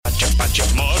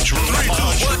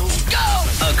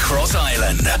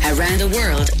around the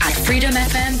world at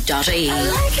freedomfm.ie. I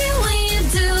like it when you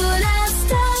do that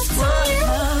stuff to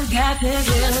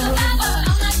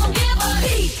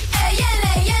me.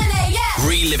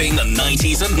 Reliving the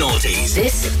 90s and noughties.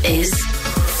 This is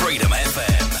Freedom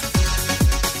FM.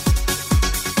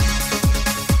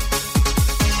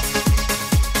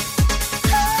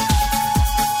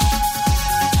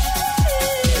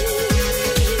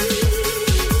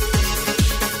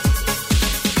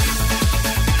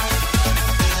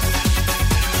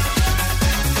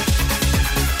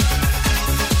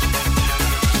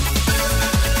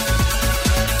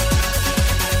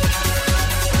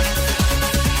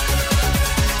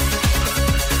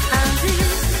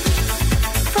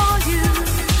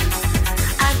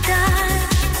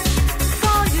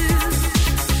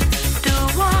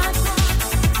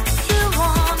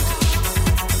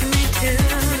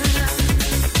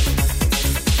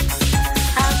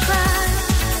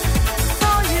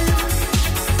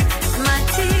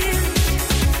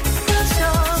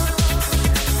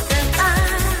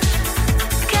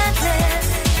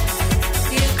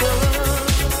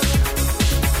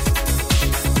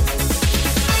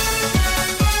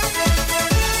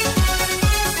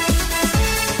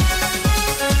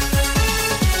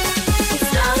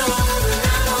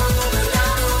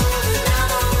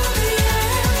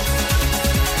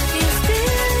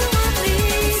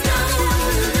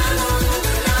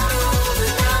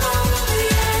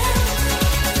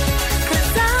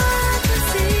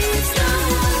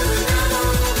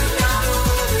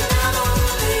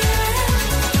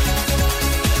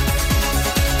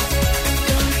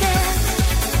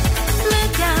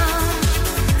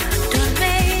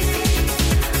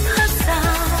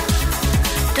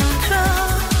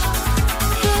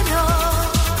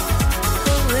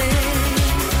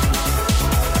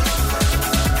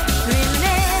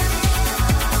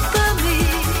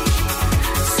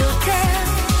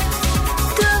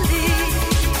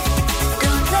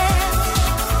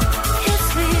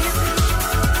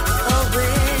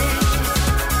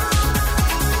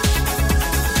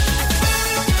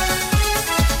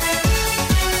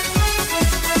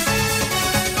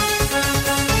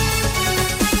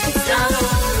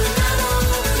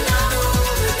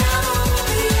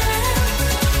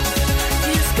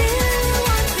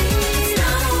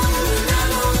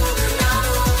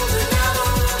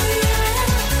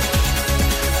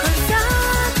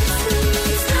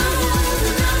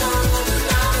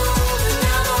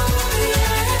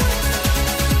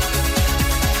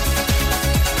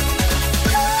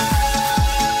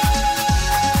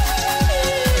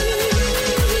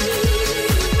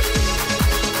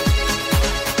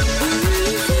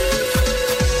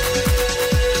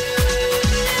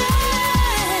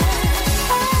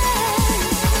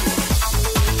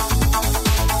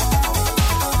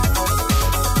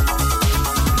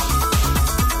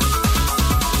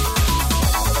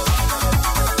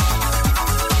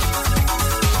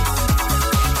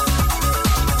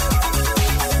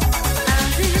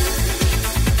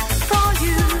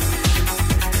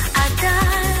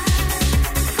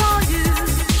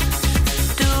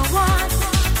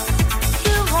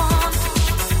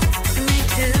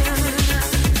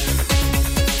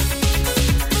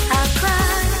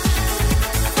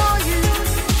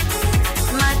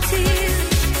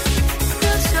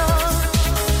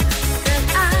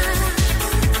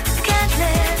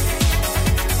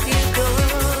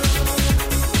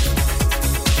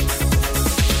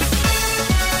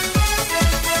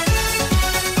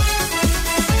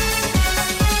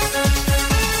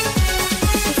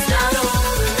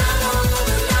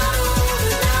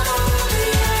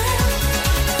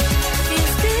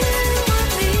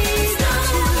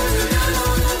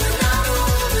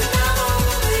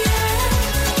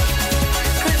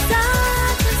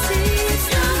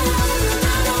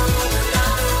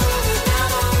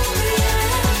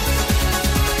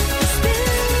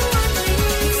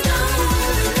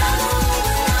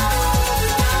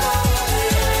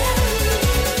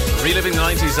 Reliving the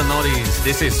 90s and noughties.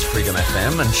 This is Freedom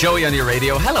FM and Joey on your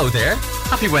radio. Hello there.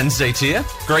 Happy Wednesday to you.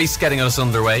 Grace getting us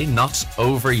underway. Not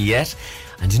over yet.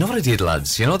 And you know what I did,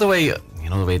 lads? You know the way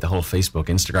the whole Facebook,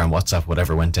 Instagram, WhatsApp,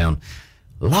 whatever went down?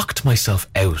 Locked myself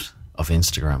out of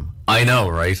Instagram. I know,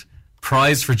 right?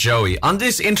 Prize for Joey. On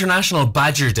this International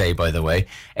Badger Day, by the way,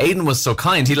 Aidan was so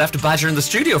kind, he left a badger in the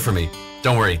studio for me.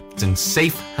 Don't worry, it's in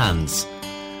safe hands.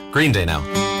 Green Day now.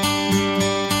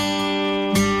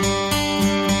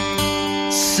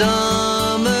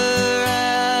 Summer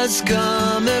has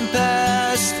come and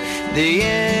passed. The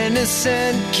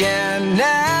innocent can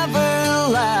never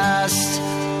last.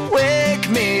 Wake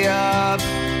me up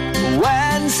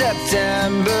when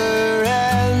September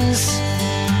ends.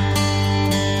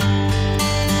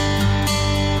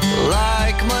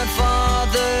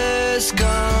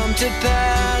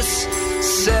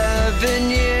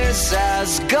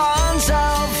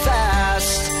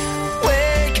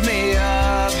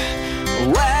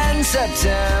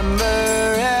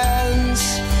 September ends.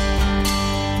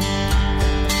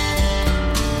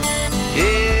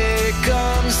 Here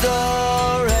comes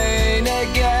the rain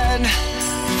again,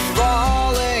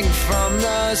 falling from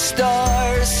the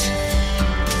stars,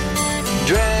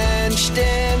 drenched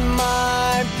in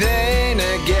my pain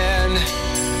again,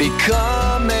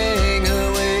 becoming who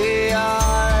we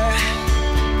are.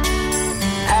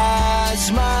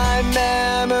 As my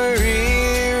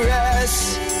memory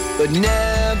rests, but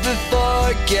never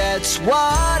forgets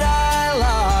what I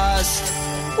lost,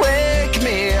 wake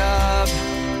me up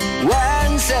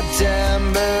when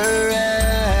September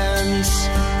ends.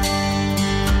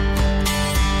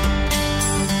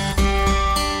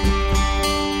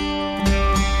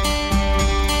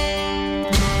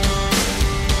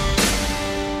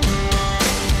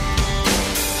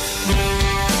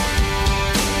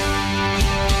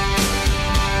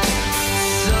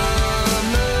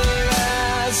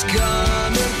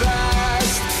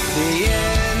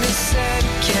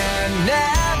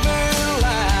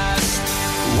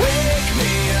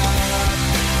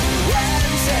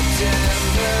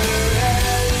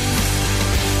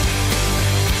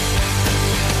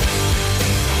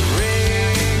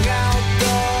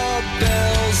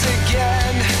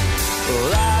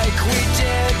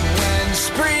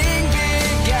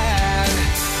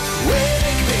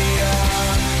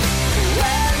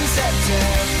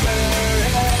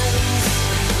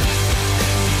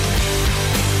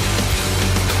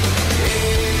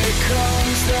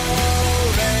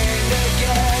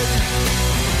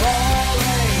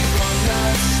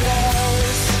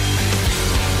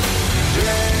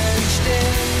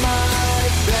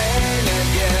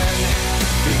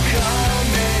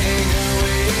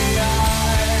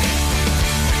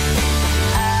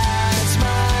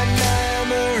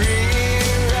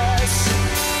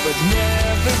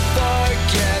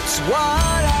 What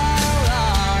I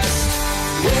lost,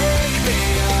 wake me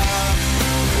up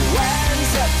when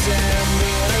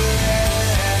September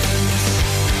ends.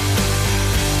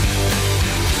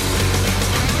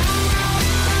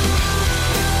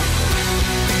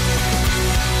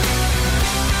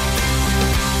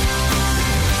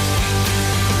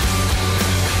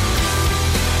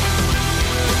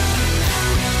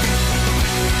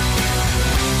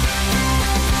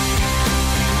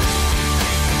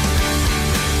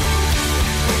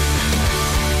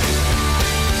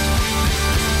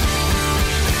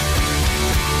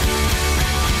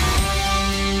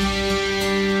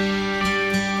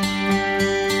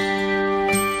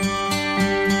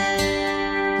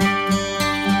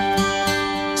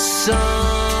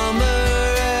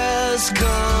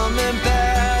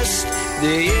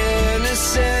 The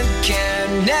innocent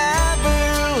can never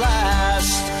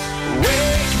last.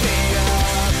 Wake me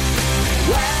up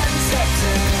when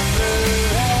September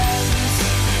ends.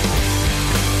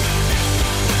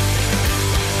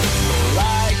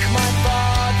 Like my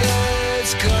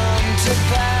father's come to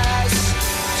pass,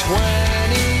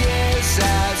 20 years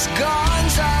has gone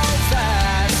so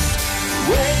fast.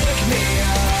 Wake me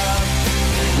up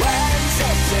when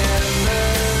September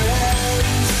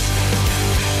ends.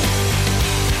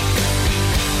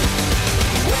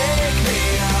 Wake me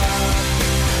up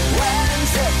when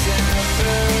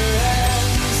September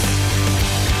ends.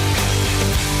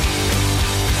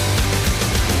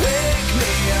 Wake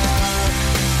me up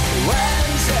when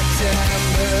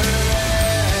September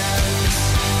ends.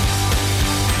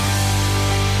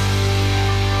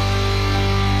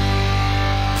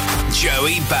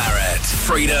 Joey Barrett,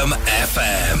 Freedom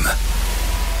FM.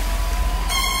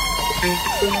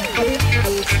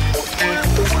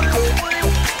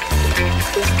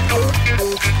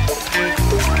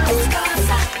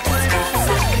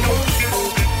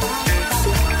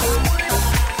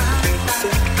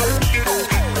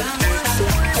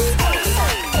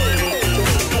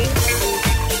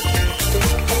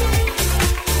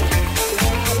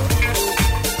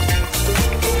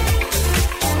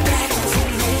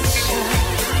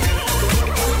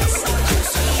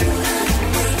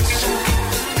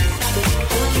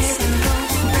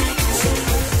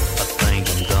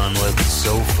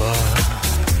 So far,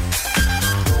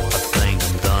 I think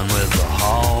I'm done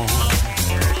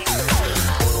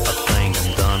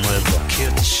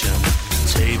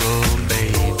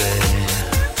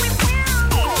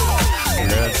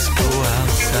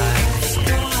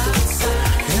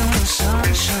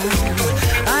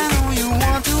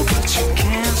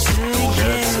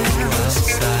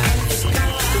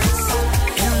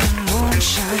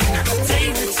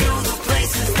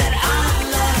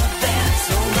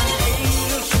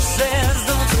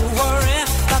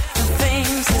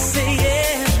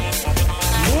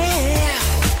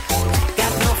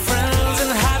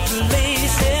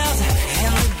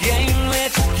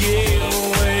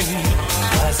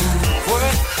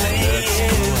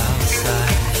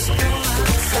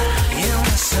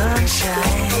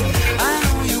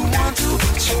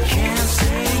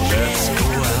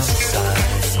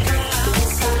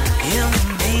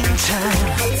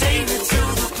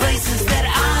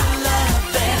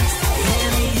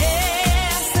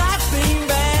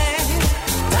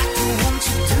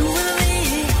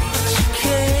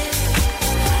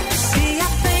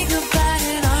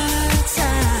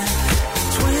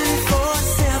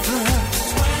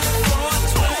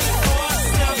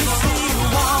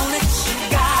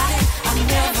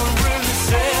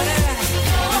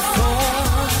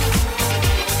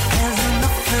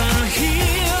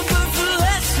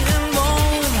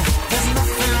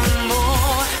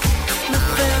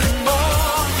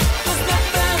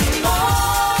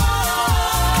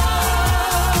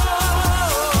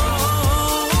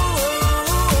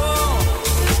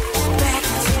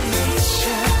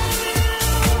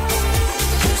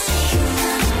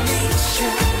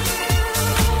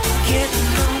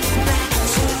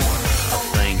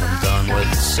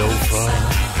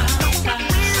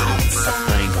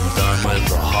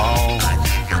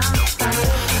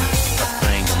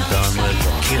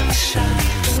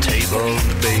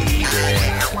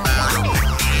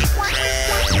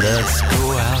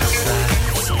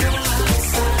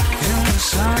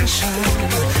sunshine.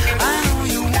 I know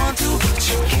you want to, but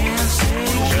you can't say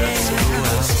yes.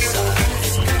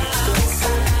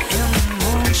 In the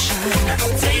moonshine,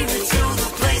 take me to the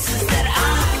places that I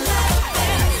love.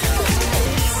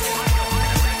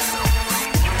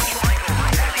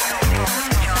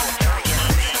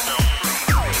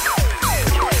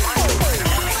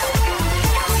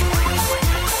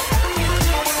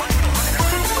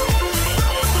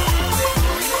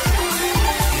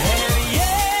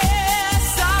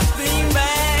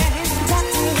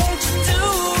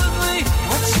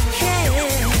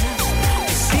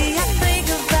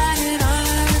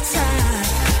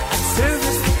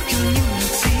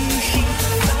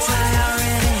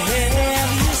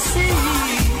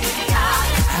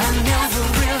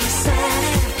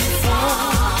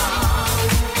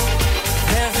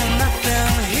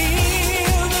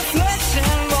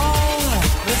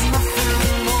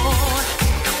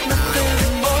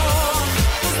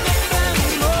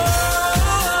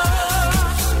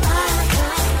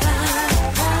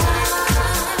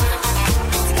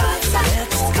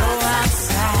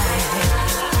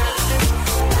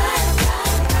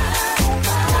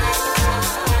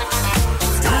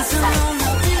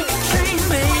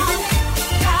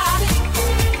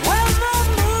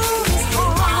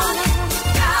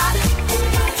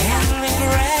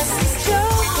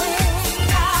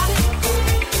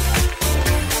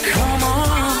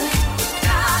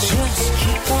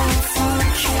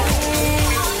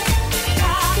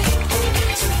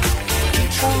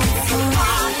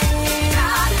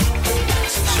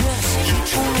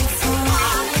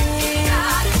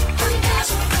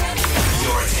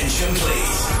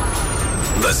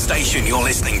 The station you're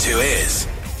listening to is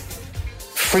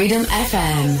Freedom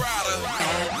FM.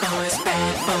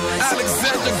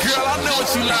 Alexander, girl, I know what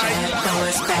you like.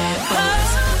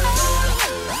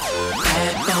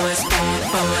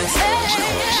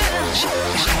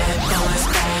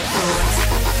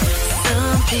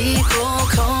 Some people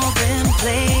call them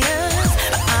players,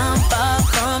 but I'm far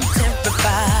from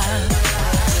templified.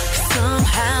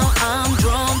 Somehow I'm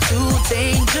drawn to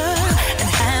danger and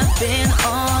have been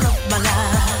all of my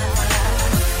life.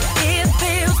 It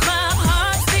feels my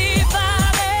heart's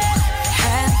divided,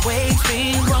 halfway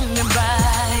between wrong and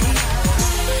right.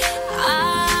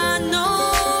 I know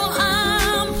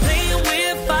I'm playing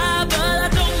with fire, but I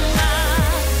don't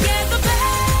mind. Yeah, the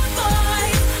bad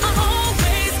boys are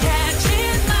always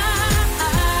catching my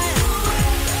eye.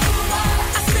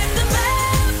 I said the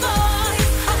bad boys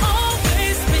are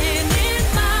always spinning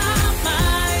my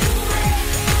mind.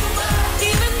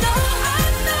 Even though I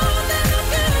know that I'm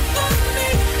good for me,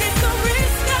 it's a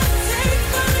risk I take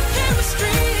for the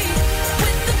chemistry.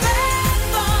 With the bad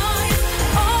boys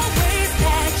always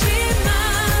catching my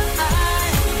eye.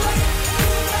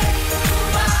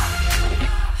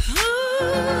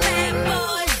 Bad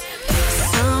boys.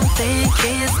 Some think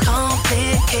it's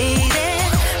complicated,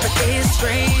 but they're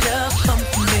straight up for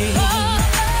me.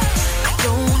 I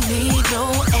don't need no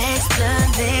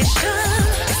explanation.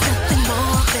 It's nothing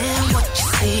more than what you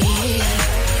see.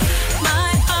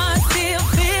 My heart still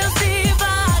feels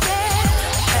divided,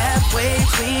 halfway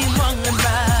between wrong and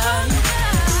right.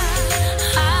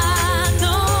 I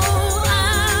know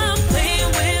I'm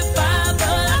playing with fire,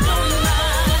 but I don't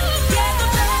mind. Yeah, the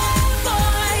bad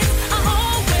boys are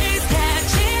always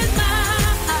catching my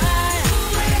eye.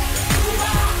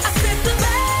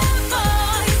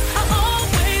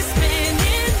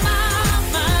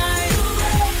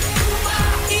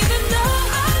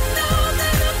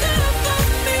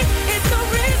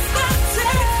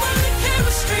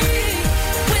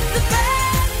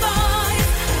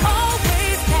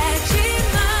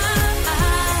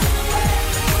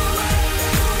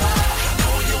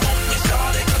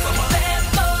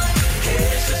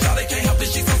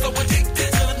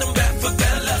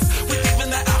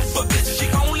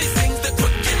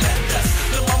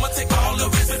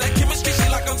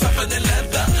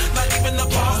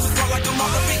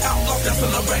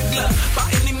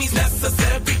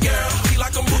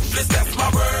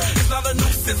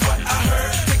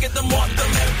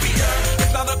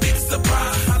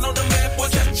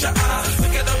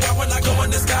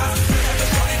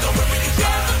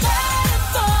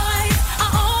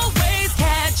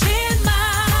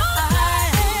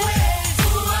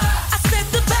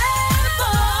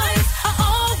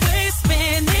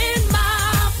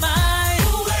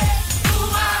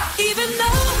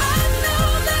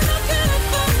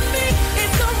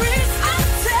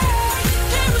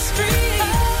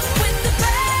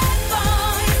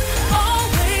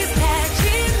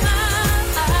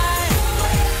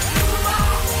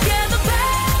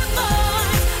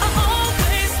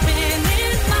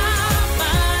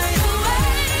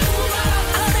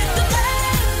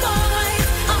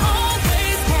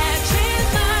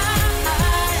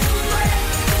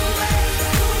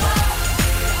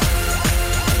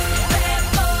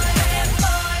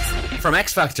 from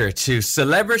X Factor to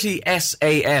Celebrity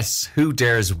SAS. Who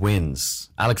Dares Wins.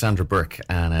 Alexandra Burke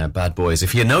and Bad Boys.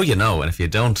 If you know, you know. And if you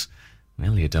don't,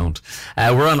 well, you don't.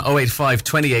 We're on 085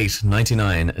 28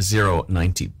 99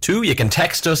 092. You can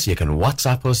text us, you can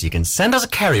WhatsApp us, you can send us a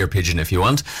carrier pigeon if you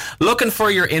want. Looking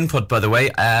for your input, by the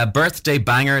way. Birthday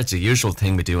banger, it's a usual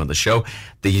thing we do on the show.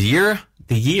 The year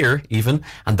even,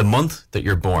 and the month that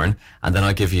you're born. And then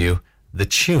I'll give you the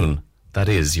tune that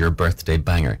is your birthday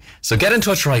banger. So get in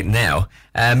touch right now.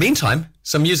 Meantime,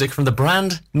 some music from the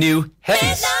brand new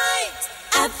Heavies. Midnight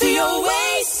at the Oasis.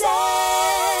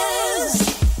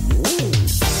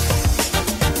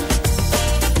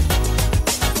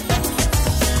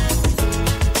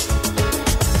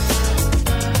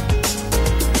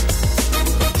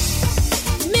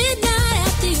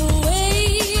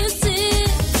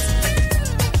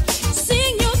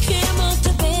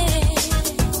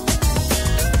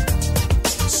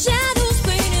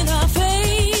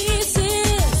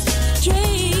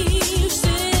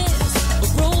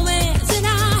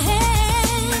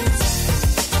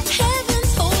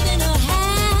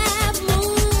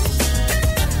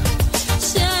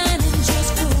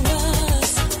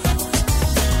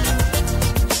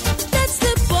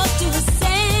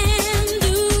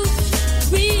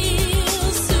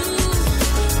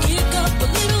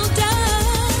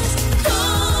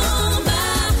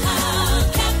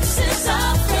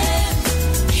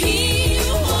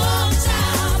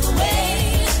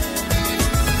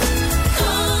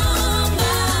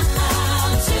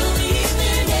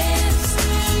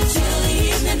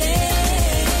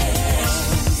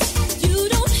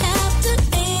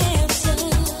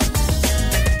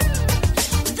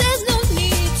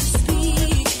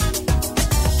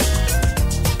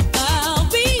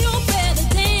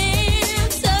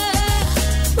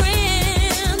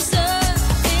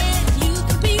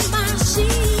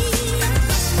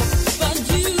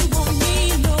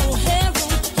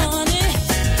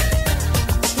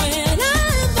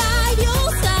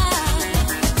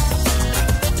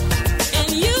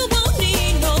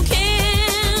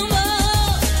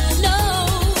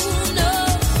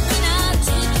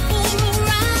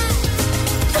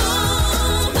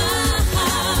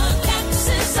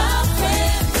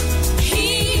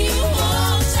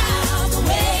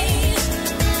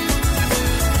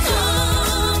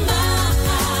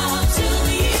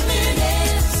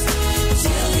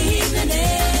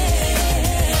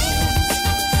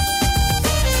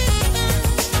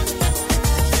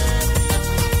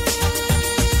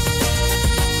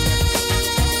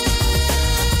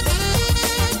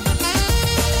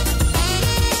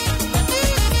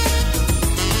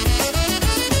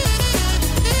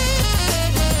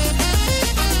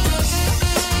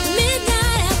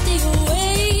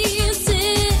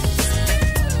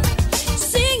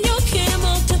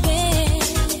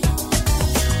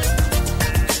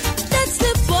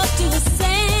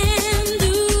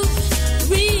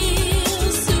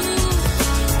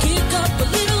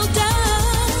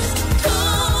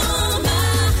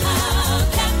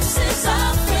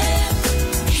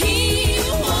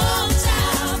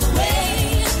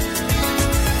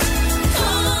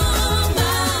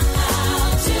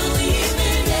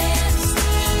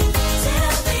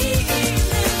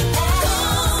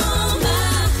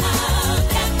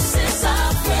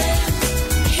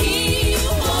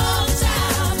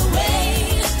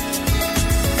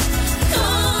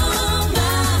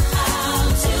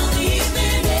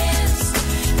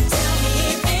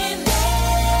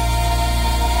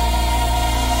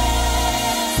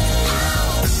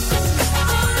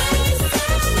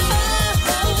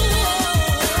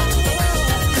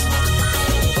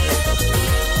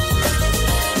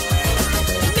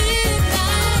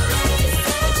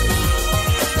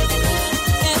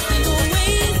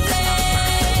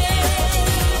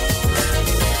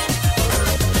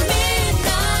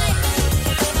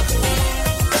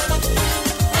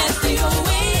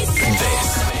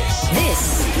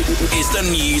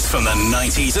 From the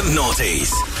 90s and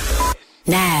noughties.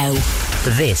 Now,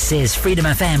 this is Freedom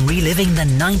FM reliving the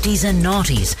 90s and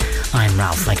noughties. I'm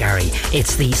Ralph McGarry.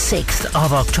 It's the 6th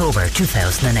of October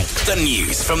 2008. The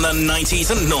news from the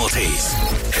 90s and noughties.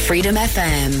 Freedom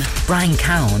FM. Brian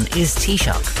Cowan is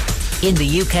Taoiseach. In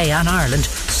the UK and Ireland,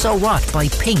 So What by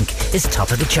Pink is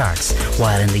top of the charts,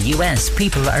 while in the US,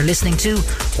 people are listening to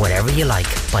Whatever You Like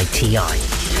by T.I.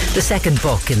 The second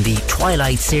book in the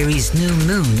Twilight series New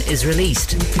Moon is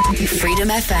released. Freedom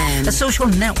FM. A social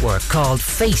network called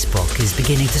Facebook is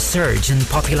beginning to surge in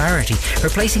popularity,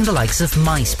 replacing the likes of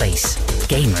MySpace.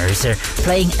 Gamers are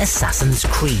playing Assassin's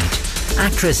Creed.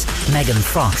 Actress Megan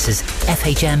Fox is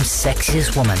FHM's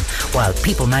sexiest woman, while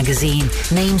People magazine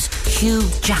names Hugh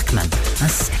Jackman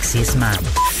as sexiest man.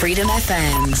 Freedom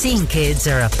FM. Seeing kids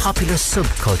are a popular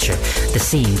subculture. The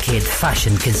Seeing Kid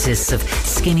fashion consists of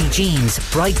skinny jeans,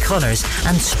 bright colours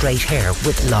and straight hair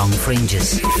with long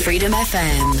fringes. Freedom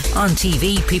FM. On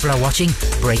TV, people are watching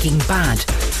Breaking Bad,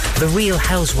 The Real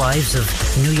Housewives of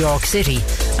New York City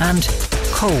and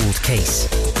Cold Case.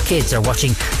 Kids are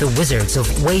watching The Wizards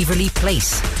of Waverly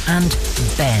Place and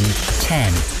Ben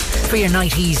 10. For your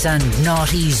 90s and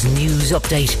noughties news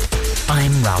update,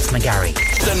 I'm Ralph McGarry.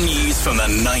 The news from the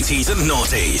 90s and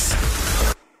noughties.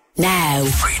 Now.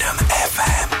 Freedom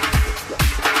FM.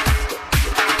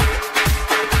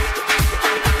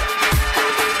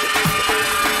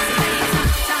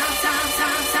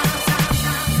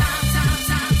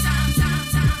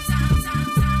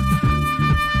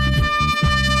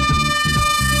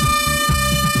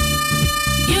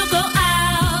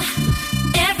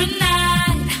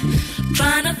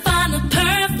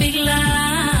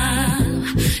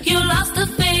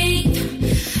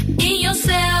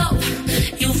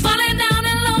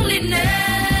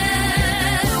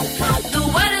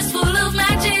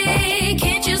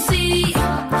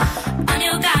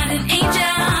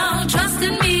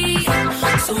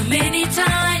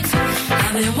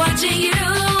 Watching you,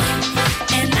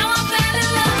 and now I fell in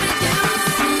love with you.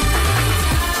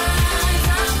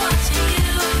 I'm watching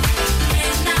you,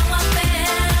 and now I fell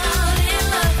in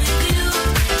love with you.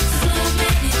 So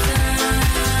many times,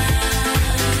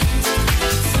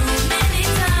 so many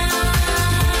times,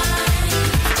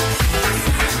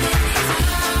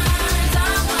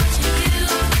 I'm watching you,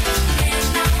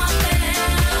 and now I fell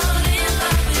in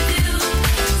love with you.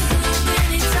 So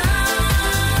many times.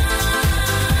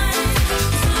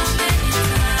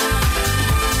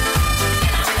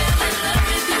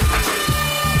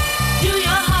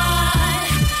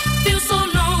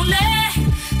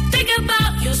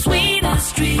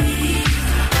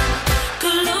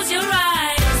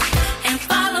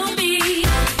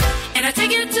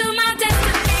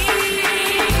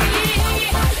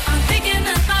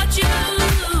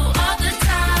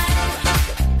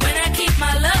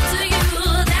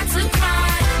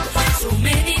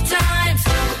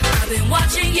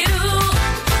 Watching you,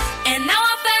 and now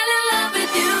I fell in love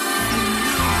with you.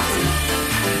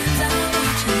 I'm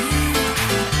watching you,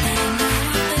 and now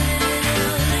I fell in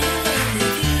love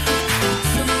with you.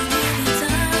 So many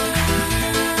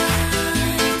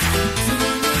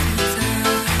times,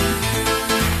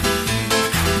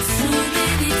 so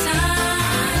many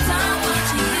times, I'm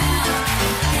watching you,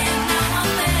 and now I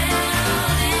fell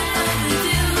in love with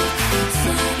you.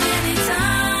 So many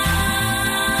times.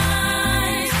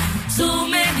 So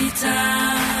many times.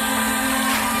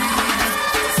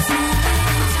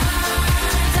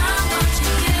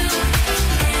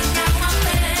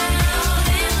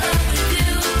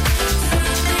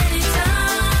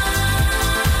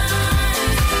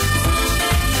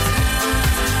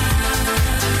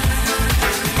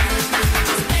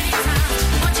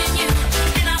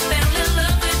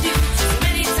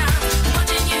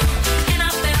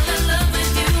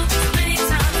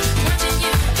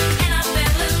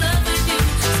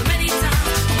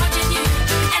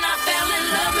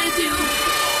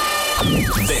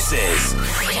 This is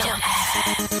Freedom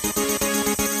FM.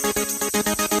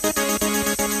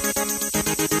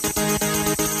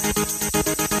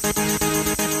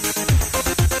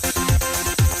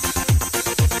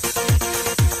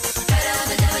 Better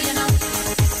the devil you know.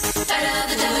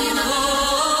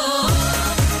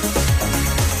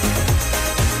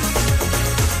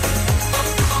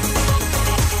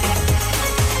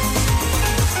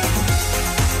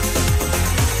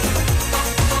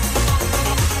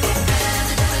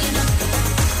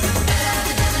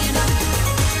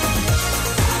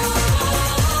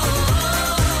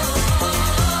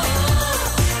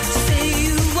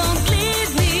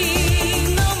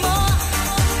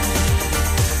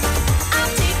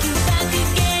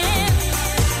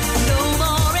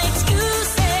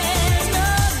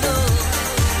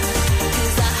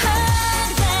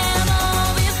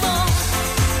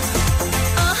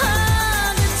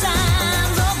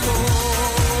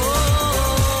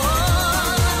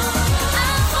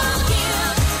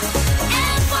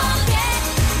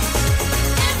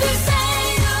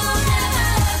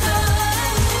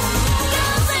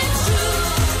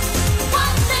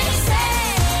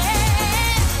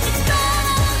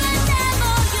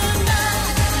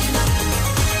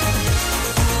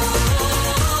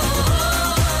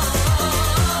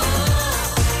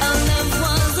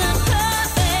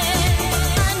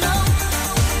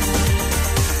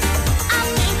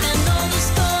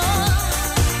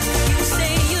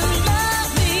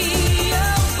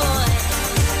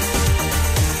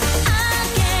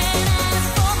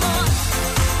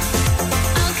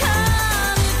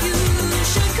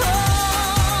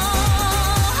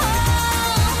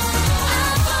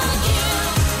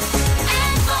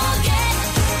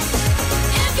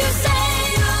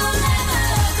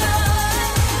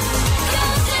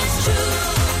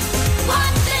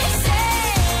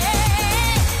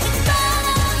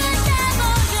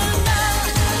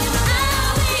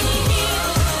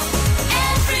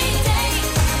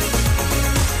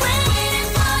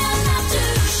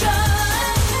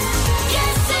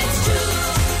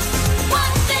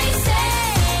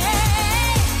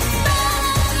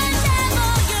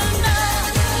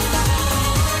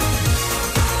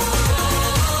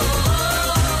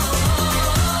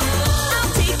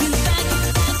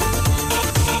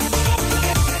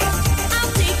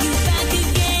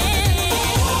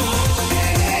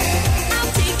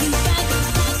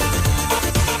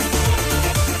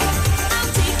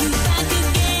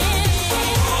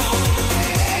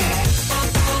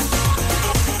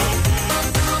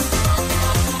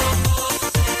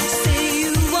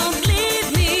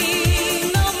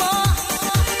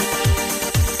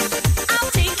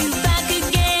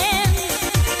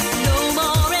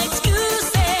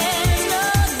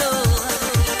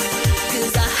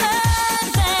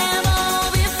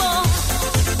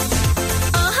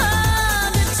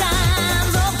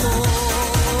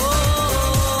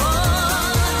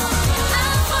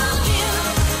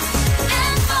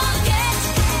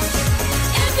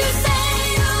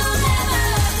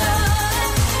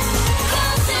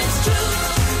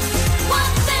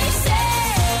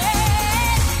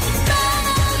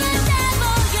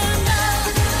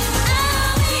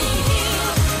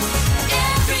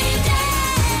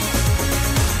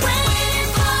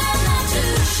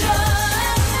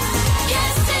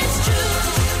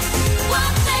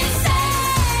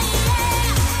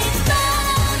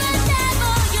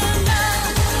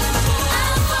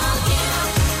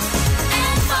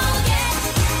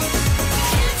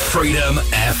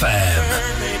 FM.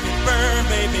 Burn, baby, burn,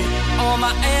 baby. All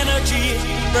my energy.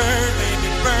 Burn,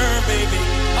 baby,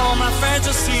 all my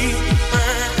fantasy.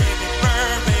 Burn,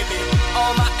 baby,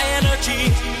 all my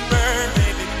energy. Burn,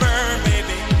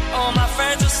 baby, all my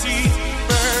fantasy.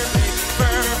 Burn,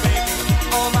 baby,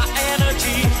 all my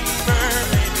energy. Burn,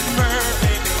 baby,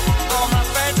 all my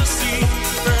fantasy.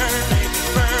 Burn,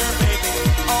 baby,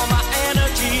 all my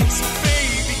energy. So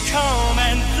baby, come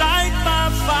and light my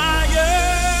fire.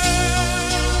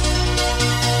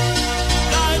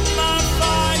 Light my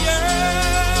fire.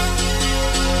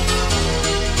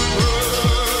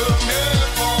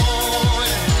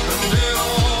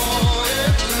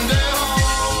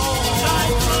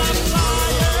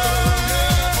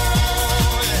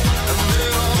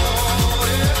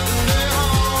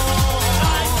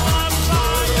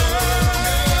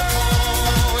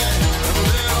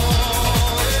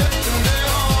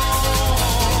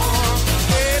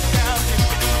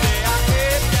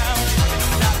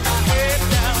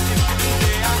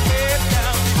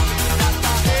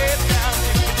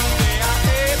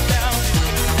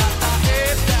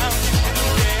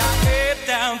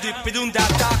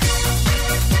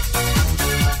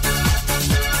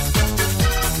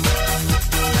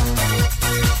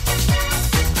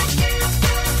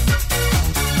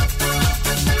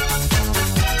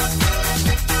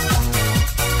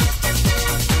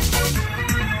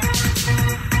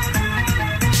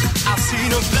 I've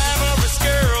seen a glamorous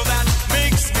girl that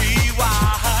makes me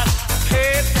wild.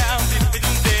 Head down,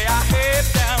 dip-a-doom-day, head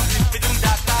down,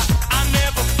 dip-a-doom-da-da. I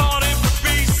never thought it would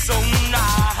be so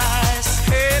nice.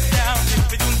 Head down,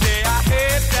 dip-a-doom-day,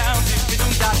 head down,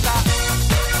 dip-a-doom-da-da.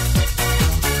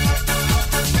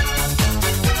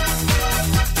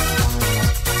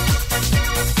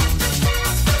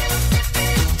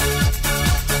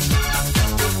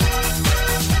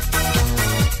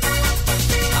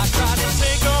 I tried to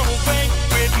take her away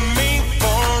with me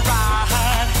for a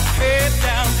ride. Head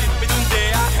down, dip-a-doom-day,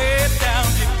 head down,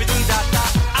 dip-a-doom-da-da.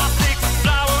 I'll take the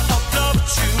flower of love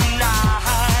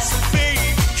tonight. So baby,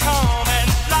 come and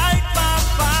light my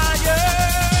fire.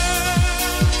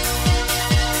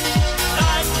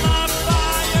 Light my fire.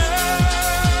 Light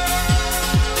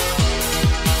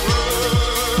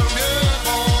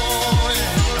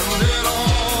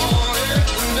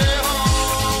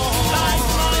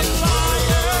my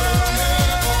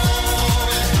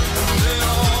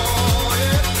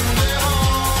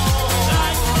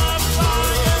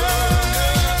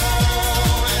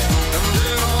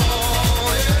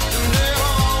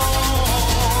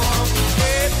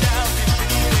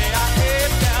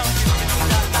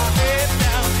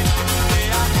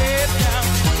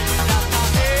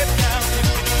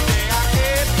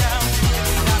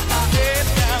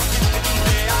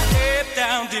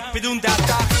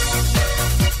dip-a-doom-da-da.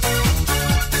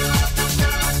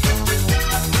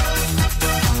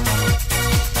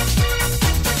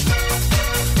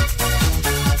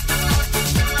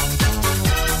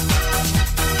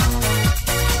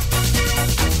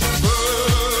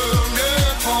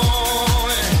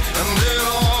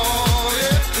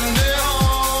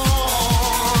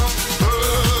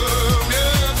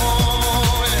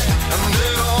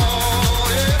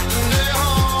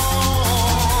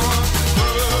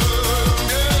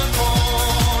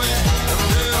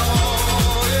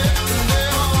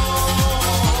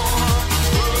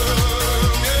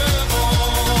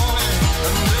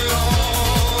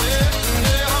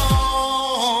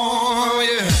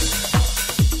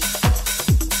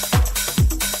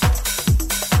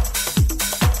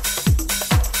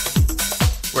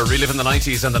 We're reliving the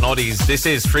 90s and the noughties. This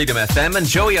is Freedom FM and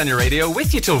Joey on your radio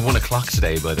with you till 1 o'clock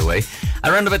today, by the way.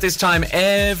 Around about this time,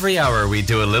 every hour, we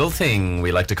do a little thing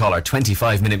we like to call our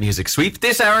 25-minute music sweep.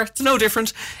 This hour, it's no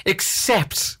different,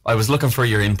 except I was looking for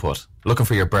your input, looking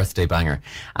for your birthday banger.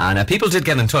 And people did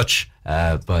get in touch,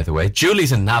 by the way.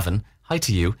 Julie's in Navan. Hi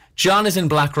to you. John is in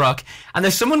Blackrock. And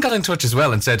there's someone got in touch as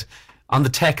well and said, on the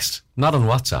text, not on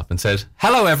WhatsApp, and said,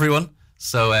 hello, everyone.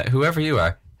 So whoever you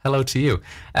are, hello to you.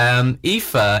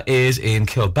 Aoife is in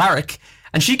Kilbarrack,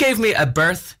 and she gave me a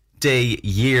birthday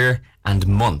year and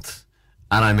month.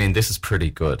 And I mean, this is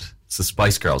pretty good. It's the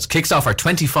Spice Girls. Kicks off our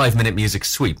 25-minute music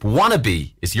sweep.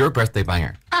 Wannabe is your birthday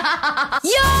banger. Yo, tell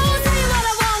me what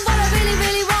I want, what I really,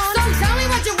 really want. Don't tell me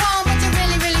what you want, what you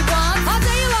really, really want. I'll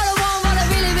tell you what I want, what I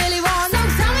really, really want.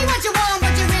 Don't tell me what you want,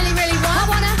 what you really, really want.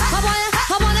 I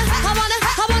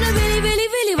wanna really, really,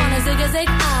 really wanna zig a zig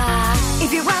ah.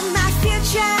 If you want my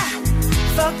future,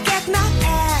 forget my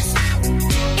past.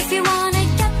 If you wanna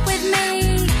get with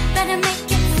me, better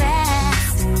make it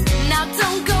fast. Now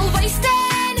don't go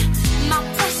wasting my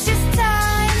precious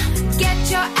time. Get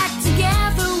your act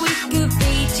together, we could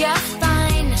be just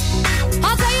fine.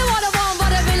 I'll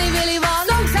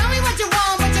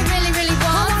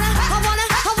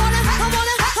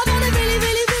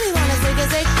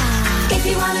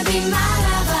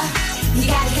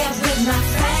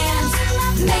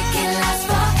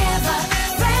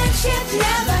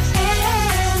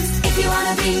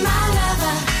be my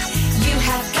lover, you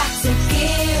have got to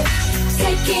give.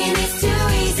 Taking is too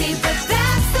easy, but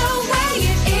that's the way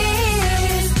it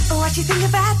is. What you think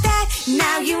about that?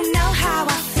 Now you know how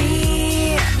I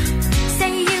feel.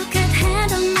 Say you could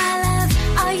handle my love.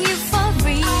 Are you for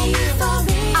real?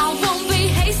 I won't be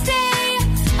hasty.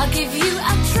 I'll give you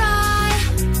a try.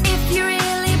 If you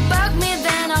really bug me,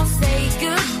 then I'll say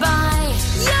goodbye.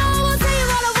 Yo, I'll tell you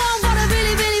what I want, what I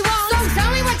really, really want. So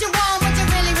tell me what you want, what you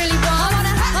really, really want.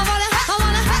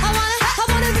 I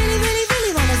wanna really, really,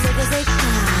 really wanna say.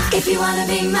 If you wanna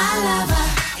be my lover,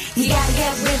 you gotta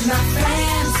get with my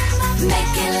friends.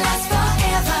 Make it last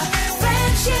forever.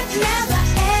 Friendship never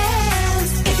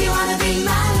ends. If you wanna be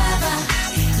my lover,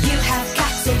 you have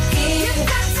got to give.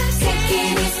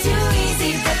 Taking is too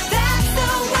easy, but that's the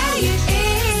way it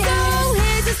is. So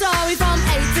here's the story from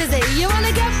A to Z. You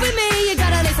wanna get with me, you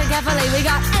gotta listen carefully. We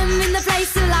got M in the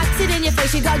place who likes it in your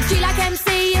face. You got G like MC,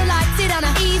 who likes it on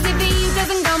a easy B, who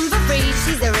doesn't come for free.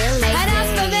 She's a real lady. And as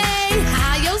for me,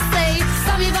 how you'll say,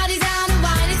 slam your body down and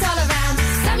wine it all around.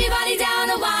 Slam your body down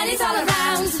and wine it all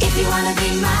around. If you wanna be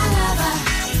my lover,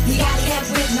 you gotta get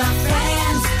with my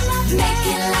friends. Make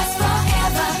it last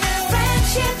forever.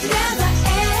 Friendship never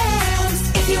ends.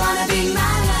 If you wanna be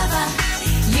my lover,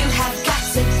 you have got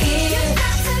to give.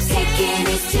 Taking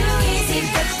is too easy,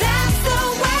 but that's the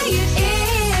way it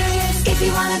is. If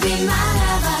you wanna be my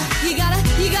lover, You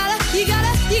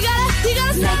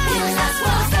gotta make it last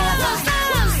forever.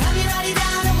 Slam your body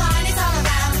down and wine it all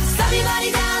around. Slam your body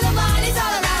down and wine it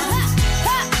all around.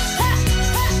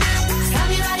 Slam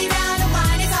your body down and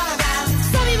wine it all around.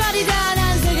 Slam your body down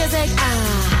and zig ah.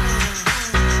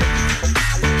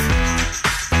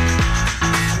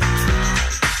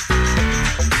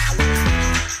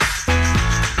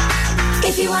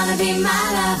 If you wanna be my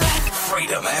lover.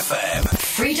 Freedom FM.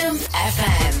 Freedom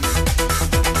FM.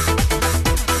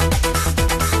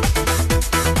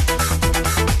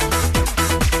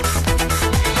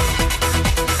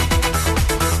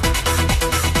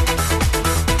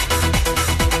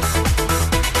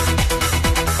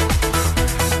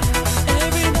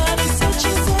 Everybody's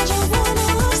searching for the one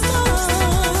who's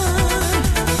gone.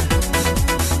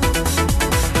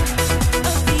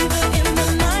 A fever in the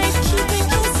night, keeping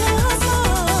us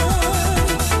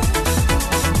apart.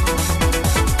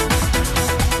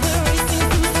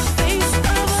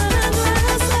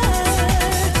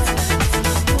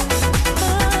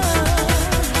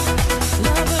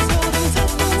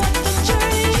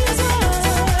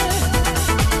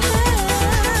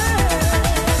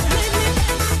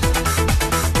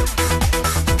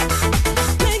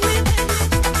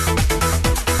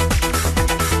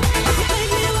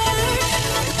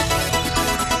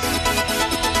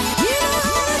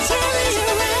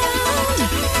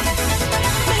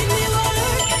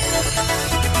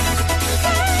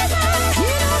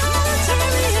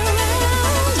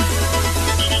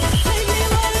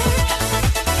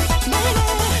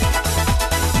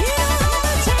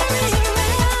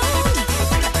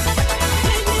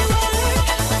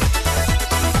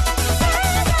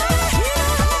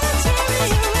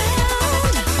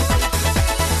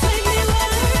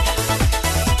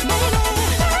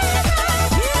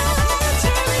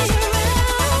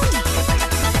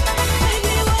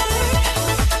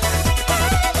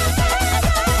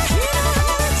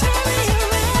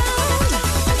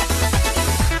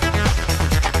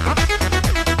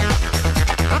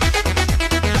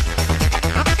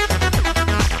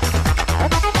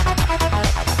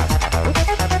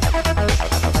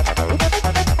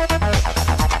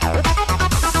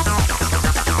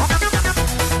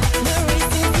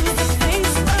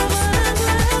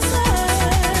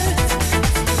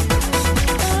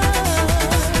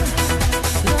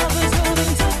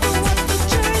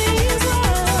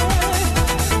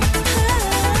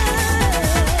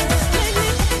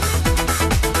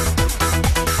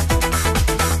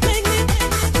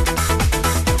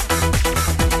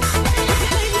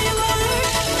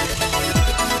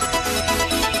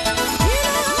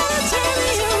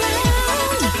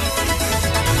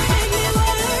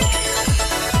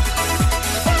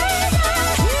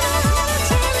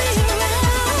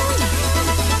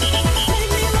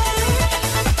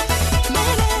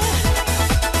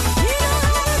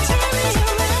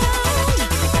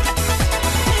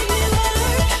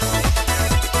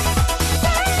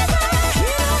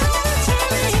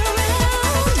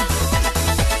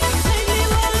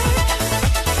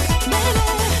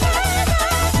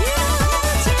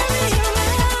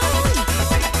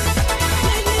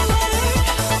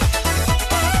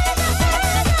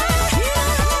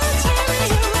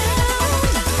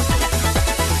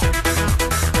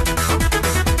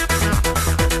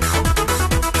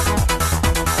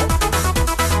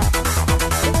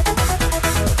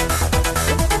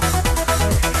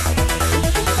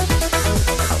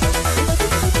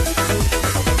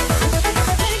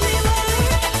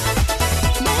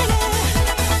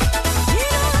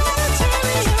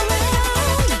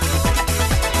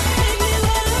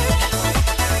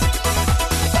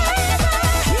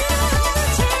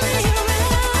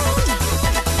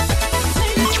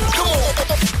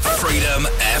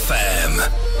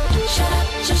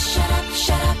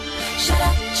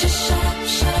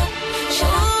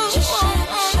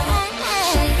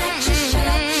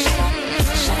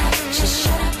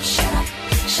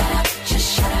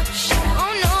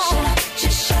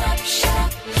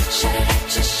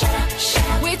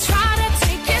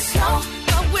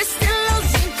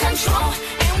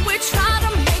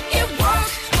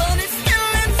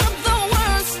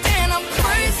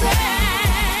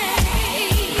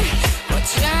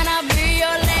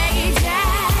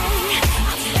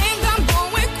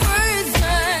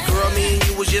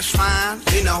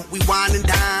 know, we wine and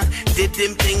dine. Did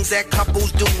them things that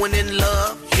couples do when in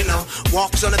love. You know,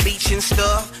 walks on the beach and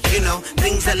stuff. You know,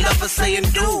 things that lovers say and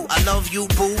do. I love you,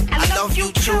 boo. I love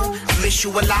you too. I miss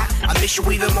you a lot. I miss you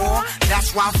even more.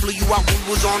 That's why I flew you out when we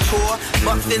was on tour.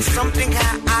 But then something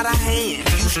got out of hand.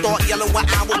 You start yelling when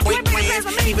I would break plans,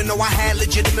 even though I had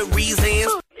legitimate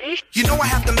reasons. You know I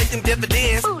have to make them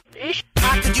dividends.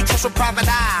 How could you trust with private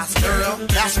eyes, girl?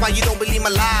 That's why you don't believe my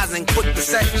lies and quick to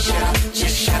say, shut up,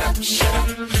 just shut up, shut up,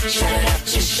 shut it up,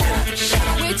 just shut up, shut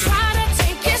up. We try to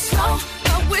take it slow,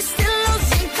 but we're still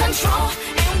losing control.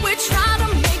 And we try to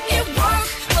make it work,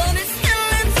 but it still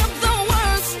ends up the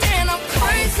worst. And I'm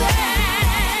crazy,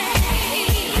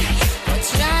 but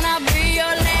trying to be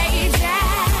your lady.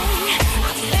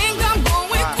 I think I'm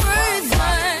going crazy.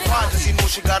 Why does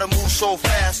emotion gotta move so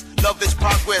fast? Love is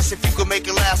progress if you could make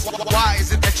it last. Why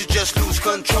is it that you just lose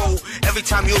control every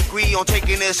time you agree on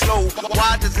taking it slow?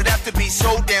 Why does it have to be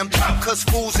so damn tough? Cause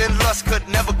fools and lust could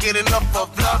never get enough of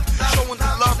love. Showing the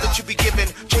love that you be giving,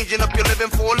 changing up your living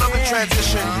for a loving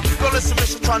transition. Girl, it's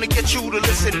submission trying to get you to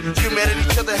listen. Humanity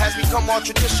each other has become our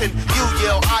tradition. You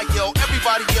yell, I yell,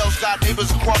 everybody yells. Got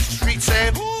neighbors across the street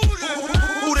saying,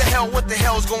 who the hell, what the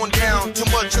hell's going down? Too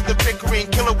much of the bickering,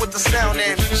 kill it with the sound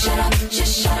and shut up,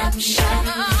 just shut up, shut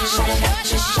up. Shut it up,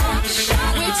 just shut up, shut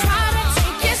up. We try to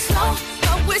take it slow,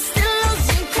 but we're still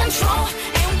losing control.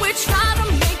 And we try to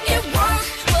make it work,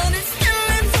 but it still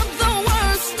ends up the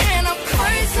worst. And I'm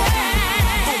crazy,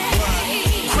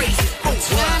 crazy.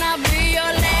 Trying to be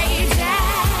your lady.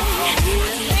 I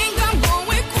think I'm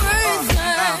going crazy.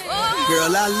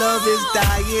 Girl, our love is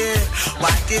dying.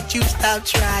 Why did you stop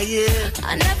trying?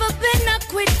 I've never been a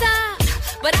quitter,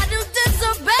 but I do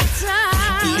deserve better.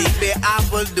 Believe me, I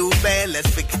will do bad. Let's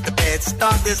forget the bad,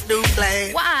 start this new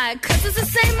plan. Why? Cause it's the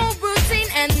same old routine,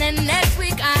 and then next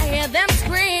week I hear them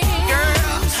scream. Girl,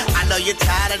 I know you're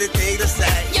tired of the thing to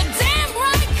say. You're damn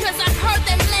right, cause I heard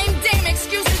them lame dame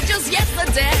excuses just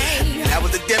yesterday. That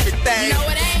was a different thing. No,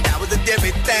 it ain't. That was a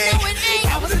different thing. No, it ain't.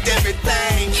 That was a different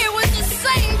thing. It was the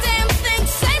same damn thing,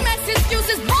 same as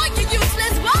excuses. Boy, you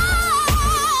useless, boy.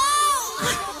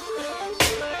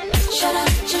 Shut up,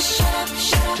 just shut up,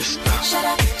 shut up. Just stop. Shut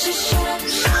up, just shut up. No,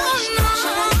 no.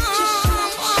 Shut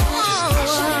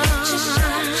up, just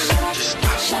shut up.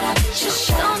 Shut up, just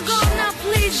shut up. Don't go now,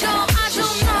 please go. I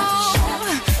don't know.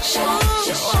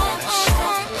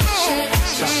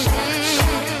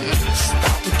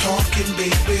 Stop the talking,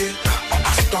 baby.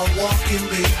 I start walking,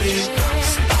 baby.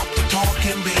 Stop the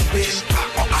talking, baby.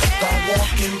 I start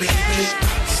walking, baby.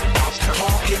 Stop the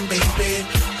talking, baby.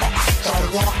 I start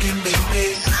walking, baby.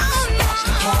 Stop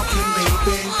the talking,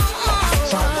 baby. I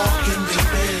start walking,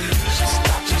 baby.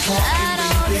 Stop the talking,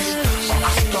 baby.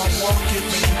 I start walking,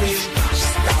 baby.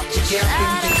 Stop the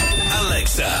yapping, baby.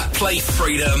 Alexa, play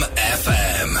Freedom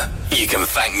FM. You can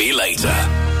thank me later.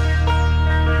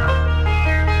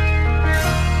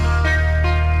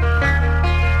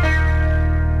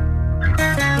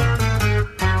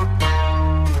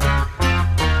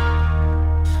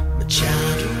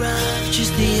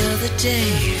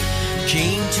 Day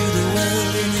came to the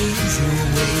world in the usual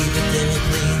way, but there were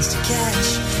planes to catch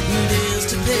and bills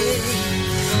to pay.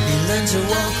 He learned to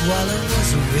walk while I was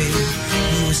away.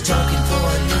 He was talking for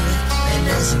I knew it, and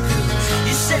as he grew,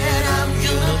 he said, I'm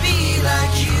gonna be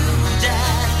like you,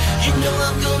 Dad. You know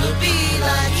I'm gonna be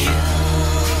like you.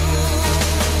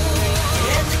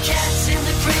 And the cat's in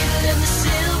the cradle and the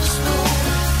silver spoon,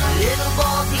 the little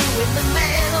ball blue and the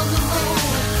man on the moon.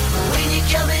 When you're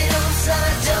coming home, son,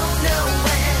 I don't know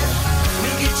when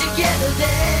we'll get together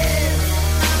then.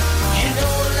 You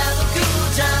know we'll have a good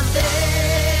time then.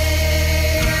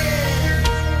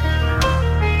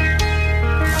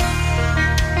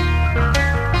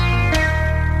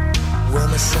 Well,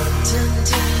 my son turned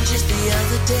 10 just the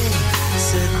other day.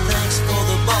 Said thanks for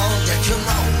the ball, Dad, come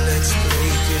on, let's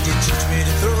play. Could you teach me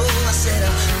to throw? I said,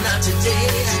 not today,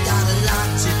 I got a lot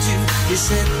to do. He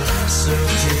said, that's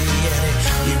okay,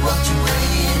 he walked away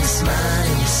and smiled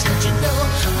and he said, you know,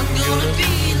 I'm gonna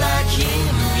be like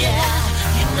him, yeah.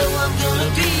 You know I'm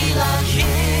gonna be like him.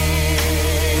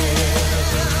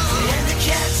 And the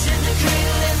cat's in the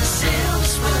cradle and the silver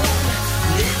spoon,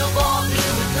 little ball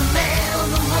blue with the man on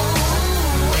the moon.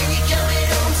 When you're coming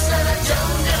home, son, I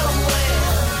don't know when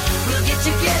we'll get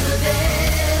together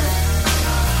then.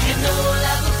 You know we'll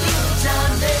have a good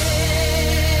time then.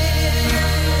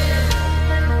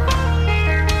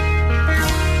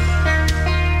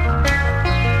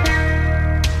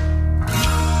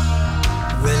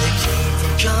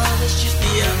 College just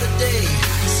the other day,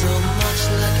 so much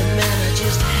like a man I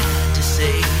just had to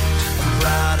say, I'm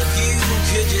proud of you,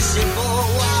 could you sit for a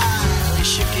while? He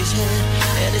shook his head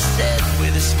and he said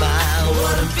with a smile,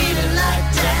 what I'm feeling like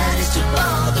daddy's to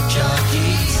borrow the car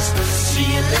keys. See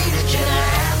you later, can I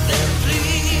have them,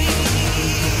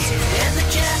 please? And the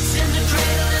cat's in the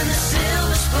cradle and the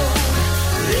silver spoon.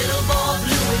 Little boy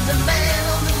blue and the man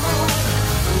on the moon.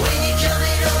 When you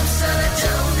coming home, son, I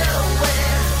don't know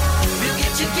where. We'll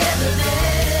get together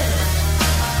there.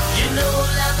 You know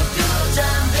we'll have a good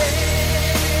time there.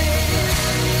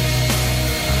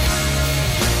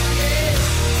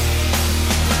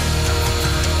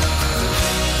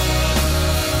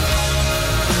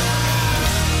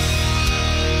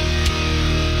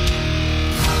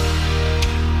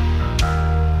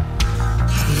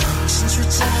 Since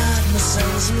retired, my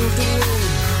son's moved away.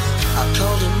 I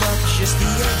called him up just the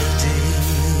other day.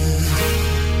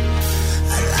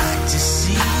 I'd like to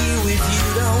see you if you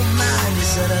don't mind. He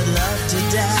said I'd love to,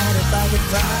 Dad, if I could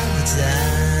find the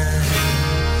time.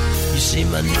 You see,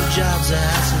 my new job's a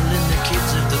hassle and the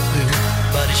kids are the blue.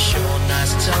 But it's sure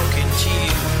nice talking to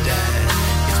you, Dad.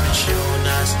 It's been sure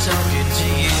nice talking to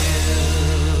you.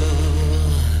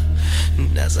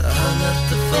 And as I hung up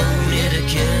the phone, it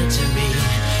occurred to me,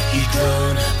 he'd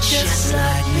grown up just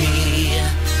like me.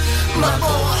 My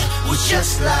boy was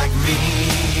just like me.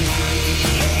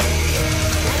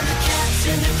 And the cat's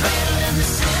in the cradle and the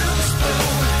silver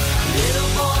spoon. Little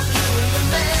boy blue and the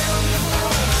man on the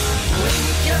moon. When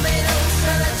you coming home,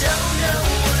 son, I don't know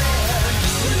where.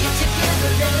 We'll get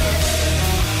together there.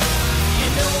 You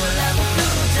know we'll have a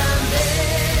good time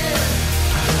there.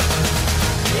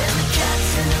 And the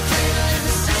cat's in the cradle and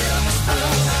the silver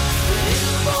spoon.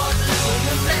 Little boy blue and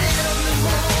the man on the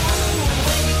moon.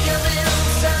 When you coming home,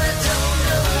 son, I don't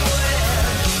know where.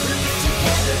 We'll get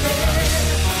together there.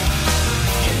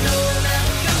 You know we'll have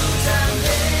a good time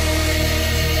there.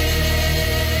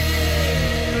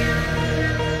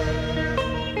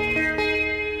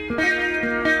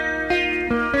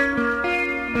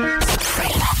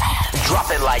 Drop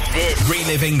it like this.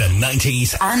 Reliving the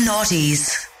 90s and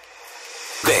noughties.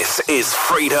 This is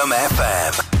Freedom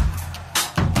FM.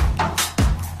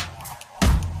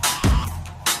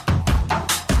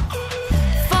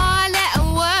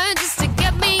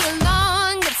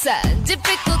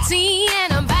 Difficulty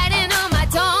and I'm biting on my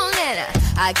tongue and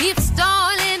I keep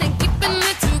stalling and keeping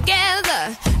it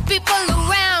together. People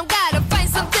around gotta find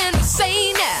something to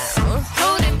say now.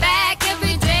 Holding back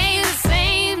every day the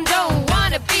same. Don't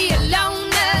wanna be alone.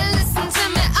 Listen to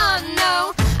me, oh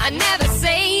no. I never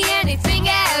say anything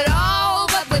at all,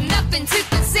 but with nothing to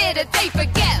consider, they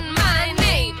forget my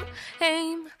name.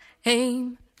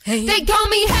 They call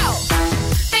me Help.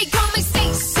 They call me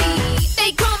Stacy.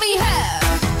 They call me Her.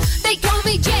 They call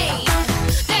me Jane.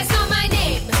 That's not my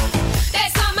name.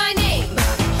 That's not my name.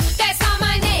 That's not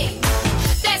my name.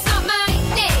 That's not my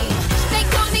name. They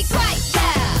call me Quiet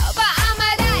Girl, but I'm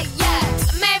a riot.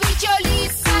 Mary Jo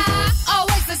Lisa,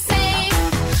 always the same.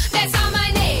 That's not my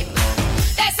name.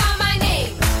 That's not my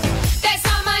name. That's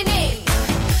not my name.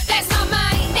 That's not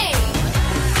my name.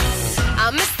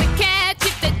 I'm Mr. Catch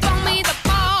if they throw me the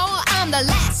ball. I'm the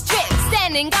last trick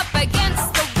standing up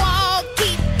against the wall.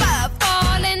 Keep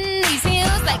falling these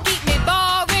hills that keep me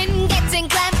boring, getting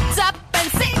clamped up and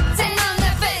sitting on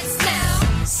the fence now.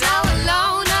 So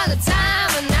alone all the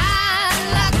time and I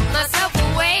lock myself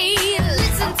away.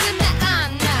 Listen to me,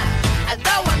 I'm not.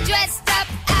 Although I'm dressed up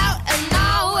out and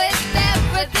all with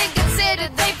everything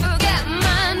considered, they forget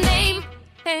my name.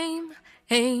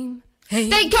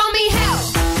 They call me Help.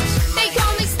 They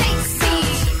call me Stacy.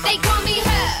 They call me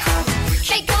Her.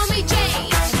 They call me Jane.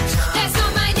 That's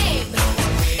not my name.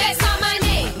 That's not my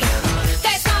name.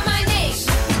 That's not my name.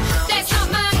 That's not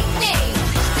my name.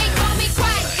 They call me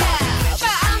Quiet Girl,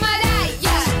 but I'm a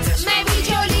riot. Mary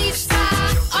Jo Lisa,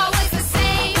 always the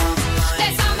same.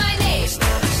 That's not my name.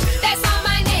 That's not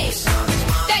my name.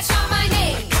 That's not my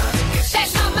name.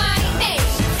 That's not my name.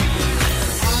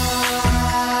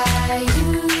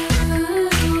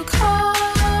 You call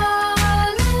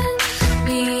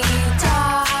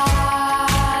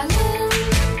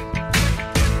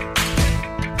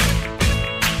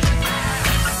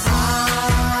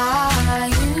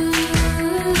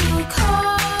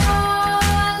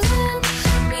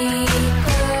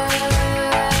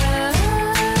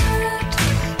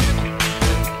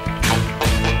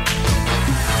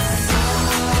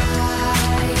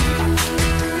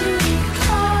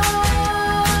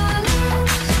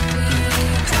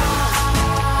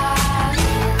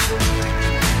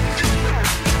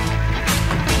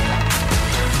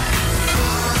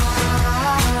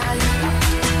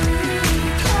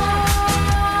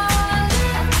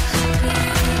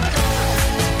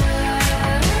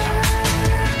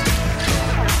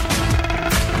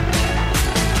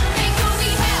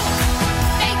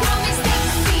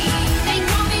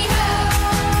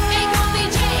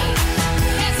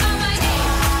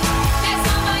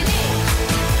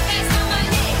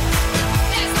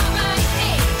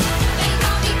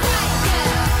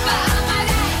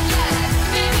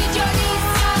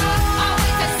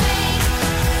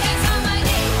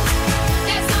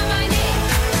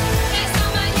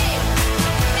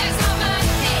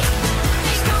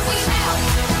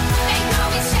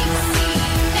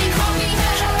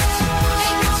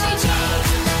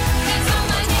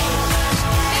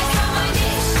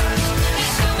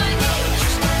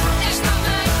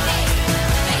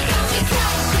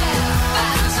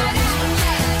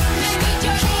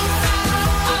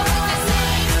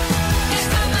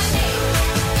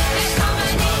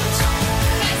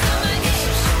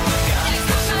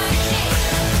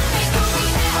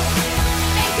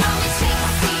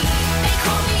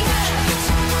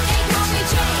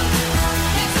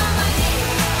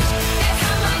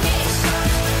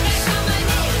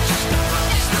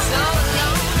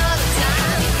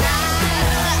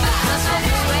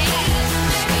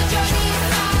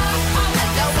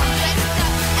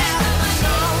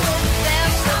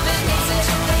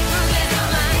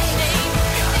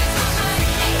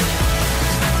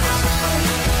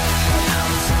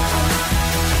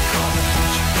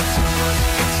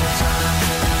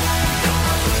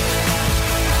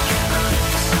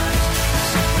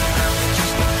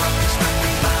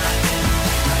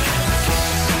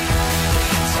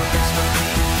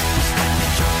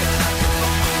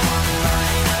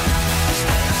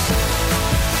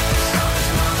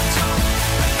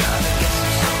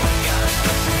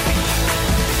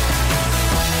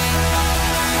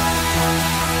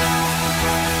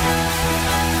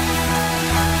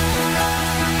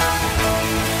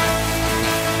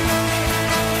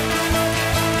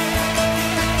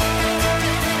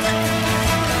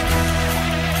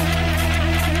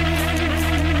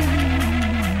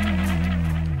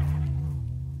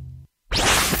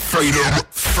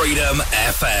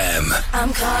FM.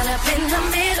 I'm caught up in the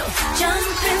middle,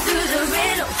 jumping through the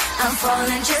riddle. I'm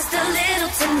falling just a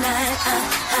little tonight.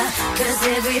 Cause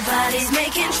everybody's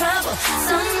making trouble.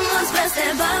 Someone's burst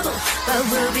their bubble, but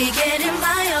we'll be getting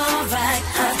by alright.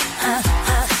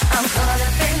 I'm caught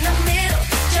up in the middle,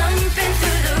 jumping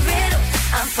through the riddle.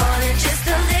 I'm falling just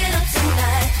a little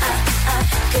tonight.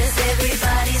 Cause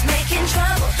everybody's making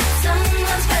trouble.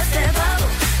 Someone's burst their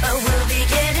bubble, but we'll be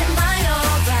getting by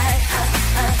alright.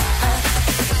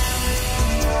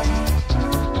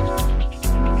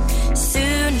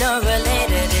 Sooner or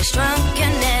later, this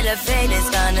drunken elevator's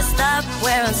gonna stop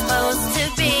where I'm supposed to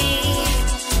be.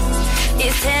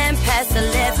 It's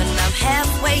 11:10, I'm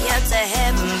halfway up to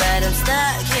heaven, but I'm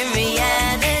stuck in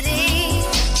reality.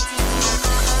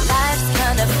 Life's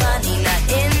kinda funny, not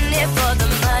in it for the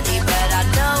money, but I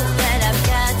know that I've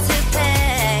got to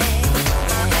pay.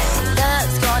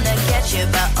 Love's gonna get you,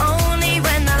 but only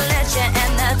when I let you,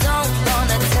 and I don't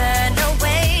wanna turn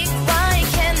away. Why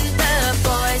can't the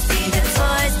boys be the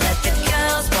toys that the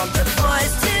girls want the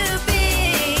boys to be?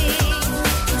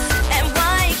 And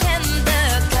why can't the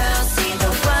girls see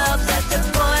the world that the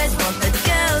boys want the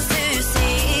girls to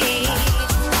see?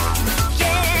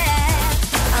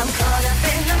 Yeah, I'm caught up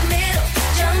in the middle,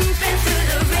 jumping through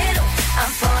the riddle.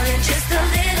 I'm falling just a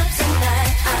little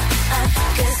tonight.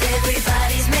 Cause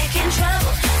everybody's making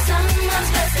trouble. Someone's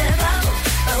burst their bubble,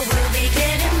 but we'll be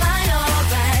getting by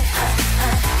alright.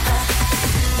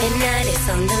 Midnight is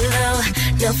on the low,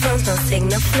 no phones, no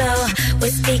signal flow.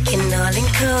 We're speaking all in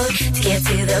code to get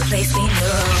to the place we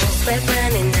know. Sweat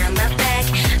running down my back,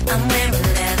 I'm wearing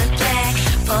leather black,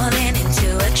 falling into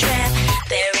a trap.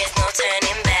 There is no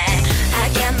turning back. I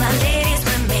got my ladies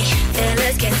with me,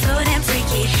 fellas get so damn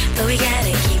freaky, but we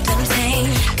gotta keep them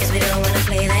tame, cause we don't wanna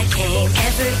play that game.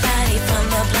 Everybody from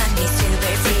the block needs to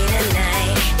birthday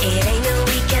tonight. It ain't no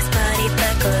weekend party,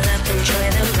 buckle up, enjoy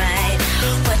the ride.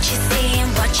 What you see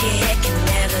and what you hear can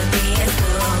never be as good.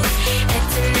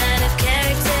 Acting out of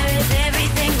character is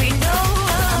everything we know.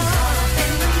 I'm caught up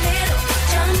in the middle,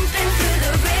 jumping through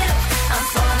the riddle. I'm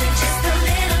falling just a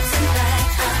little tonight.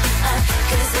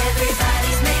 Cause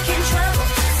everybody's making trouble.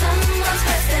 Someone's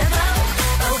burst their bubble,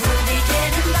 but we'll be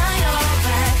getting by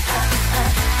alright.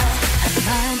 My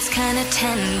mind's kinda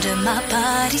tender, my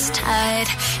body's tired.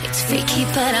 It's freaky,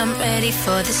 but I'm ready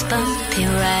for this bumpy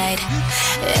ride.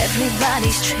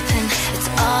 Everybody's tripping, it's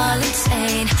all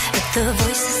insane, but the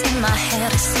voices in my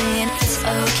head are saying it's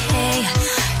okay.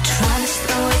 Trying to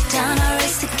slow it down, I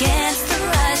race against the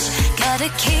rush. Gotta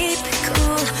keep it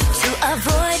cool to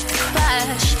avoid the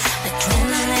crash.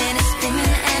 Adrenaline is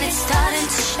spinning and it's starting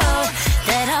to show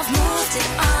that I've moved it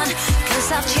on, cause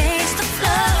I've changed the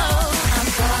flow. I'm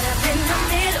caught up in the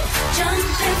middle,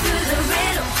 jumping through the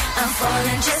riddle. I'm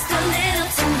falling just a little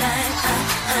tonight.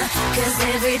 Cause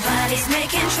everybody's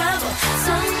making trouble.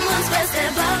 Someone's burst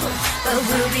their bubble, but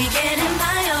we'll be getting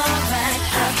by alright.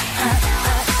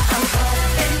 I'm caught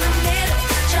up in the middle,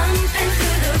 jumping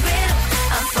through the riddle.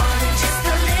 I'm falling just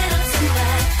a little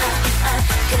tonight.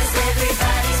 Cause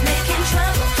everybody's making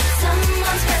trouble.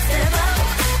 Someone's burst their bubble,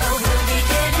 but we'll be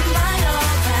getting by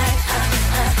alright.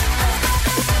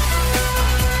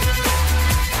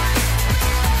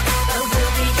 But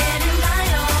we'll be getting by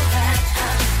alright.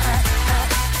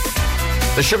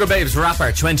 The Sugar Babes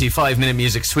rapper 25-minute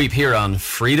music sweep here on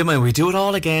Freedom, and we do it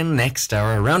all again next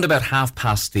hour, around about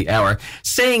 1:30.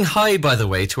 Saying hi, by the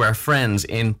way, to our friends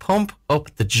in Pump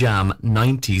Up the Jam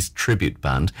 90s tribute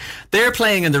band. They're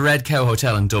playing in the Red Cow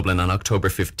Hotel in Dublin on October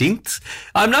 15th.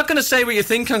 I'm not going to say what you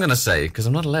think I'm going to say, because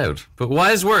I'm not allowed. But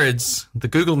wise words, the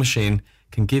Google machine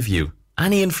can give you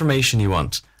any information you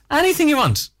want. Anything you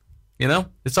want. You know,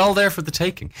 it's all there for the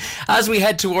taking. As we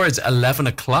head towards 11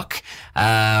 o'clock,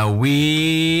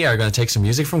 we are going to take some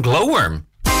music from Glowworm.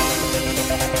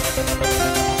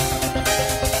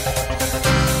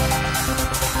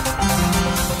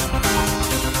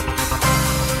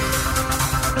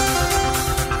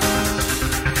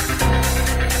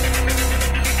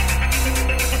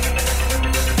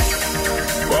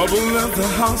 Bubble left the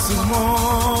house this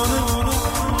morning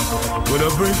with a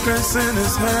briefcase in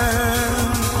his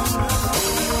hand.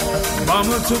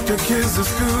 Mama took the kids to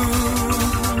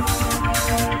school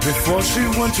before she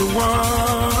went to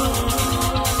work.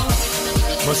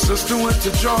 My sister went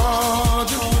to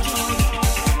Georgia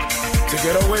to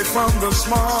get away from the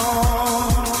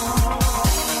smog.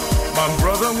 My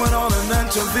brother went on an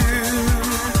interview,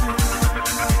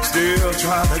 still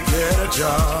trying to get a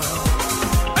job.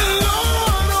 And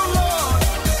Lord, oh Lord,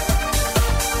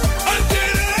 I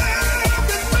did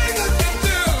everything I could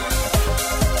do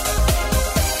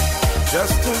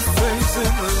just to face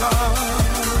in love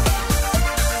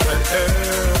that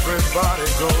everybody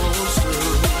everybody goes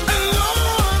through. And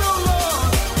Lord, oh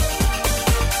Lord,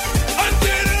 I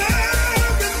did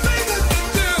everything I could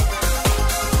do.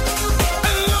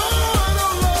 And Lord,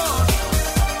 oh Lord,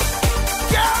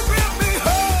 carry me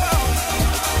home.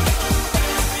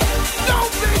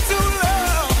 Don't be too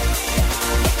loud.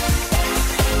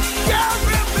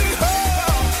 Carry me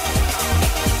home.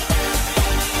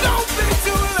 Don't be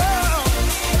too loud.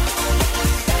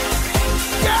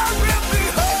 Carry me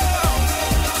home.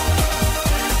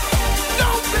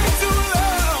 Don't be too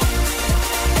loud.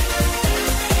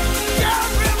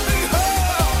 Carry me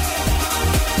home.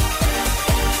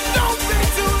 Don't be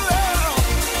too loud.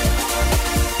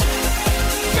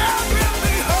 Carry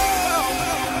me home.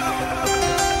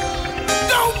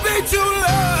 Don't be too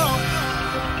loud.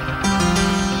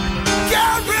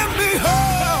 Carry me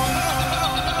home.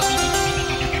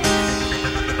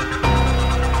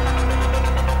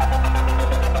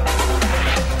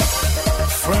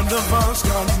 Friend of ours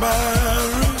got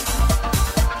married.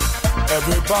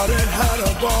 Everybody had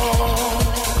a ball.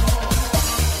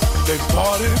 They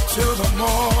partied till the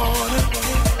morning,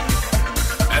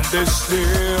 and they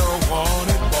still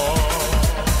wanted more.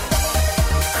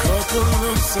 Couple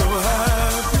looked so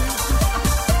happy,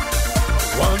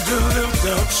 wondered if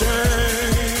they'll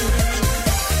change.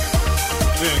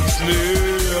 Things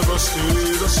never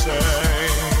stay the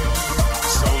same,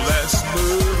 so let's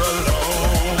move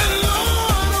along. And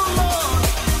Lord, oh Lord,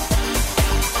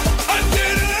 I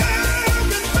did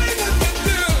everything I could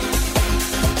do.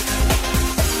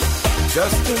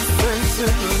 Just to face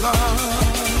in life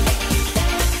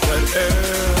that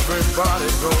everybody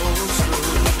goes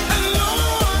through. And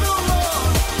Lord, oh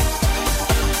Lord,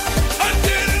 I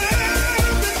did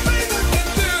everything I could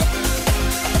do.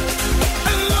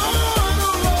 And Lord,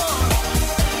 oh Lord,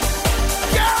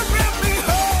 carry me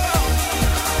home.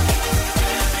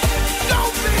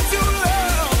 Don't be too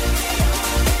loud.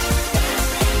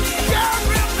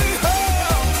 Carry me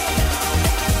home.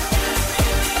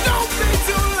 Don't be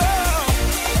too loud.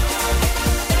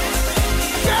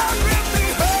 Carry me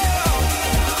home.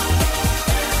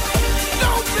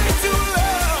 Don't be too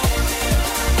loud.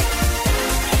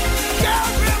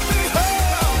 Carry me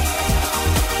home.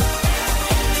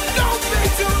 Don't be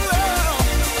too loud.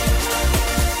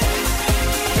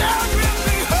 Carry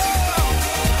me home.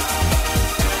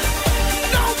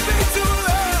 Don't be too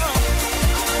loud.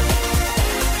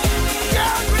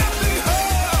 Carry me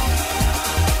home.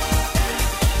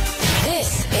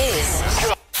 This is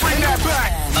Bring that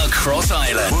back. Across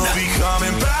Ireland, We'll be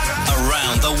coming back.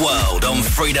 around the world on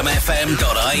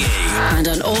freedomfm.ie. and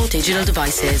on all digital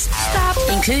devices,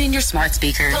 including your smart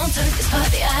speaker. Don't turn this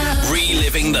party out.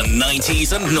 Reliving the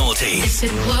 90s and noughties.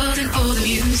 If it wasn't for the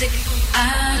music,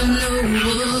 I don't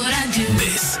know what I'd do.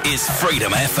 This is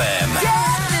Freedom FM.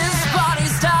 Get this party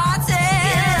started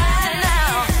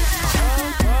now.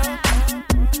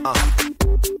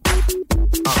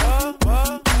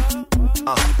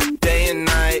 Day and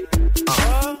night,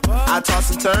 I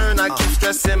toss and turn, I keep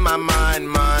stressing my mind.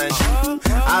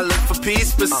 I look for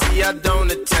peace, but see I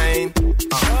don't attain.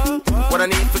 What I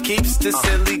need for keeps this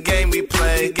silly game we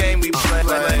play.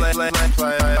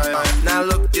 Now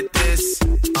look at this,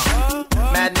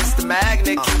 madness the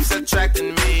magnet keeps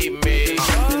attracting me.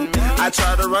 I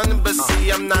try to run, but see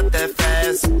I'm not that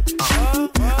fast.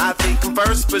 I think I'm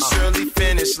first, but surely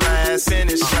finish last.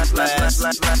 Cause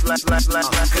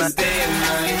day and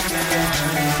night,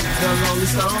 the lonely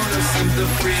stoner seems to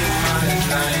free his mind at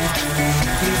night.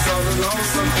 He's all alone,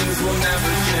 some things will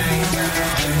never change.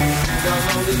 The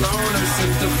lonely loner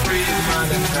seems to free his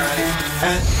mind at night.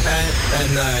 At night. At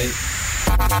night.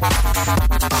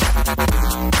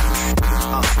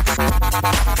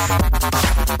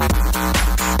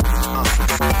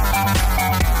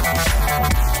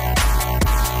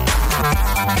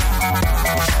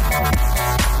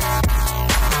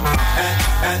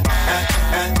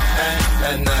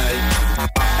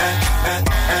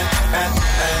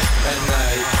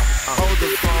 Hold the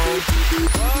phone.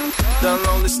 The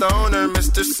lonely stoner,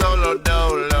 Mr. Solo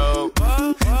Dolo.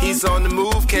 He's on the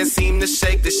move, can't seem to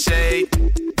shake the shade.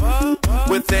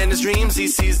 Within his dreams, he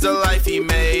sees the life he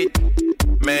made.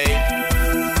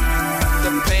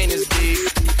 The pain is deep.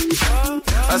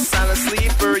 A silent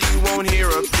sleeper, you won't hear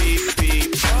a beep,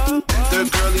 beep. The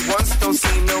girl he wants don't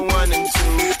see no one in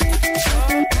two.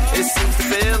 It seems the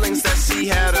feelings that she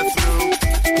had her through.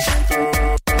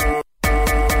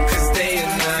 Cause day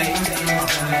and night,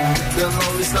 the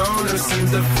lonely stoner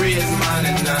seems to free his mind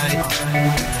at night.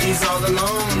 He's all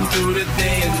alone through the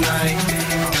day and night.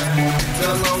 The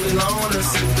lonely loner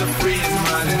seems to free his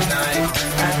mind at night.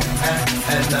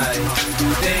 At night,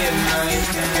 day and night.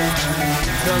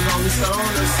 The lonely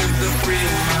stoner seems to free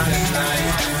his mind at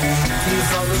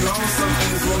alone, some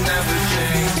things will never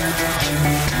change.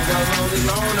 The lonely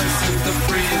loner seems to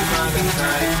free his mind at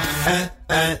night.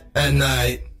 Day and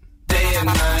night, day and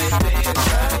night.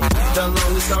 The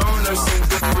lonely loner seems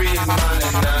to free his mind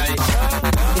at night.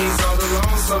 He's all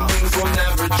alone, some things will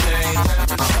never change.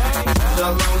 The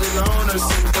lonely loner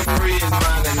seems to free his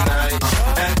mind at night.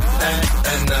 At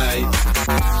night.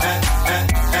 At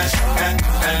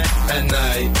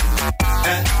night.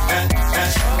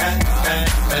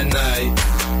 At night.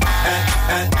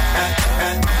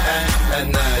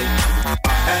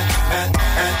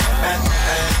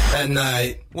 At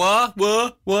night.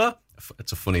 What?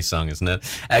 It's a funny song, isn't it?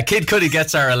 Kid Cudi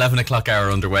gets our 11 o'clock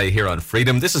hour underway here on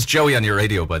Freedom. This is Joey on your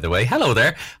radio, by the way. Hello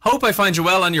there. Hope I find you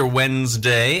well on your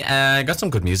Wednesday. Got some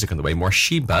good music on the way. More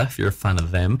Sheba, if you're a fan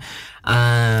of them.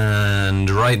 And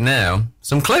right now,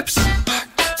 some clips.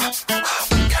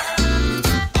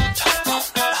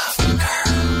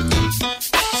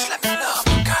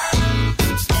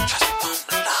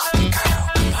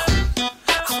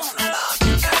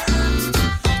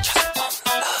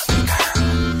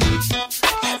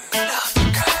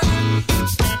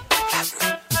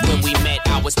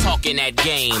 That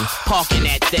game, parking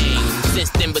that thing. Since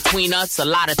then between us, a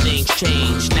lot of things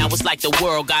changed. Now it's like the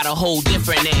world got a whole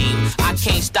different name. I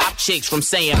can't stop chicks from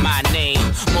saying my name.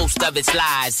 Most of it's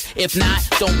lies. If not,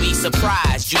 don't be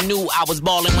surprised. You knew I was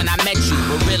ballin' when I met you,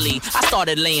 but really, I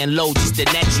started laying low just to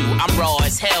net you. I'm raw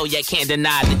as hell, yet can't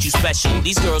deny that you special.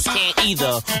 These girls can't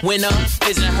either. Winter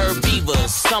isn't her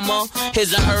Beavers. Summer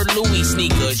isn't her Louis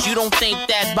sneakers. You don't think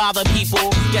that bother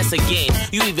people? Guess again,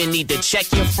 you even need to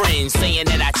check your friends saying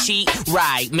that I cheat.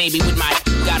 Right, maybe with my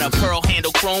got a pearl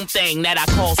handle chrome thing that I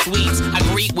call sweets. I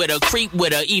greet with her, creep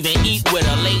with her, even eat with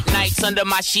her. Late nights under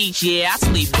my sheets, yeah, I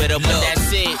sleep with her. But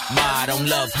that's it, ma, I don't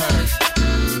love her.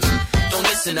 Don't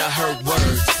listen to her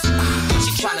words.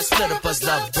 She tryna split up us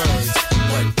lovebirds,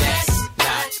 but that's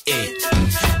not it.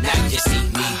 Now you see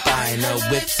me buying her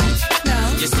whips.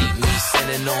 No. You see me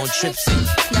sending on trips.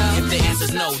 No. If the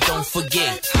answer's no, don't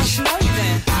forget. How should I know you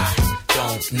then?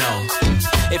 Don't know.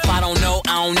 If I don't know,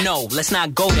 I don't know. Let's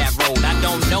not go that road. I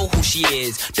don't know who she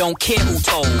is. Don't care who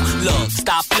told. Look,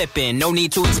 stop flipping. No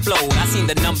need to explode. I seen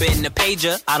the number in the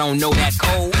pager. I don't know that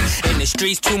code. In the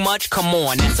streets too much? Come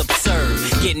on, that's absurd.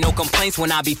 Get no complaints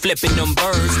when I be flipping them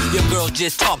birds. Your girls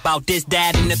just talk about this,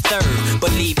 that, and the third.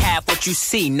 Believe half what you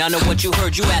see, none of what you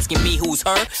heard. You asking me who's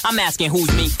her? I'm asking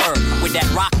who's me her. With that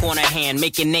rock on her hand,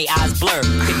 making they eyes blur.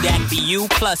 Could that be you?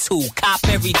 Plus who? Cop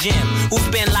every gym. Who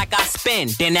spin like I spin,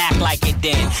 then act like it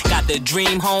then. Got the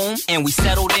dream home, and we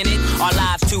settled in it. Our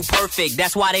lives too perfect,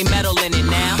 that's why they meddle in it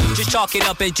now. Just chalk it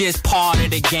up as just part of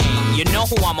the game. You know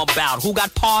who I'm about, who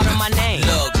got part of my name.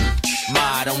 Look, ma,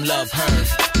 I don't love her.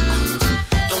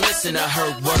 Don't listen to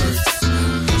her words.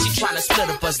 She tryna split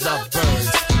up us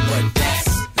lovebirds, but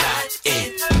that's not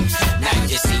it. Now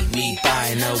you see me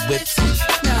buying her whips.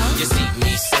 No. You see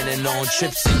me sending on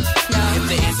trips. No. If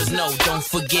the answer's no, don't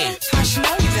forget. How should I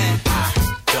know you then?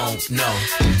 Don't know.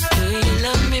 Do you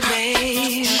love me,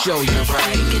 babe? Show you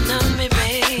right. You love me,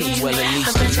 babe. Well, at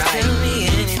least tonight. Tell me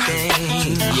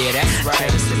anything. Yeah, that's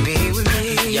right. Just to be with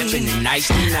me. Yep, in the nice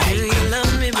tonight. Do you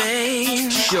love me,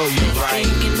 babe? Show you right.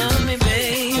 You love me,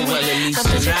 babe. Well, at least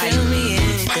tonight. Tell me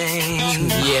anything.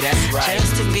 Yeah, that's right.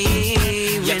 Just to be with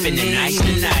me. Yep, in the nice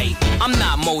tonight. I'm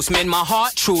not most men, my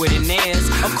heart truer than theirs.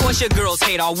 Of course your girls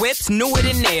hate our whips, newer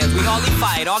than theirs. We hardly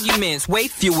fight arguments, way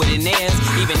fewer than theirs.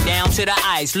 Even down to the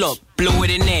ice, look, bluer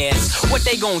than theirs. What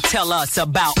they gon' tell us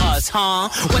about us, huh?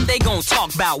 What they gon'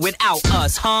 talk about without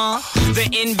us, huh? The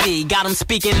envy, got them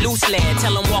speaking loosely.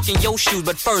 Tell them walk in your shoes,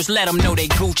 but first let them know they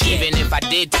Gucci. Even if I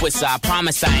did twist her, I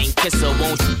promise I ain't kiss her.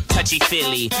 Won't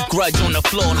touchy-feely, grudge on the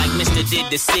floor like Mr. did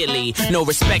the silly. No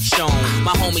respect shown,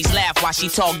 my homies laugh while she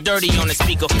talk dirty on the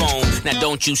speakerphone. Now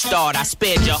don't you start, I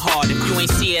spared your heart. If you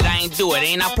ain't see it, I ain't do it.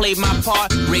 Ain't I played my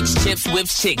part? Rich chips with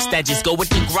chicks that just go with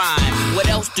the grind. What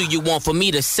else do you want for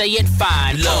me to say it?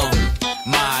 Fine. Look,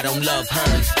 ma, I don't love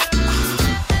her.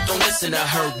 Don't listen to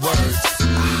her words.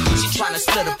 She tryna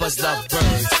split up us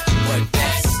lovebirds, but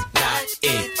that's not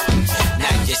it.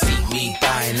 Now you see me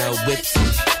buying her whips.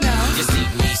 No. You see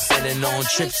me sending on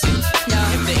trips. No.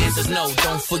 If the answer's no,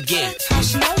 don't forget. How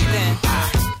should I know you then?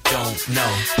 Don't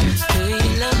know. Do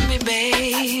you love me,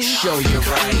 babe? Show you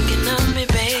right. You love me,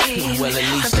 babe. Well, at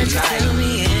least tonight. Tell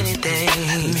me anything.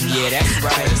 Yeah, that's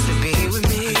right. Just to be with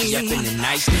me. Yep, in the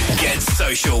nice. Get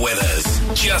social with us.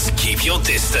 Just keep your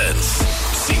distance.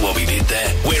 See what we did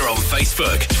there? We're on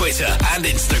Facebook, Twitter, and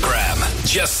Instagram.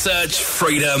 Just search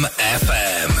Freedom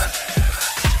FM.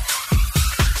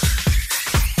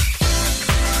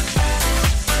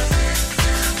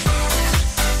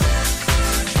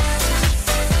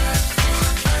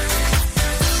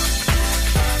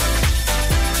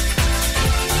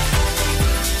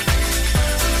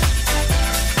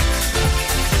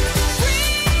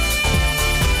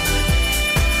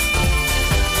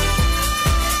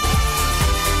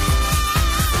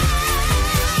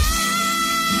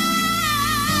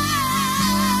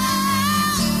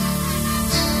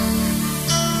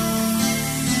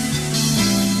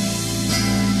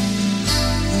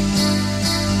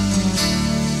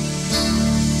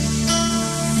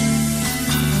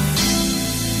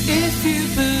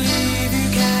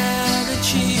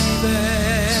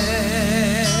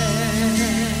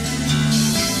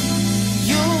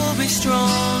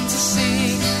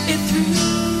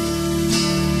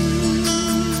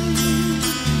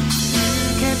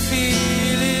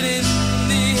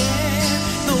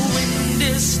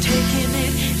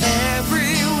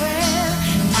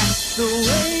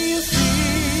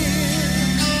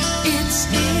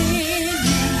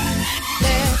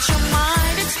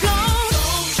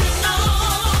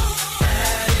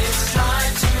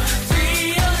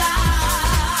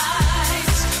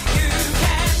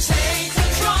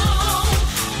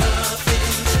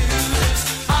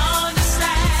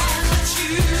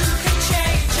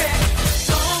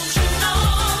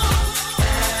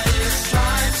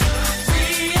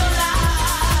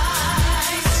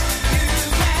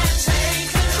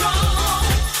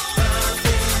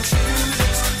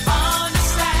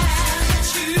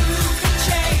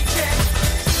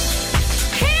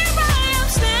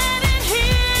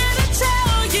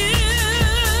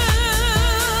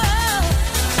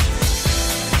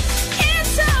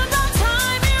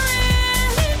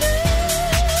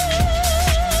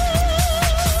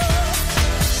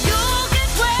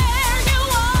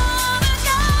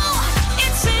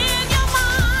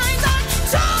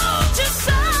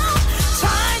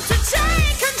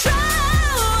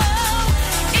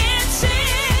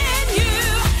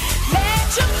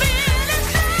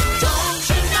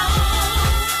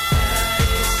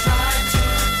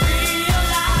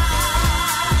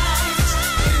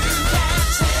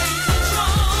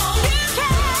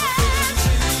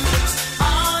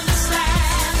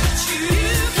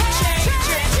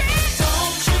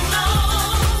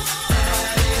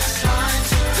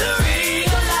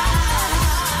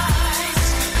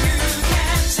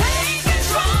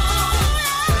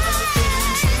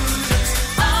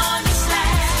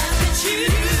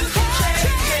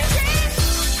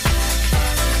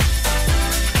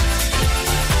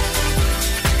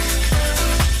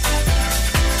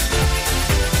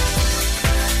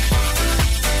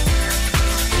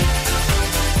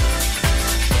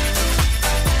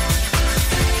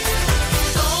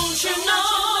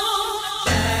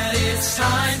 It's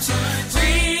time to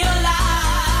realize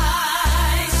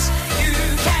you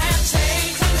can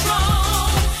take control.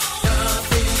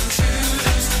 Nothing to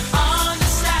lose.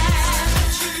 Understand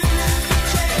that you can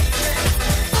change it.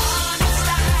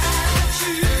 Understand that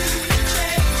you can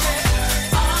change it.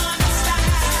 Understand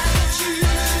that you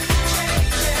can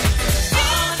change it.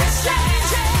 Understand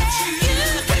that you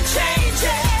can change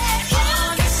it.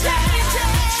 Understand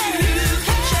that you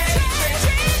can change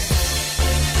it.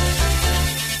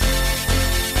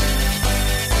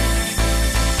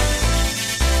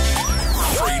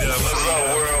 Freedom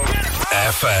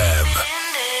FM.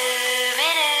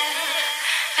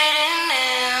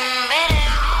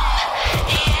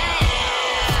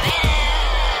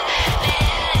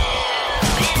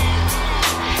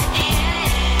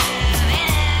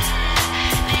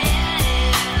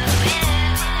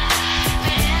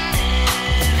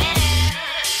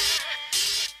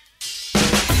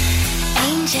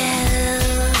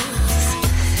 Angels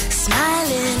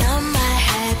smiling on my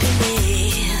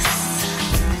happiness.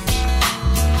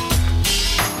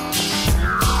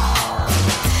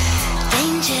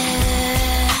 Danger,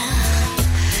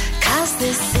 'cause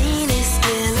this scene is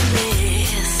still a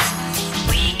mess.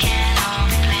 We can all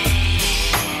be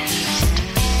blessed.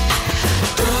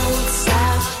 Don't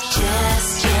stop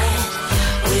just yet.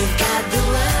 We've got the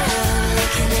world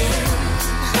looking in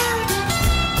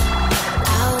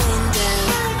our window.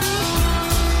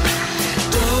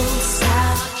 Don't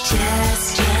stop just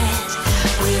yet.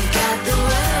 We've got the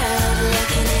world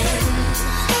looking in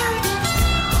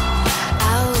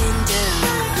our window.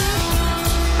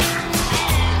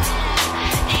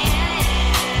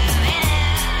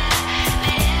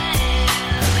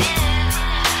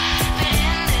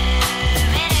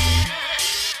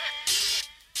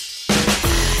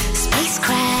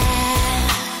 Spacecraft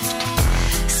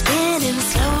spinning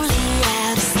slowly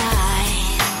out of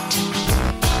sight.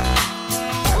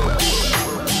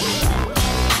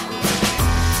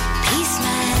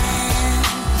 Peaceman,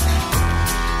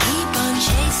 keep on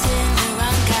chasing the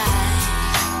wrong guy.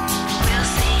 We'll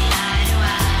see eye to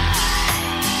eye.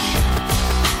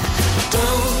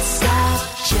 Don't stop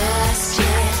just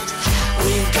yet.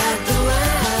 We've got the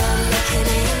world looking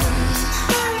in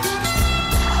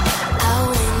our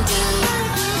window.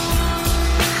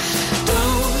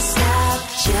 Don't stop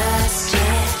just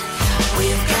yet.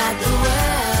 We've got the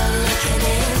world looking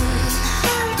in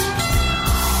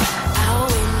our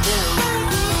window.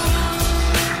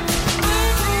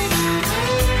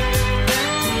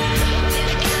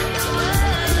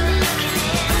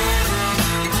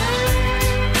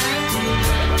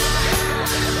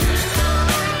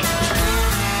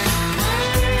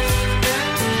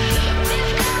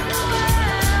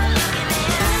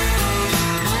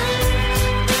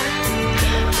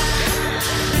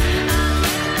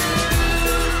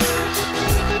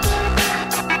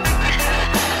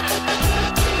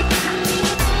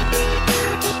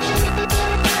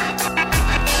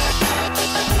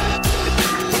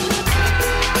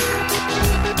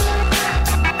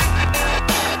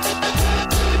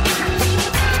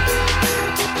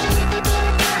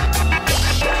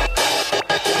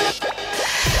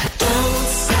 Don't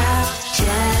stop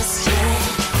just yet.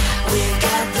 We've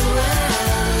got the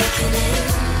world looking in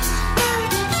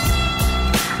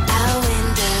our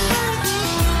window.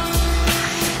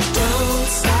 Don't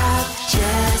stop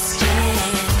just yet.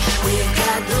 We've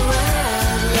got the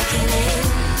world looking in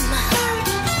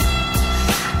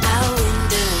our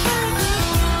window.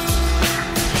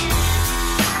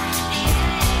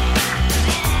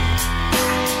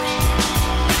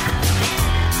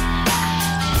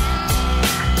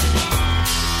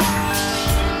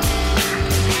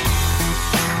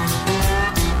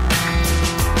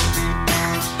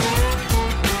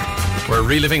 We're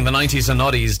reliving the 90s and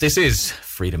noughties. This is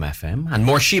Freedom FM and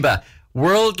more Sheba.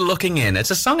 World Looking In.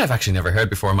 It's a song I've actually never heard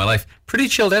before in my life. Pretty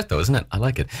chilled out though, isn't it? I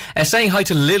like it. Saying hi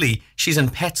to Lily. She's in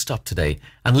Pet Stop today.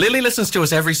 And Lily listens to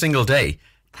us every single day.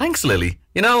 Thanks, Lily.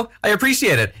 You know, I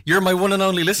appreciate it. You're my one and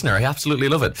only listener. I absolutely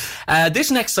love it.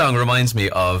 This next song reminds me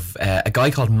of a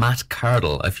guy called Matt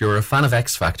Cardle, if you're a fan of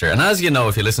X Factor. And as you know,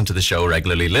 if you listen to the show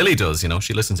regularly, Lily does, you know,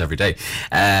 she listens every day.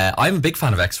 I'm a big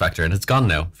fan of X Factor and it's gone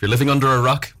now. If you're living under a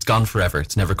rock, it's gone forever.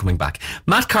 It's never coming back.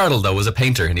 Matt Cardle, though, was a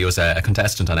painter and he was a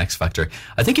contestant on X Factor.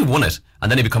 I think he won it and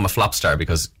then he became a flop star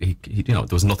because, he you know,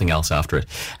 there was nothing else after it.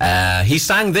 He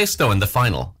sang this, though, in the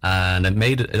final and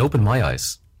it opened my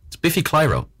eyes. It's Biffy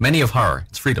Clyro, Many of Horror.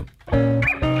 It's Freedom.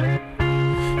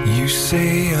 You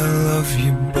say I love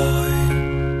you, boy,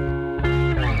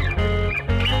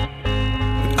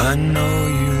 but I know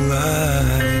you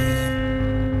lie.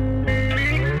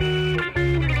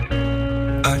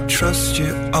 I trust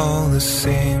you all the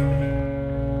same.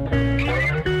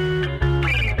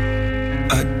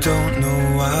 I don't know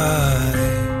why.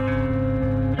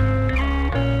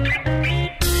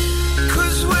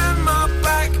 'Cause when my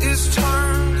back is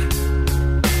turned,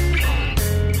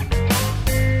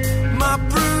 my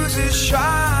bruises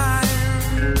shine.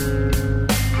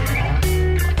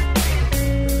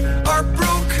 Our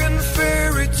broken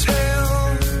fairy tale,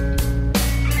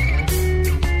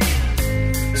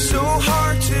 so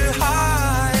hard to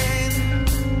hide.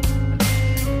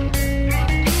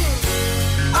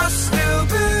 I still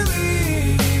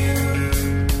believe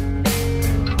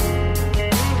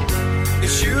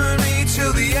it's you and me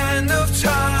till the end of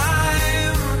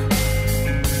time.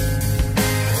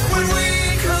 When we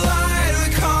collide, we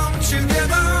come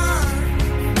together.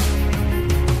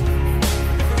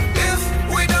 If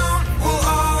we don't, we'll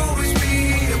always be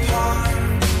apart.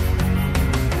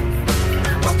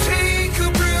 I'll take a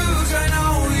bruise, I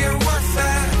know you're worth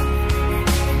that.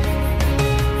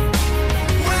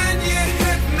 When you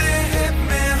hit me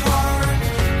hard.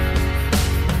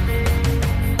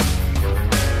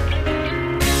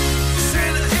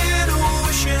 Send an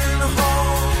ocean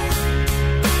home,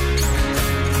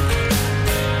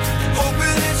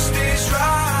 hoping it stays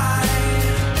dry.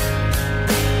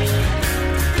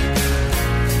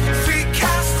 Feet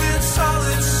cast in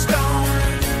solid stone,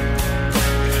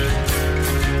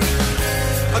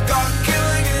 I got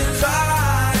killing his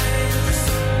eyes.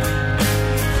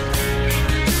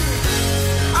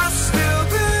 I still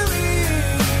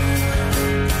believe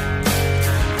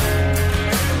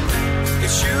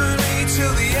it's you and me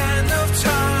till the end of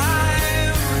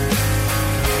time.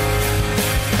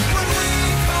 When we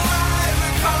collide, we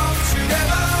come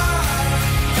together.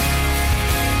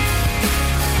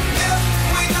 If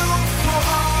we don't, we'll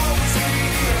always be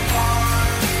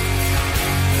apart.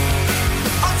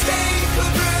 I'll take a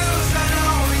bruise, I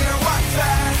know you're worth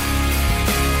that.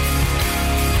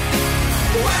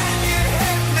 When you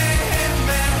hit me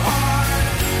hard.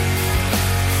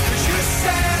 'Cause you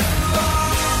said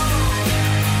love,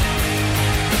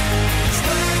 just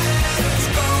let us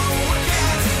go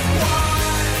against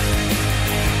one.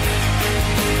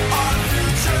 Our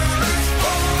future is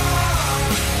born.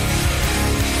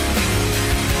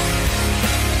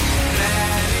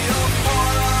 Many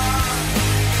apart.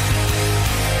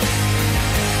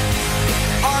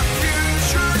 Our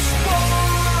future's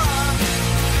born.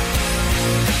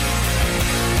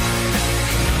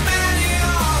 Many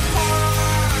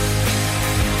apart.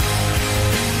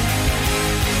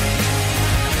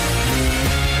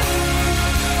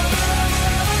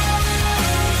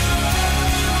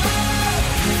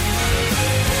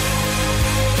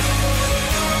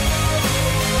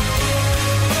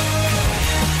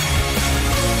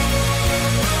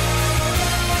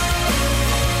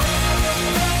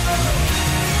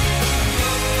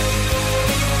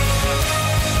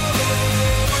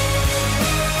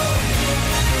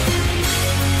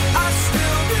 I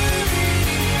still believe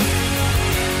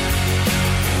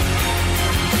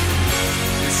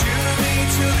it's you and me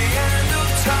till the end of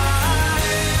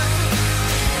time.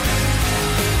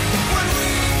 When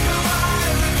we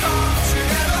collide, we come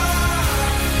together.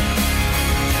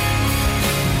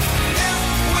 If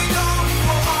we don't,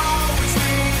 we'll always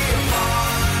be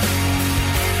apart.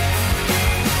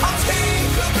 I'll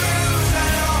take a bruise, I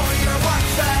know you're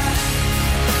worth that.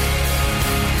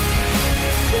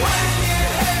 When you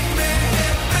hit me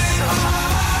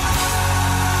hard.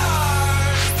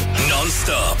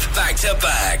 Non-stop, back to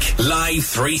back, live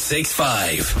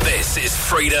 365. This is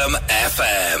Freedom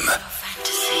FM.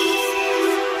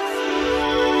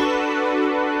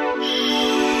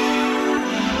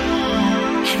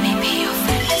 Let me be your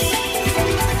fantasy.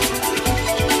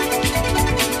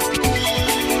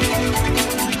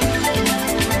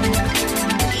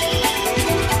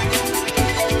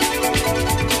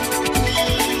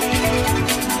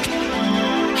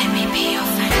 Let me be your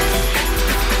fantasy.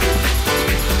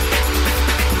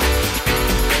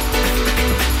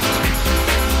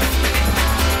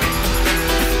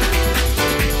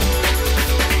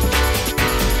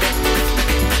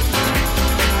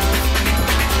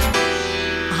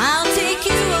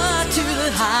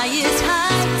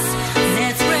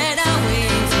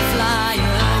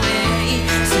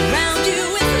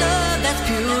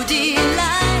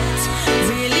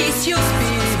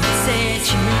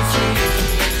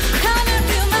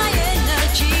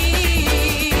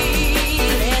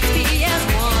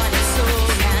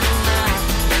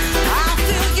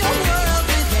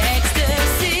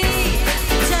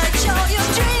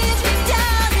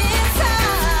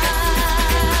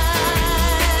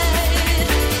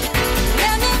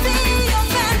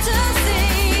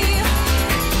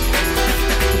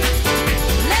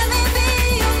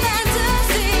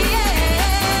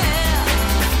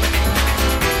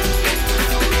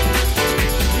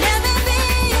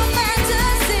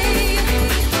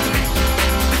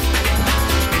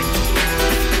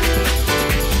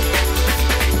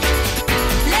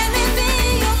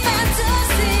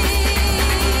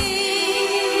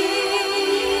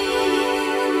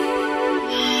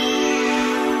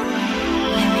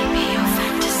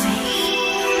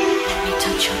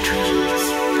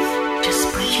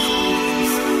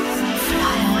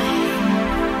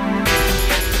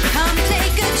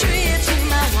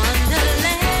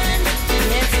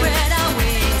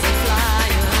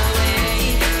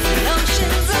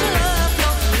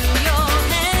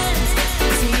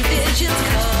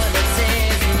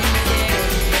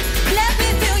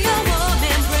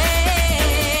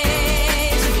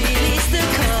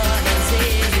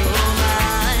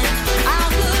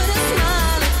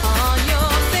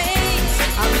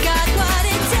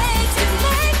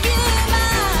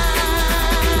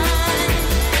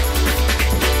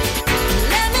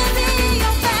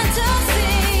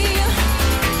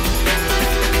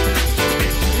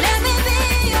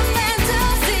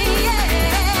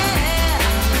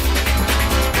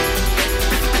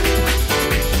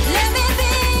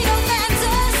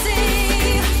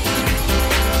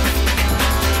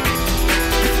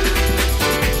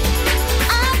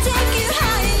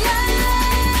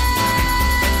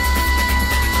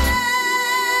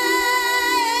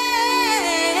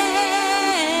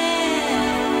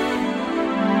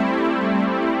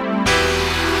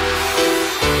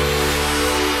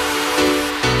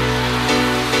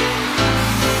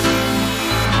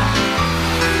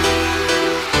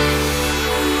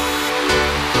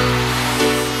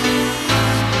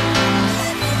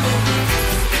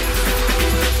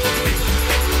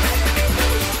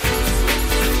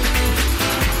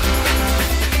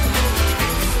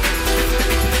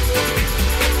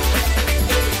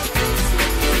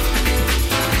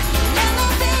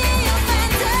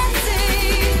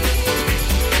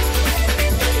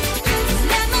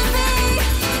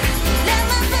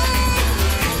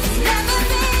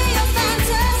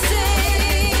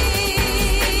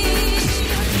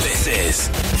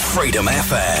 Freedom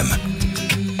FM.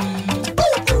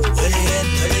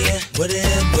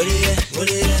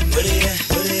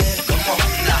 Come on,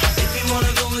 now. If you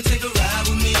wanna go and take a ride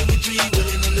with me, we three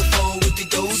willing in the four with the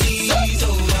goldies.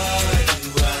 Oh, why do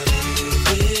I live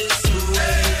this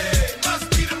way? Must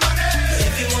be the money.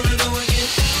 If you wanna go and get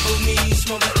with me,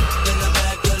 smoke it in the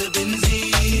back of the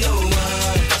Benzie. Oh,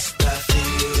 why must I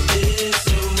feel this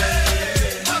way?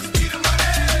 Must be the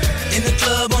money. In the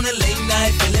club on a late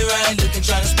night, feeling right, looking,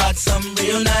 trying to spot something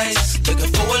real nice.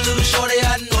 Looking for a little shorty,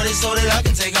 I know this so that I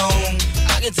can take home.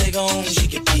 Take home, she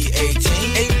could be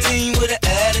 18 with an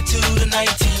attitude of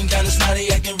 19, kinda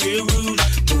snotty, acting real rude.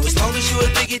 But as long as you a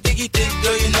thick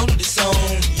girl, you know that it's on.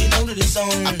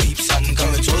 I peep something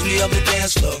coming towards me up the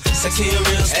dance floor. Sexy and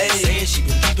real, saying she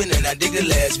been peeping and I dig the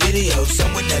last video.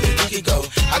 Somewhere that we could go.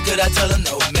 How could I tell her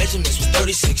no? Measurements was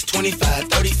 36, 25,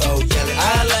 34. Yelling,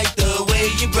 I like the way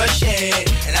you brush your hair,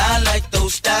 and I like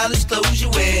those stylish clothes you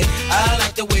wear. I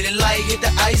like the way the light hit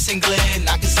the ice and glare, and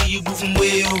I can see you moving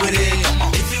way over there. Come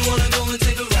on. If you wanna go and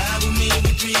take a ride with me,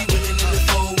 we three willing in the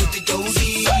four with the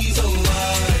goldies. Oh,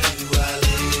 why do I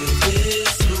live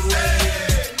this way?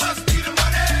 Must be the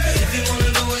money. If you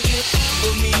wanna go and get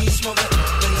with me, smoke it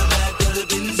in the back of the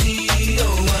Benzie.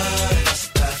 Oh, why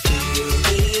must I feel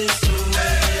this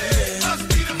way? Must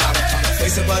be the money.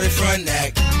 Face about it front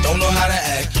act, don't know how to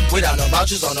act. Without no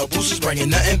vouchers or no boosters, bringing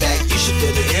nothing back. You should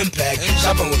feel the impact.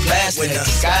 Shopping with plastic. When the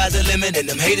sky's the limit and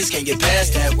them haters can't get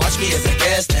past that. Watch me as I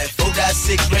gas that.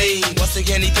 4.6 rain. Once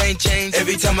again, anything change.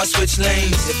 Every time I switch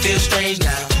lanes, it feels strange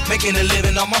now. Making a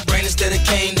living on my brain instead of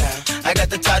cane now. I got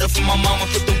the title from my mama,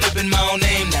 put the whip in my own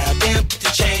name now. Damn, put the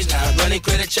change now. Running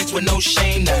credit checks with no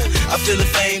shame now. I feel the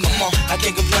fame, come on, I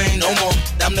can't complain no more.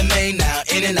 I'm the main now,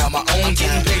 in and out my own. I'm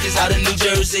getting pages out of New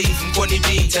Jersey from Courtney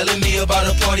B, telling me about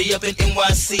a party up in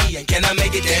NYC. And can I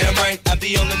make it damn right? I'll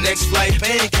be on the next flight,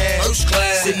 paying cash, first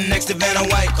class, sitting next to Vanna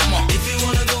White. Come on. If you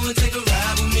wanna go and take a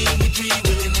ride with me, we three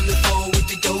willing in the four with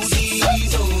the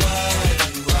goldies. Oh, why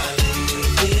do I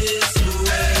live this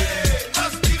way?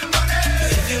 Must be the money.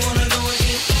 If you wanna go and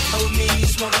get with me,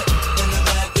 smoke it in the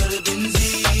back of the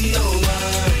Benzie. Oh, why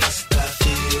must I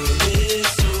feel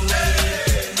this way?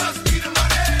 Must be the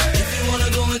money. If you wanna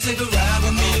go and take a ride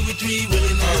with me, we three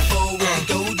willing in the four with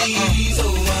the goldies. Oh,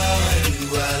 why do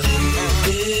I live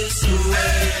this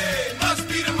way? Must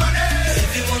be the money.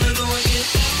 If you wanna go and get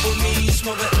with me,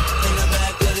 smoke it in the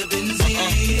back of the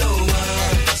Benzie. Oh, why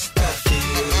must I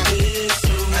feel this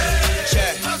way?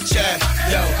 Check.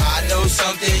 Yo, I know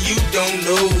something you don't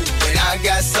know, and I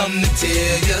got something to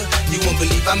tell ya. You won't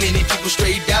believe how many people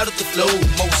straight out of the flow.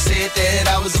 Most said that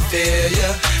I was a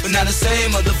failure, but now the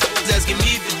same motherfuckers asking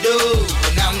me to do.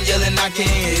 And I'm yelling, I can't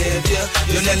help ya.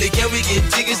 Yo, Nelly, can we get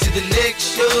tickets to the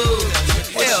next show?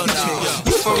 Hell no.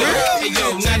 You for real? Hey,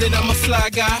 yo, now that I'm a fly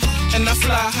guy and I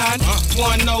fly high,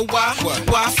 wanna know why?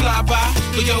 Why I fly by?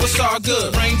 But yo, it's all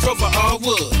good. Range Rover, all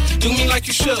wood. Do me like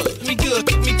you should. Me good.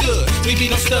 We be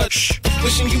no stud.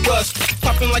 Wishing you was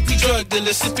popping like we drug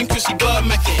dealers, sipping Chrissy Bud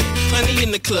Mackin. Money in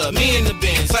the club, me in the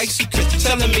Benz, icy Chris,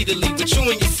 telling me to leave with you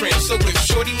and your friends. So if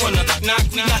Shorty wanna knock,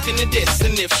 we knockin' the diss.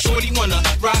 And if Shorty wanna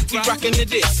rock, we rockin' the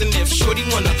diss. And if Shorty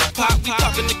wanna pop, we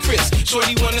poppin' the Chris.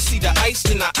 Shorty wanna see the ice,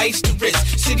 then I ice the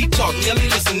wrist. City talk, Nelly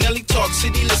listen, Nelly talk,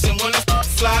 city listen. When I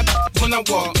fly, when I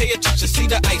walk, pay attention, see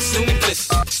the ice in the bliss.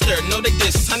 Stir, know they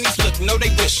diss, honeys look, know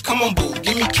they wish. Come on, boo,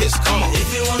 give me a kiss, come on.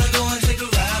 If you wanna go and take a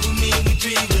ride with me, we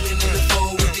three willing in the four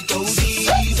with the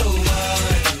goldies. Oh,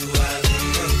 why do I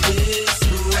live this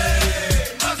way?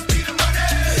 Must be the money.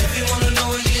 If you wanna go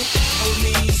and get with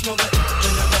me, smoke it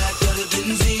in the back of the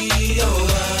Benzie. Oh,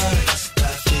 why must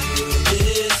I feel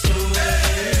this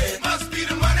way? Must be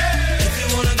the money. If you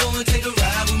wanna go and take a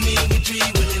ride with me, we three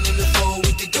willing in the four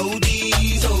with the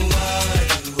goldies. Oh, why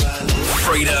do I live?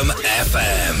 Freedom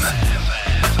FM.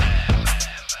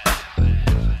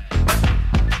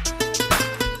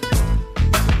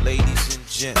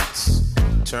 Gents,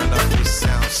 turn up your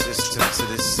sound system to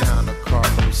the sound of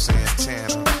Carlos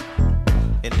Santana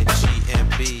in the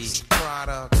GMB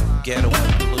product Ghetto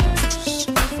Blues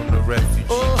from the refugee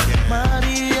camp.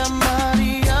 Maria,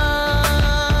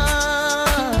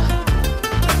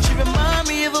 she remind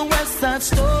me of a West Side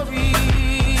Story,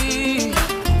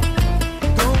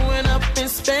 growing up in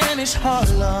Spanish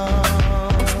Harlem.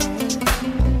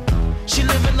 She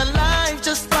living a life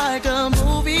just like a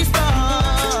movie star.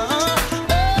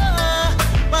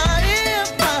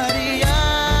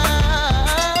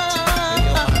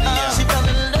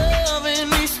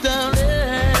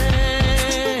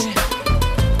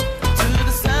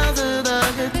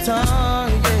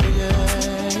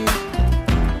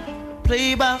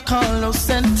 Played by Carlos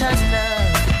Santana.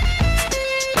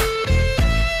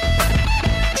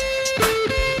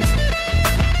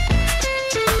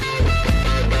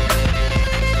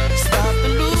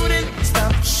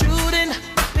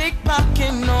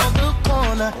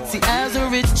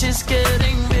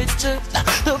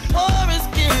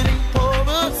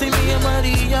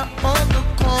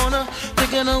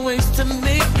 thinking of ways to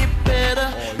make it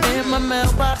better. In my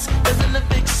mailbox, there's an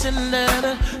eviction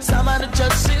letter. Somebody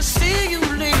just said, see you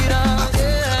later.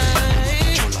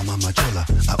 Chola, mama chola,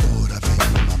 ahora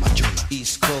vengo, mama chola.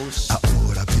 East Coast.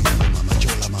 Ahora vengo, mama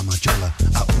chola, mama chola.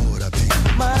 Ahora vengo,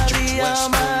 mama chola.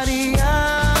 Maria,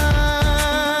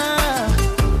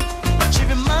 she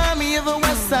remind me of a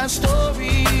West Side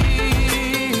Story.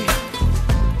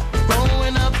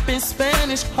 Growing up in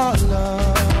Spanish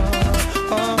Harlem.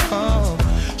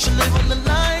 She live on the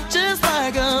line just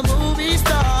like a movie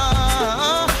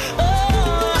star.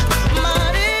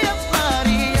 Maria,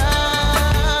 Maria.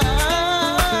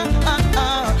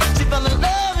 She fell in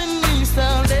love in East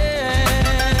LA.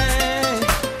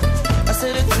 I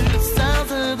said it to the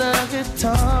sounds of the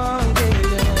guitar,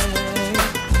 yeah.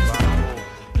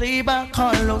 Played by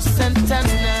Carlos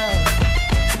Santana.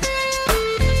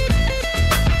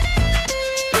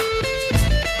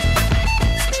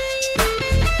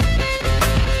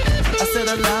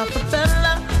 La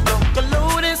favela, local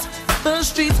lotus. The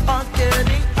streets are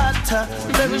getting hotter.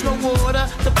 There is no water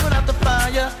to put out the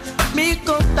fire. Mi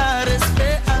contar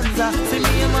esperanza. See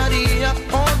me and Maria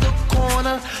on the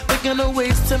corner, thinking of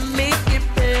ways to make it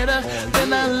better.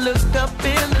 Then I look up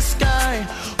in the sky,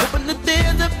 hoping that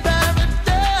there's a paradise.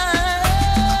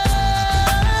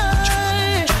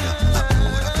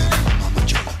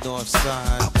 North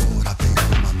side. Ahora vengo,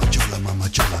 mama chola, mama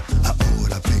chola.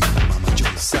 Ahora vengo, mama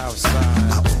chola. South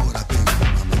side. Ahora vengo,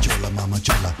 mama chola, mama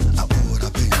chola. Ahora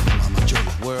vengo, mama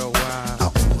chola. Worldwide.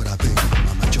 Ahora vengo,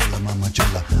 mama chola, mama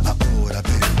chola. Ahora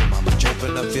vengo, mama chola.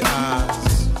 Open up your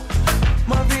eyes.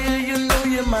 Maria, you know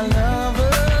you're my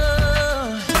lover.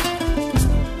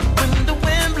 When the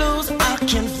wind blows, I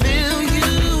can feel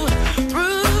you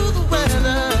through the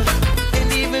weather. And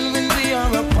even when we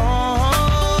are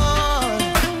apart,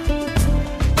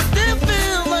 I still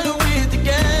feel like we're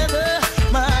together.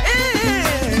 My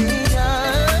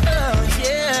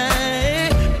yeah.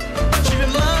 She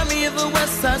remind me of a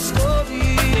West Side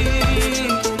Story.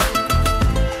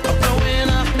 I'm growing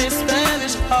up in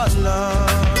Spanish Harlem.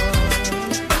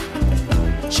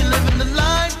 She living the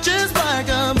life just like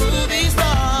a movie star.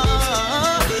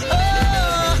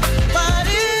 Oh,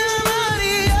 Maria,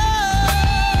 Maria.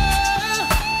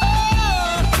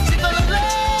 Oh, she fell in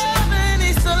love in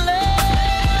East LA.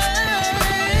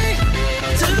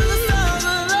 To the sound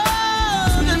of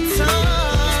the time.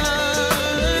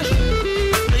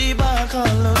 Played by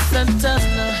Carlos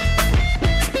Santana.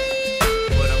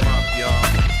 Put 'em up, y'all.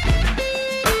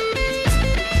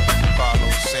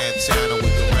 Carlos Santana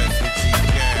with the refugee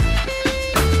camp.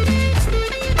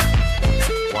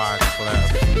 Wyclef.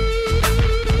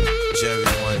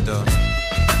 Jerry Wonder.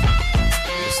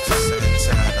 Mr.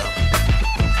 Santana.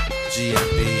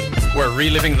 GMB. We're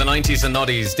reliving the 90s and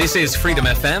noughties. This is Freedom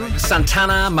FM.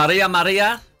 Santana, Maria,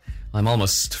 Maria. I'm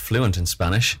almost fluent in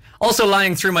Spanish. Also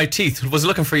lying through my teeth. Was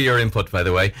looking for your input, by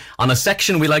the way, on a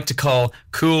section we like to call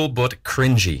Cool But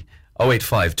Cringy.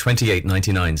 085 28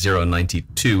 99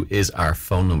 092 is our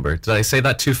phone number. Did I say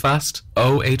that too fast?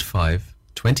 085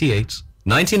 28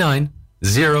 99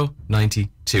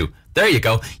 092. There you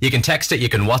go. You can text it, you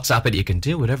can WhatsApp it, you can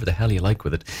do whatever the hell you like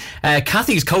with it.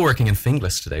 Kathy's co-working in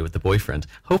Finglas today with the boyfriend.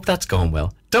 Hope that's going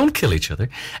well. Don't kill each other.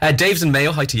 Dave's in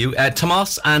Mayo, hi to you.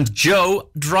 Tomas and Joe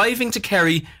driving to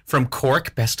Kerry from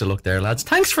Cork. Best of luck there, lads.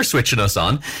 Thanks for switching us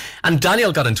on. And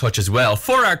Daniel got in touch as well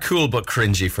for our Cool But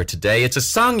Cringy for today. It's a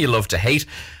song you love to hate.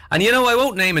 And you know, I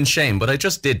won't name and shame, but I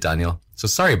just did, Daniel. So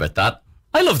sorry about that.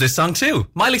 I love this song too.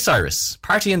 Miley Cyrus,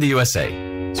 Party in the USA.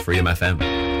 It's Freedom FM.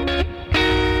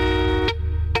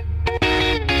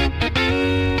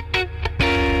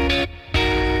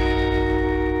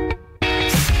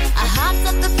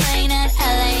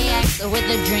 With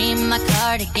a dream, my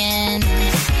cardigan.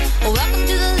 Welcome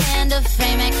to the land of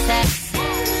fame excess.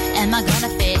 Am I gonna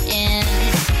fit in?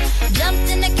 Jumped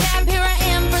in the cab, here I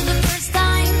am for the first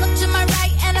time. Look to my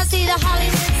right and I see the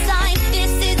Hollywood sign.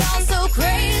 This is all so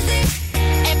crazy.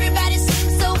 Everybody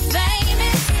seems so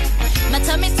famous. My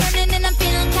tummy's turning and I'm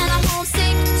feeling kinda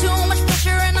homesick. Too much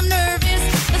pressure and I'm nervous.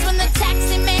 That's when the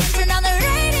taxi man turned on the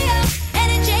radio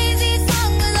and a Jay-Z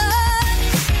song was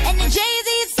on. And the Jay-Z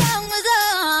song was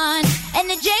on. And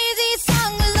the Jay-Z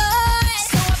song was on.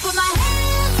 So I put my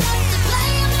hands up to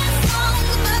play my song.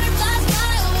 The butterflies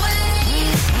fly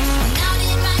away. Now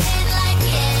in my head like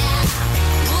yeah.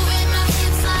 Moving my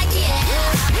hips like yeah.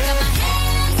 Got my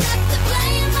hands up to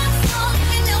play my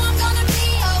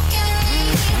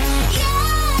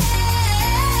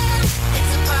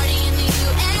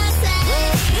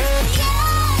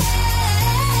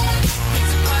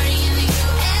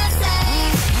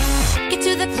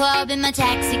a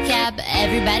taxi cab,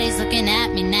 everybody's looking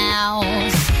at me now.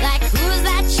 Like, who's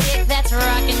that chick that's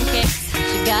rocking kicks?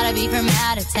 She gotta be from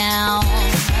out of town.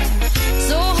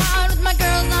 So hard with my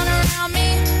girls not around me.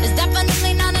 It's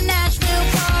definitely not a Nashville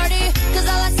party. Cause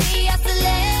all I see is the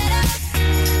letters.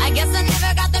 I guess I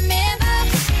never got the memo.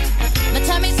 My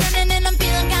tummy's turning and I'm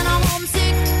feeling kinda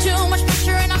homesick. Too much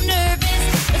pressure and I'm nervous.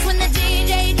 That's when the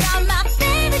DJ dropped my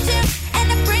favorite tune. And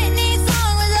the Britney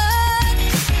song was on.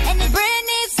 And the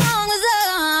Britney song was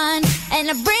on. And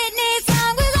the Britney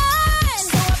song was on.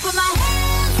 So I put my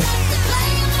hands up to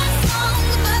play my song.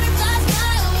 The butterflies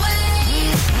fly away.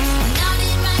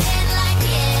 Nodding my head like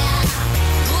yeah.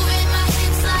 Moving my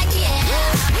hips like yeah.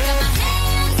 Got my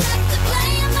hands up to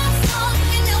play my song.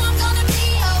 You know I'm gonna be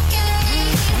okay.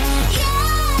 Yeah.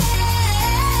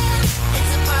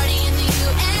 It's a party in the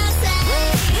USA.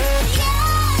 Yeah.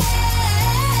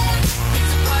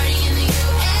 It's a party in the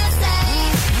USA.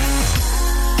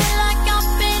 Feel like I've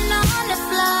been on a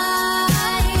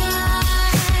flight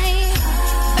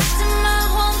back to my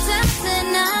hometown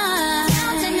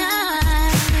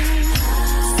tonight.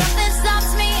 Something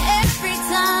stops me every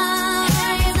time.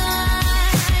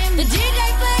 The DJ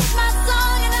plays my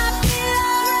song and I feel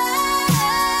alright.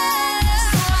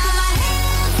 So I put my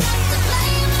hands up to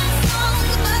play my song.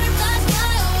 The butterflies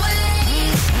fly away.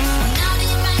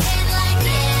 Nodding my head like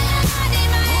yeah. Nodding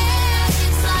my head,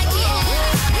 it's like yeah.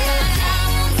 Got my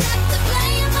hands up to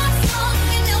play my song.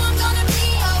 You know I'm gonna be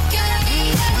okay.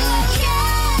 Yeah.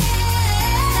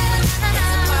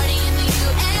 It's a party in the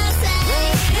USA.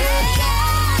 Yeah.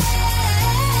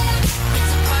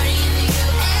 It's a party in the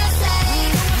USA.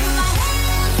 Put my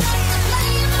hands up to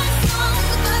play my song.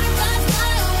 The butterflies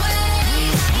fly away.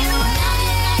 You know I'm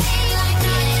nodding my head like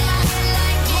yeah.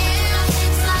 Like yeah.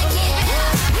 It's like yeah.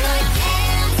 Got my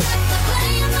hands up to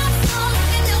play my song.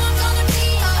 You know I'm gonna be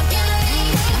okay.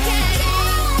 Yeah.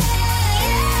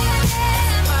 It's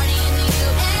a party in the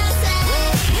USA.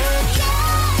 Yeah.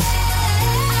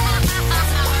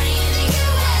 It's a party in the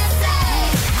USA.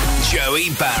 Joey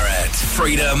Barrett,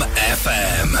 Freedom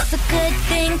FM. It's a good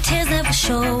thing tears never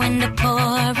show in the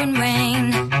pouring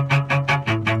rain.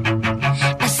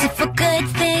 As if a good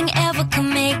thing ever can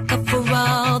make up for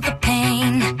all the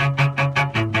pain.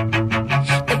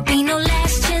 There'll be no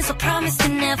last chance, I promise to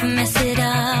never mess it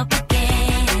up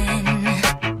again.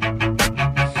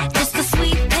 Just the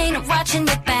sweet pain of watching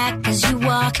your back as you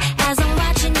walk, as I'm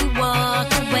watching you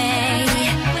walk away.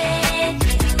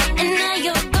 And now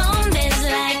you're gone, there's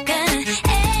like an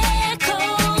echo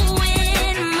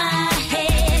in my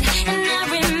head. And I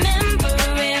remember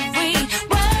every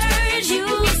word you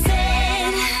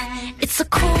said. It's a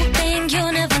cool thing,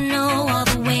 you'll never know all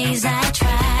the ways I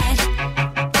tried.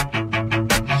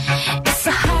 It's a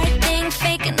hard thing,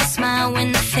 faking a smile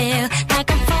when I feel like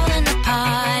I'm falling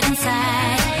apart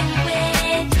inside.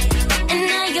 And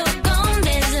now you're gone,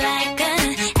 there's like an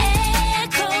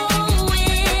echo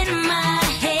in my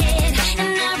head.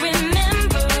 And I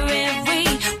remember every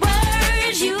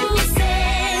word you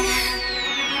said.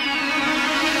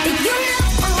 That you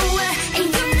never were and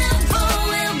you never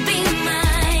will be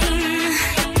mine.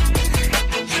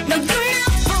 No, you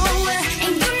never were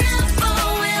and you never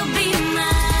will be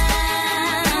mine.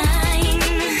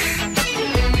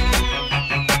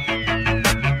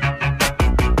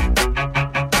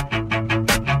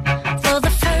 For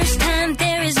the first time,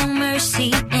 there is no mercy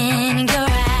in your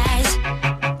eyes.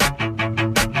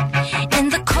 And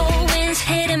the cold winds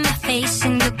hitting my face,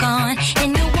 and you're gone, and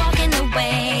you're walking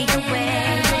away.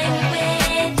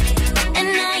 And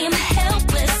I am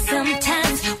helpless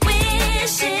sometimes,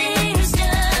 wishing's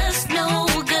just no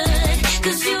good.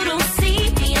 'Cause you don't see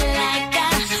me like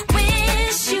I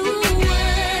wish you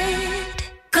would.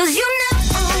 'Cause you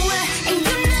never were and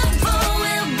you never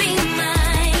will be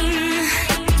mine.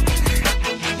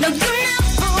 No, you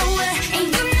never were and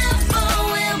you never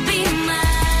will be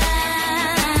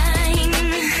mine.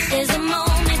 There's a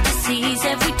moment to seize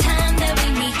every time that we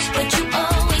meet, but you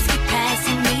always keep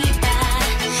passing me by.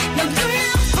 No, you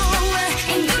never were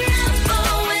and you never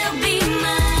will be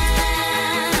mine.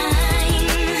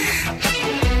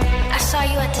 I saw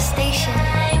you at the station.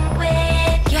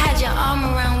 You had your arm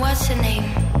around what's her name?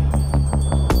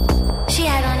 She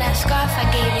had on that scarf I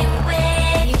gave you.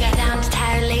 You got down to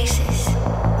tie her laces.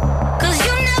 'Cause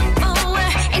you never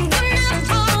were and you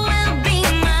never will be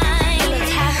mine. You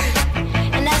looked happy,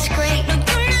 and that's great. No,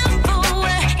 you never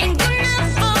were and you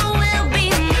never will be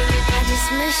mine. I just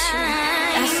miss you,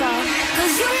 that's all.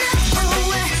 'Cause you never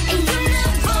were and you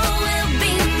never will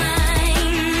be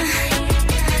mine.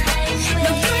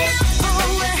 No, you never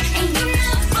were and you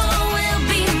never will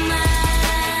be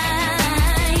mine.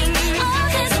 Oh,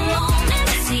 there's a moment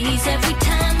to seize every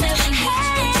time that we meet.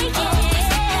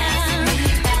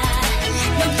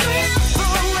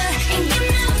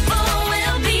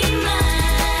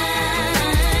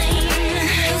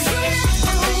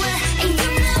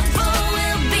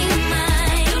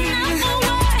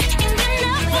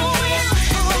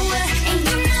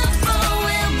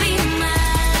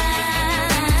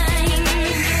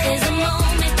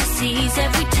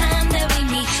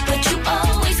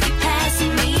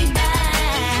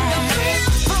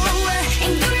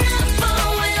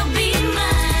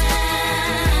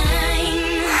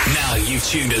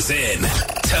 us in,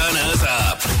 turn us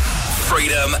up.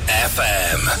 Freedom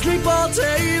FM. Sleep all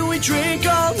day, we drink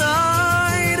all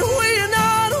night. We are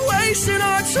not wasting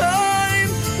our time.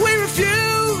 We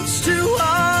refuse to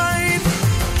hide.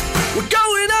 We're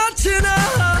going out tonight.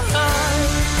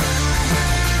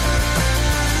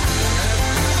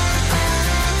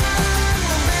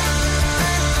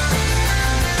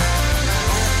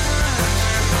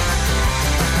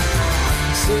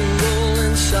 Single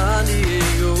in San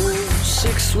Diego,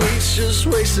 6 weeks just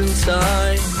wasting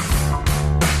time.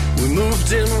 We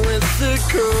moved in with the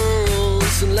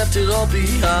girls and left it all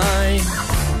behind.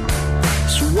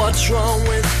 So what's wrong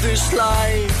with this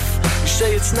life? You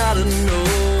say it's not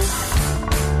enough.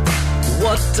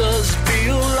 What does it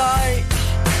feel like?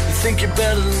 You think you're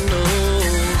better than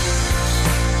us.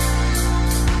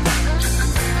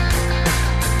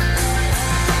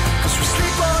 Cause we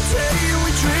sleep all day and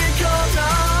we drink all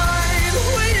night.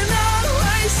 We're not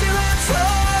wasting our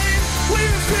time. We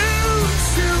refuse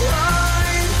to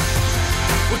hide.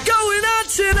 We're going out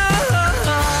tonight.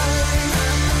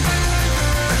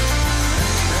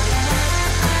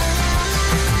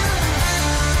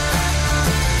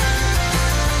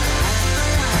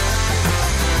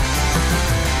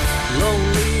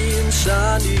 Lonely in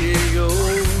San Diego,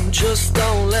 just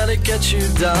don't let it get you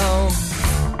down.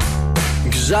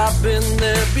 Cause I've been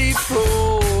there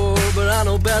before, but I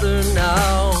know better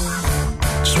now.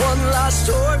 Just one last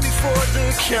story before the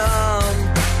calm,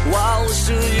 while we're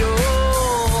still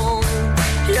young.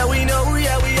 Yeah, we know,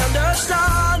 yeah, we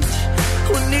understand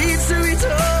what needs to be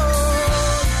done.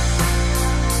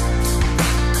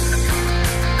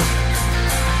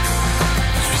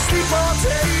 We sleep all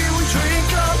day, we drink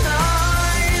all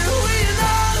night. We're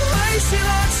not wasting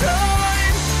our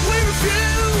time. We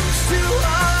refuse to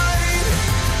hide.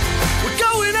 We're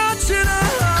going out tonight.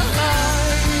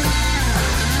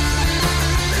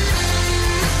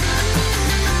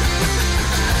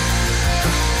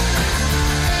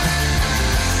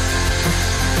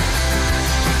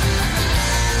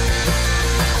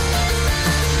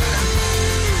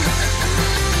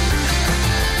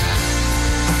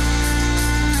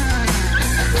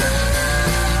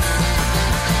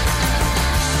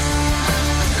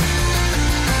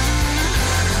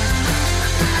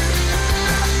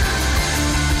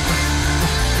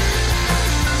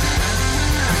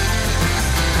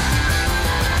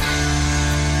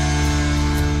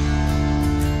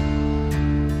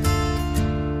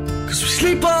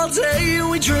 Sleep all day and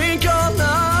we drink all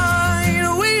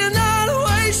night. We are not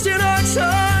wasting our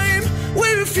time. We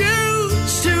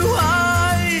refuse to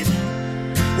hide.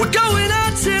 We're going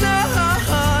out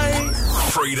tonight.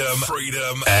 Freedom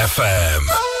FM.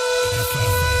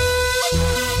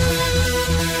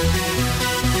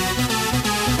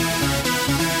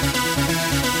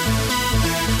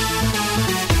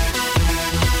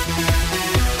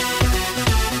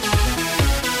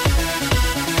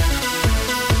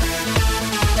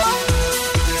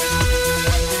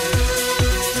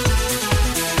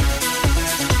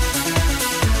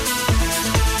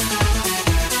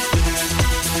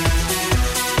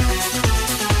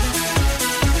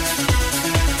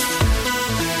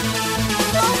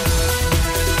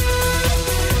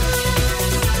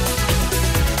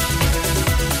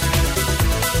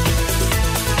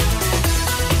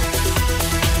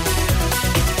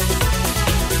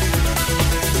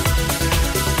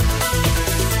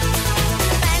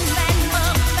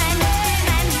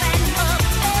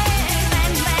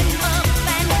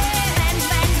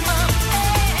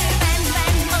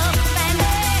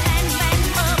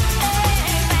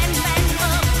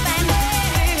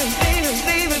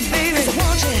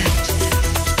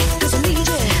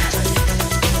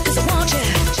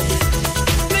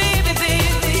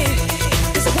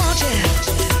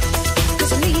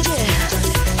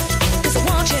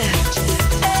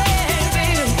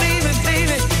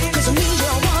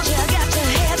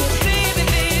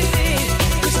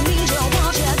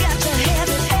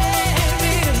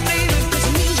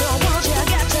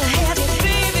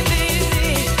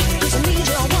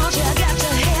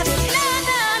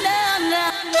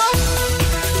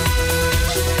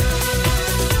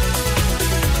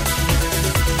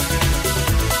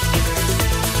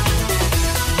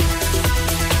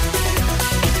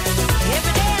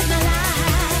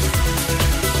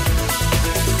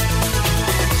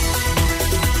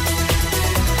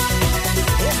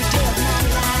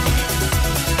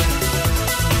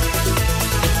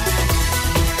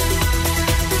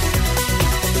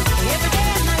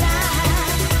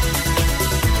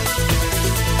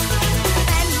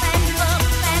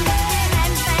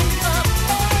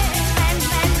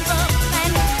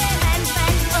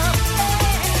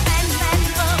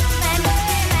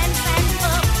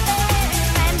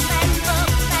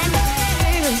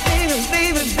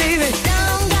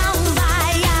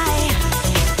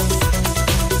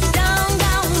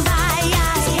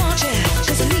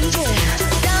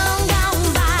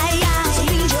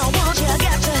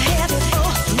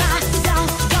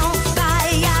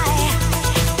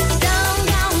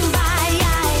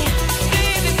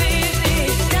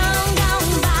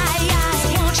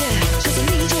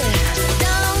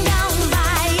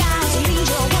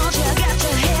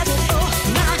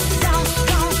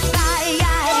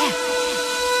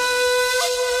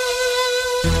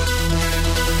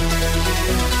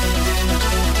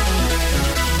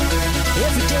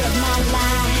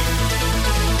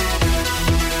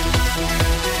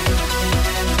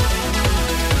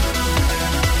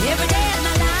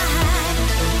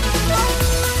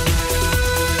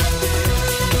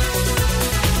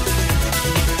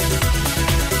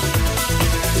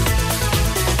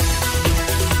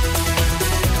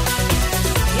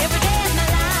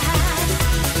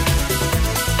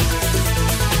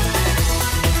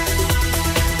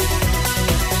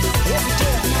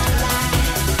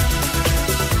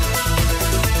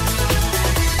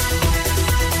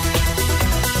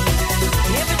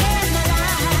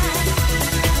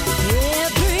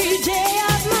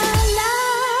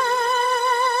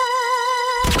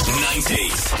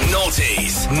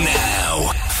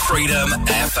 Freedom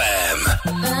FM.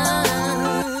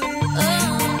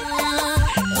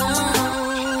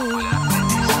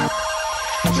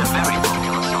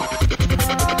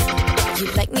 You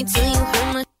like me till you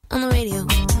heard my on the radio.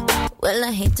 Well,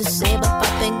 I hate to say, but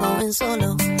Pop ain't going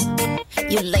solo.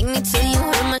 You like me till you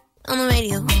heard my on the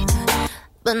radio.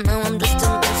 But now I'm just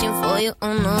dancing for you,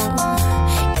 oh no.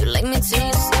 You like me till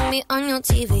you see me on your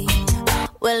TV.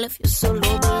 Well, if you're so low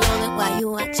below, then why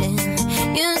you watching?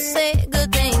 You say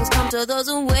good things come to those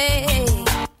who wait.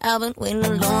 I've been waiting a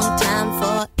long time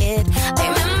for it. I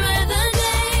remember the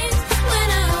days when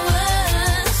I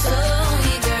was so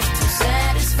eager to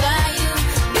satisfy you.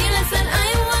 Be less than I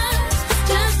was,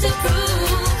 just to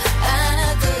prove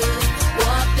I could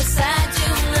walk beside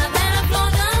you. Now that I've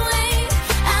flown away,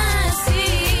 I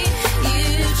see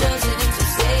you've chosen to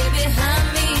stay behind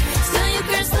me. Still you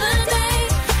curse the day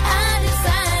I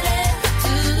decided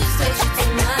to stay true to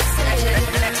myself.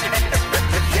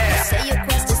 You say your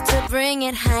quest is to bring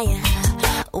it higher.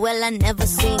 Well, I never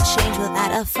seen change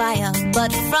without a fire.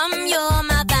 But from your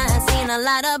mouth I seen a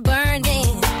lot of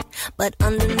burning. But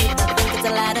underneath I think it's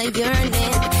a lot of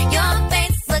yearning. Your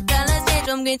face, the colors change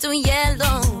from green to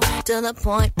yellow, to the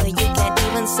point where you can't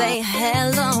even say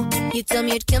hello. You tell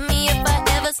me you'd kill me if I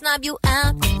ever snob you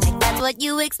out. Like that's what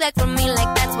you expect from me,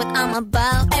 like that's what I'm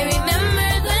about. I remember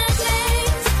the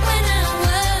days when I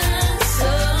was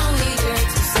so eager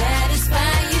to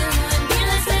satisfy you and be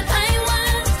less than I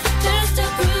was, just to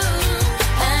prove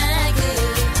I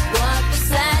could walk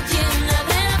beside you. Now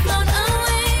that I've flown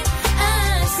away,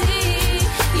 I see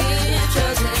you've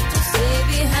chosen to stay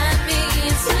behind me.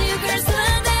 And so you curse the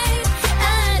day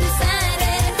I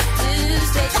decided to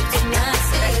stay true to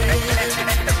myself.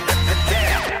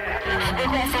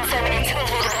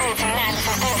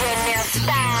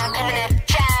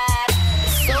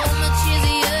 So much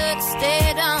easier to stay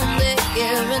down there,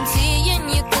 guaranteeing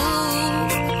you cool,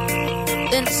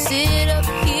 than to sit up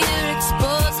here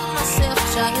exposing myself,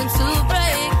 trying to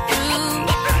break through.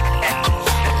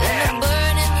 Let me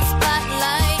burn in the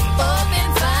spotlight, open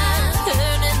fire,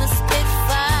 turn in the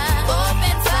spitfire,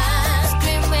 open fire,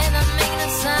 scream without making a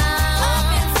sound,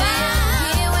 open fire,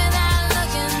 hear without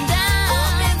looking down,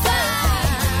 open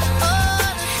fire, oh,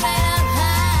 the hell high.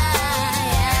 I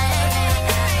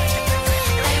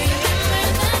remember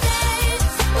the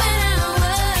days when I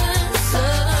was so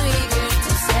eager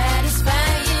to satisfy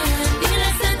you and be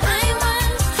less than I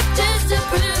was, just to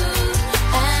prove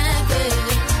I could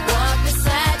walk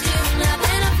beside you. Now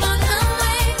that I've flown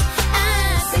away, I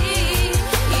see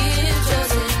you've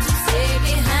chosen to stay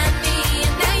behind me.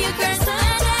 And now you curse the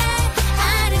day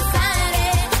I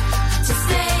decided to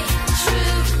stay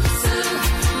true to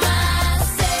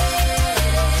myself.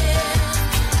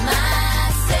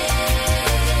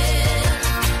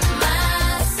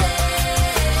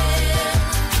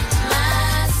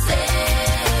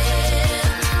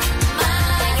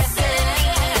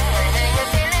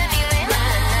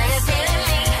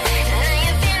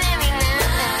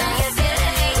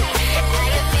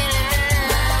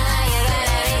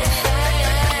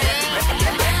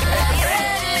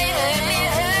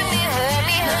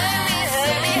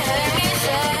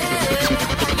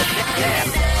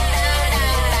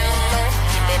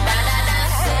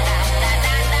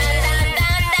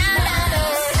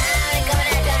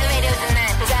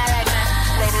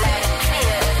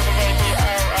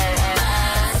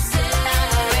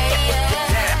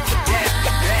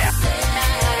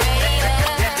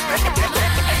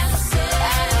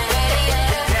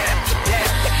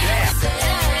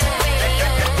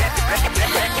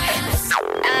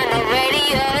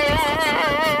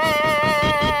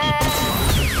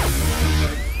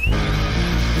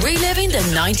 Reliving the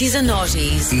 90s and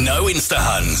noughties. No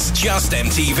Insta-Huns, just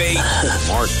MTV.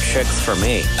 More chicks for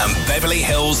me. And Beverly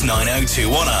Hills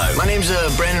 90210. My name's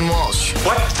Brandon Walsh.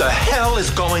 What the hell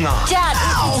is going on? Dad,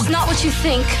 it's not what you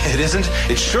think. It isn't.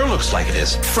 It sure looks like it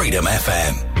is. Freedom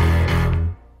FM.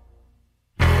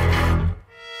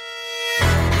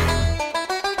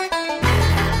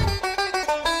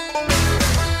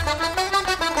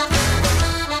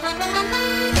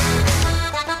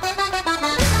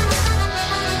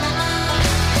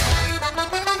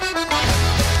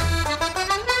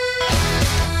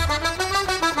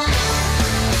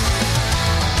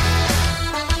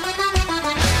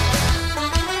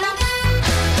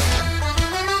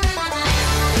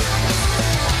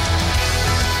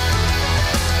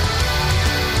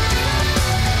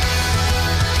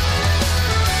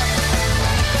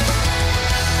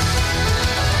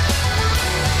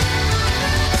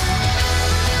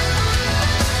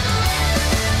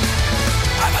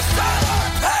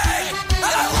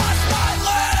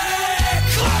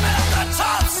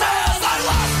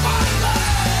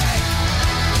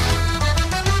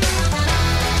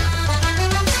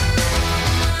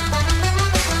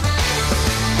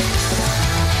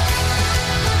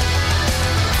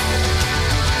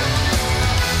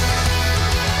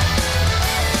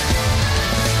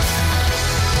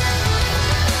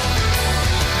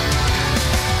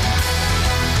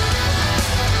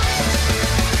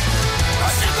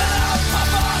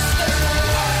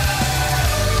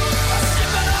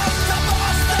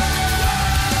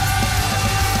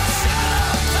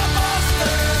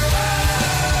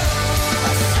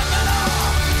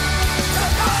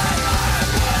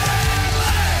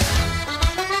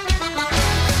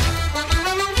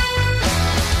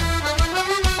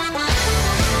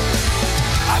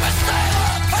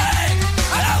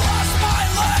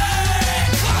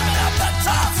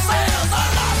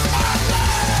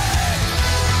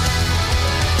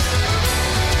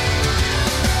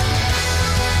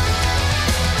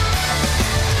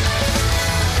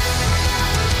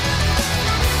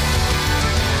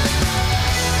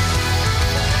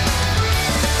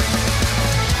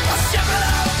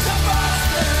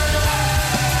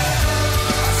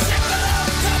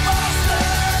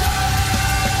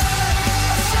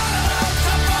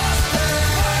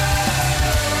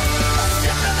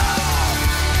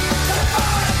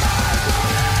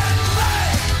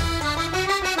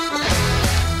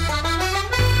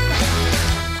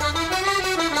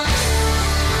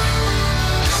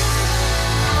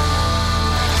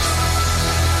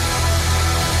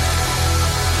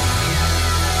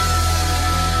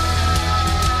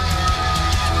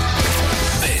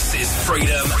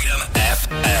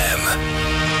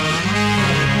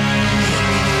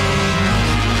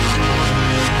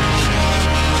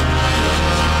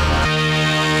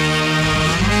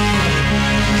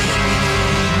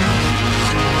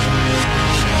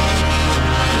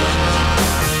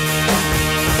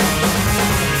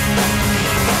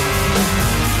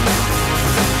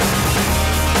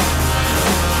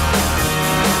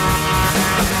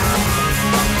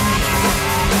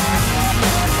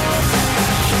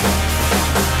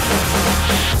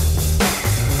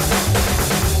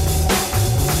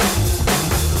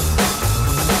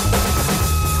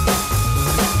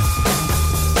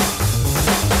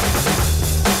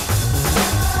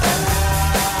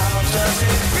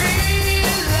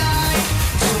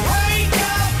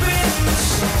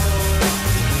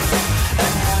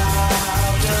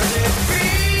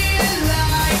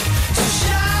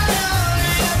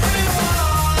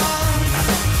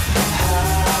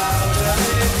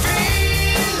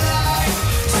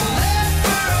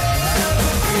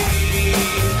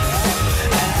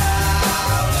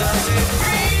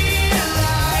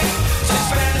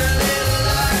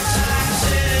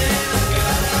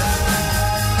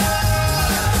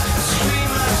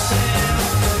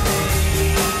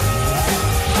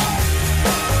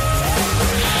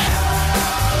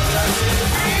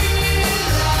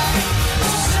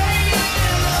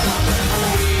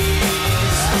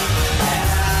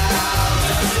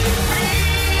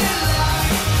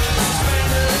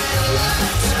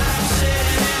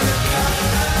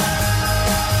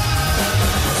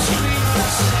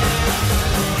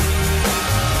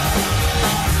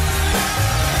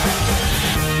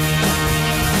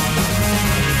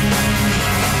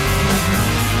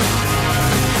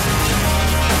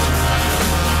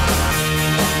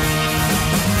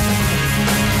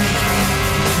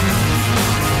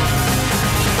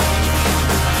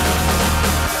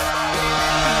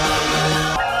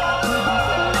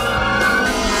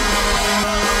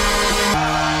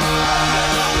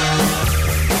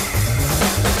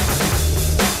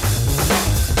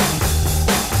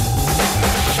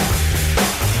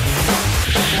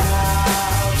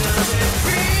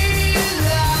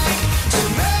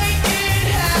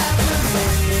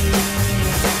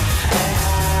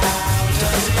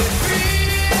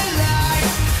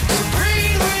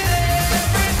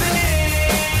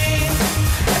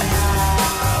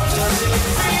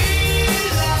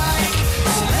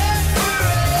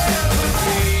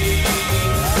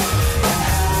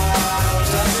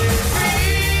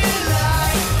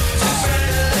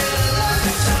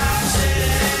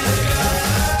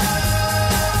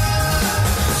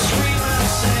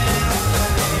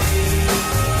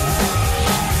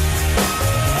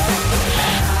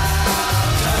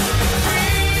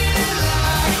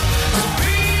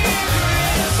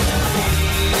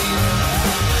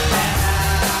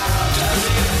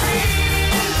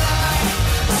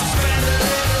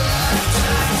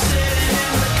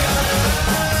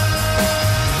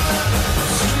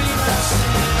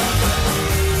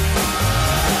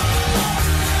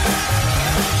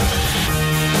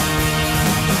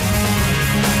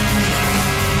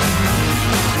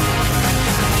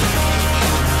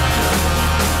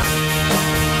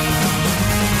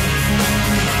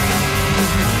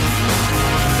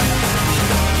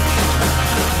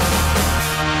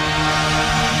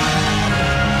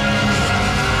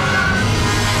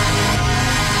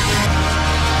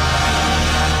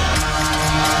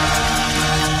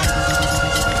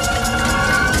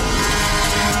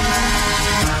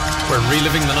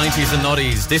 Reliving the 90s and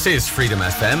noughties. This is Freedom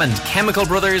FM, and Chemical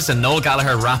Brothers and Noel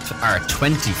Gallagher wrap our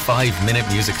 25-minute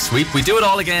music sweep. We do it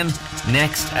all again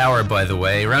next hour, by the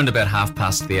way, around about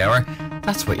 1:30 the hour.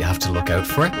 That's what you have to look out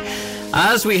for.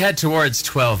 As we head towards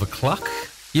 12 o'clock,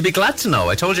 you'd be glad to know,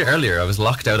 I told you earlier I was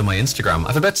locked out of my Instagram.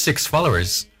 I've about 6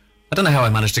 followers. I don't know how I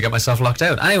managed to get myself locked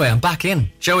out. Anyway, I'm back in.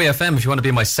 Joey FM if you want to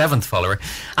be my 7th follower.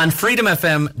 And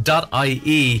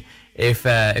freedomfm.ie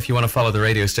if you want to follow the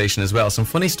radio station as well. Some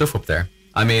funny stuff up there.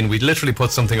 I mean, we literally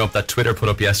put something up that Twitter put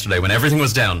up yesterday when everything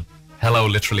was down. Hello,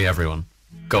 literally everyone.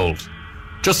 Gold.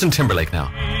 Justin Timberlake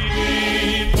now.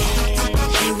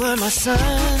 You were my sun.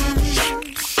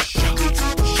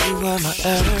 You were my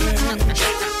earth.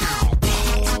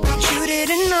 But you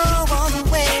didn't know all the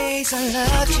ways I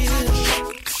loved you.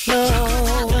 No.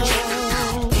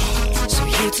 So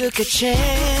you took a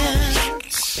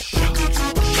chance.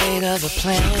 Made of a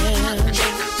plan.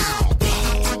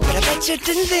 But I bet you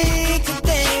didn't think that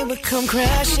they would come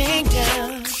crashing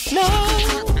down. No.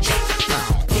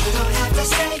 You don't have to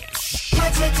say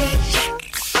what you did.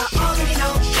 I already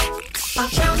know. I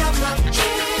found out from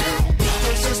you.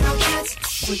 There's just no chance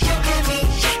for you and me.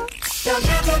 There'll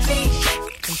never be.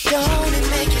 And don't it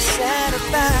make you sad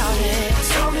about it?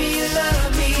 Told me you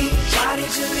love me. Why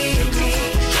did you leave me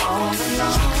all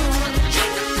alone?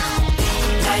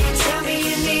 Now you tell me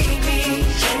you need me.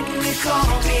 When you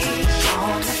call me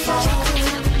on the phone.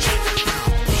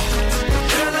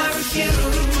 Girl, I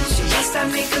refuse. You must have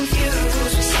me confused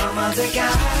with some other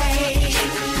guy.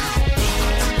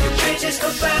 Your bridges go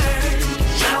burn.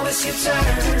 Now it's your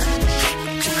turn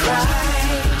to cry.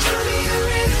 Tell me a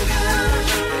rhythm.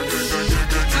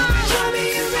 Tell me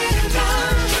a rhythm.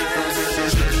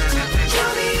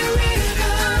 Tell me a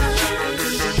rhythm.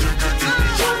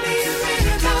 Tell me a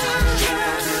rhythm.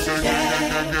 Yeah,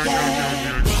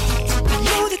 yeah. I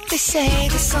know that they say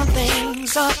that some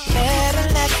things are better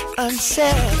left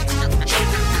unsaid.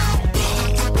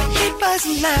 But it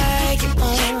wasn't like you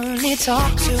only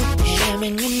talk to him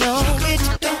and you know it.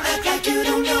 Don't act like you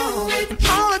don't know it. And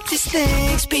all of these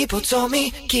things people told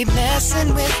me keep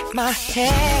messing with my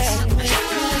head.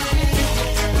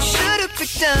 Should've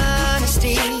picked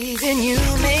honesty, then you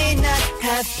may not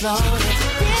have thought it.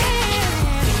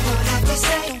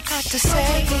 Don't have to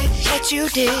say what you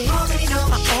did.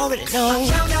 I already know.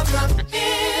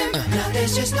 Now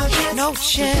there's just no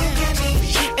chance.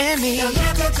 You and me.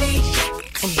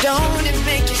 And don't it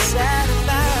make you sad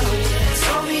about it?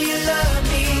 Told me you love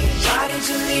me. Why did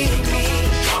you leave me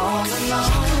all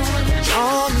alone?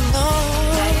 All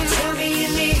alone. Now you tell me you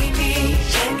need me.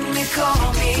 When you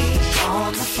call me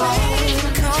on the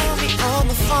phone. Call me on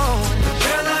the phone.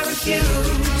 Girl, I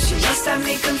refuse. You must have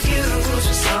me confused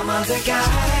with some other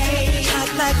guy. Not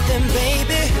like them,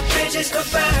 baby. The bridges go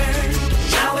burn.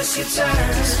 Now it's your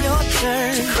turn. It's your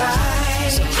turn to cry.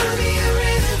 So tell me a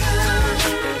rhythm.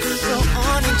 Go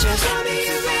on and just tell me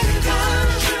a rhythm.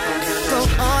 Go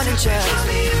on and just tell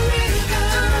me a rhythm.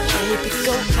 Baby,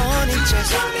 go on and just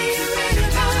tell me a rhythm.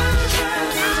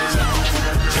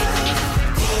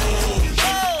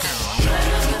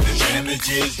 The damage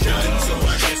is done, so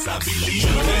I guess I'll be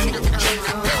leaving.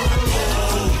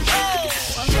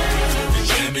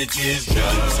 The damage is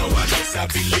done, so I guess I'll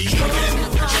be leaving.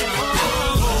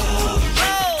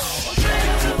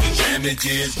 The damage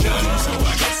is done, so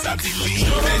I guess I'll be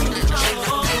leaving.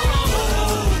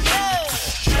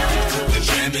 The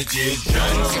damage is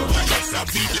done, so I guess I'll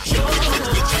be leaving.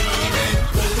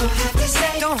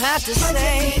 Don't have to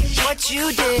say what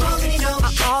you did. I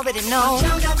already know.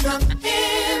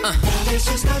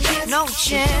 No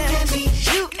chance.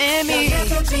 You and me.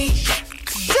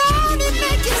 Don't it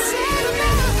make you sad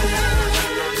about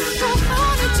it? Go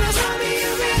on and just tell me a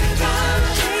rhythm.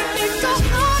 Go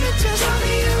on and just tell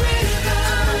me a rhythm.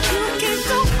 You can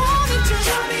go on and just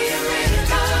tell me a rhythm.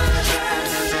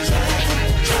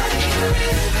 Tell me a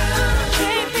rhythm.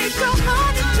 Baby, go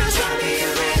on and just tell me a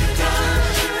rhythm.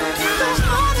 Go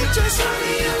on and just tell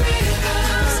me a rhythm.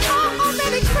 Stop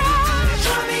already crying.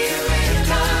 Tell me a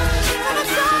rhythm. And I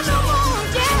don't know more.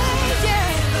 Yeah, yeah.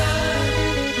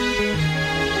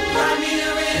 Cry me a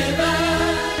rhythm.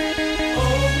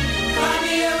 Oh, cry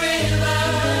me a rhythm.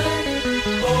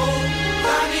 Oh,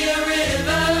 cry me a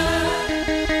rhythm.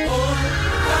 Oh,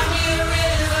 cry me a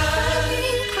rhythm.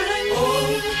 Oh,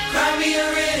 cry me a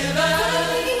rhythm.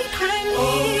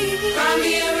 Oh, cry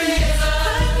me a rhythm.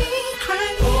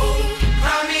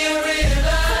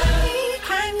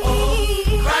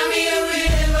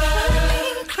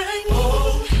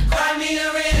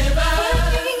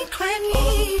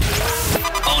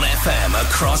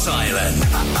 Across Ireland.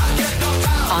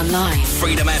 Online.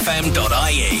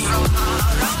 freedomfm.ie.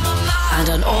 and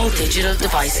on all digital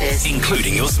devices,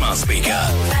 including your smart speaker.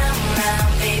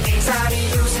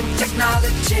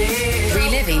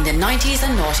 Reliving the 90s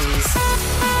and noughties.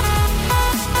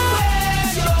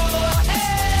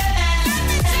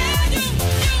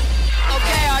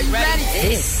 Okay, are you ready?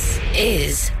 This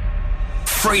is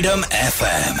Freedom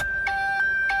FM.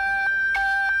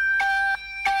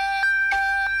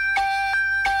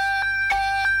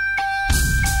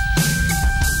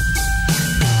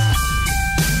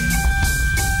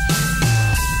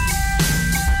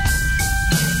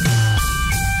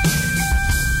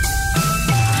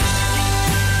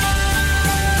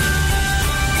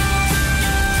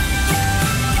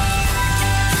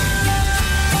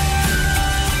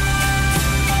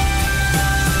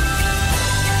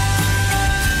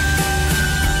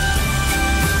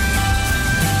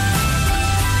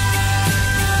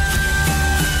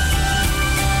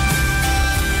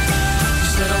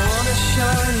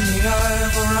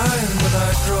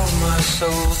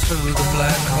 Through the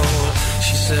black hole,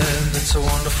 she said it's a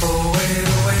wonderful way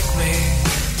to wake me.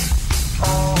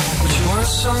 But you weren't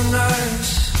so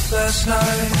nice last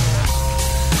night.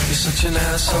 You're such an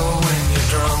asshole when you're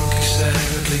drunk. You said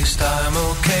at least I'm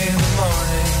okay in the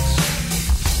mornings.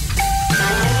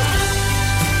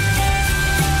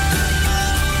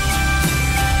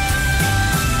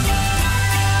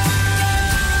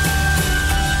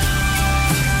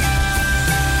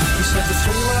 You said the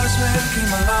three wise men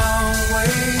came a long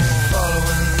way,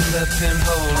 following that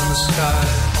pinhole in the sky.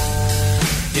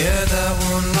 Yeah, that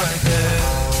one right there.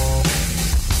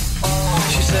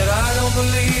 She said, I don't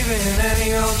believe in any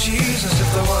old Jesus. If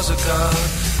there was a God,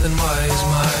 then why is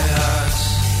my ass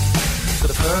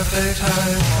the perfect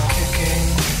height for kicking?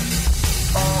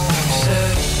 She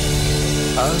said,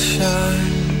 I'll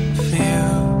shine for you,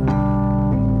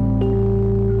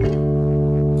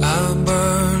 I'll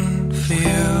burn for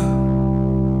you.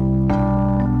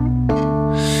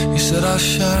 He said, I'll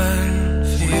shine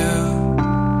for you.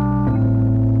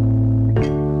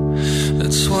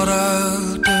 That's what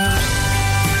I'll do.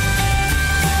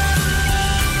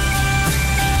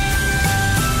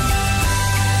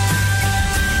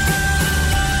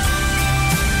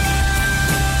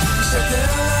 He said,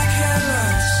 they're like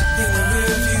headlights in the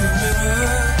rearview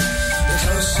mirror. They're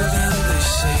closer than they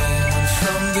seem. And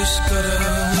from this gutter,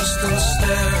 we're still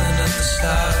staring at the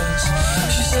stars.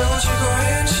 She said, won't you go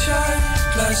and shine?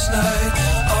 Last night,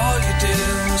 all you did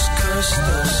was curse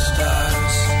those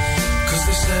stars, 'cause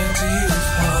they sang to you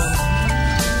home.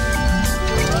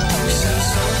 He said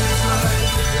it's only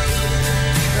life,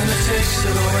 and it takes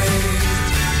it away.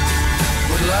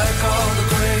 But like all the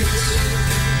greats,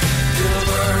 it'll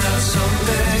burn out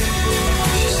someday.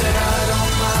 She said, I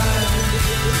don't mind,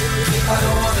 I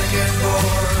don't wanna get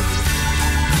bored,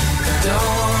 I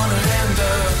don't wanna end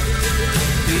up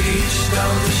beach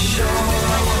down the shore.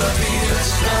 I wanna be that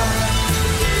star,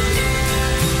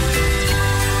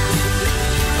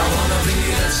 I wanna be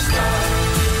that star,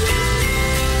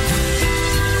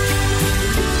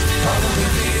 I wanna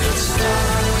be that star,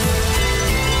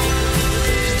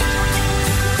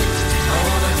 I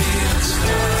wanna be that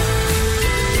star.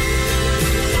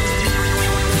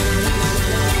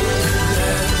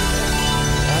 Then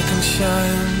I can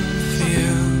shine for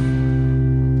you,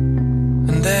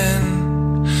 and then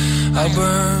I'll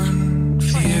burn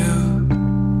for you.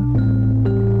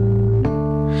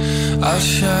 I'll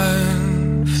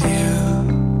shine for you.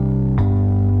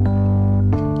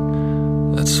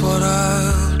 That's what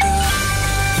I'll do.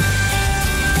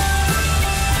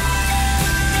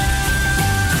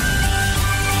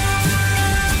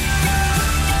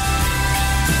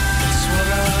 That's what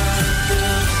I'll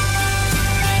do.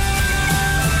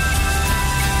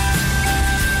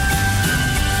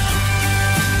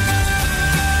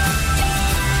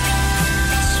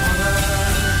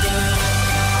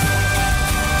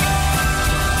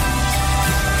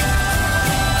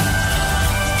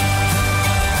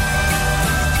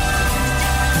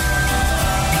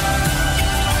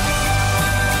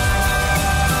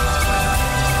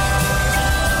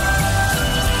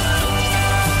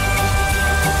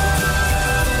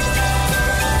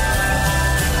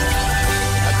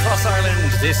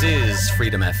 This is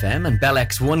Freedom FM and Bell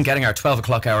X1 getting our 12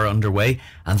 o'clock hour underway,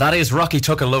 and that is Rocky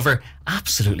Took a Lover.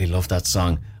 Absolutely love that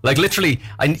song. Like literally,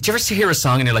 do you ever hear a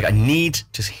song and you're like, I need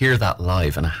to hear that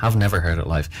live, and I have never heard it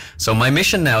live. So my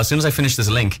mission now, as soon as I finish this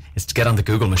link, is to get on the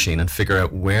Google machine and figure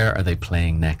out where are they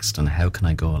playing next and how can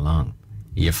I go along.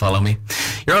 You follow me?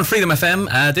 You're on Freedom FM.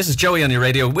 This is Joey on your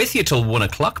radio with you till 1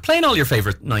 o'clock, playing all your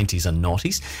favourite 90s and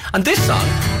noughties. And this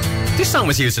song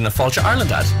was used in a Fáilte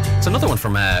Ireland ad. It's another one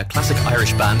from a classic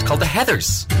Irish band called the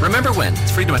Heathers. Remember when?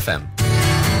 It's Freedom FM.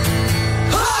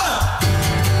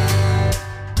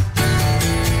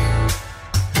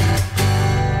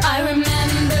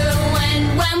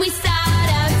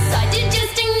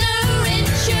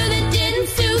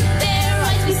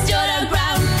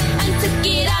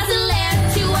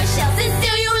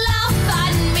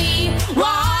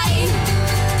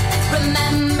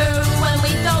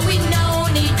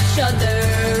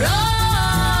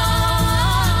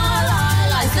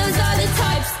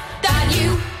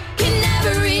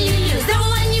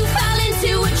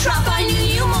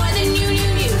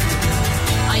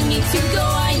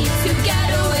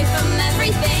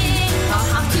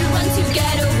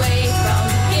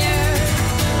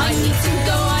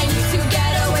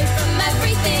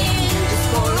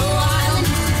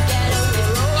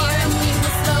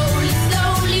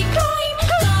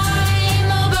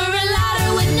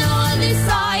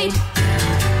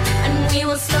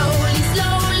 will slowly,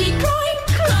 slowly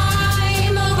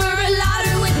climb over a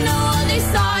ladder with no other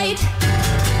side.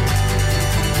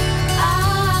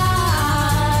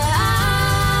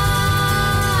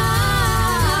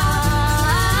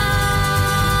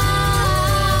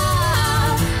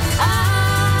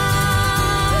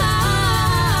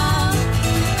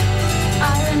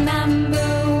 I remember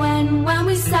when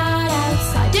we sat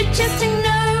outside, adjusting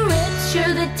the richer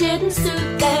that didn't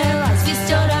suit their eyes. We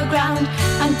stood our ground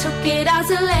and took it as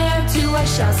a lair to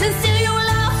ourselves, and still you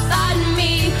laughed at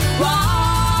me.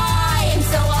 Why? And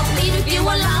so I'll plead with you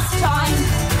one last time,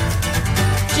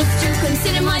 just to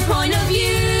consider my point of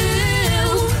view.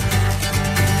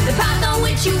 The path on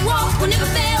which you walk will never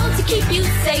fail to keep you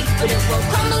safe, but it will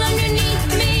crumble underneath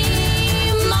me,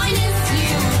 minus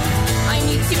you. I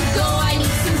need to go, I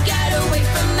need to get away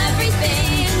from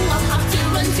everything. I'll have to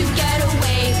run to get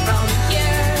away from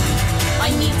here. I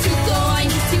need to go, I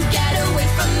need to get away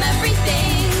from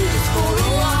everything, just for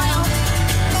a while,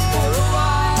 just for a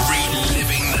while.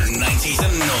 Reliving the 90s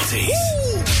and noughties,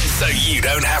 so you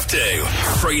don't have to.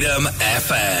 Freedom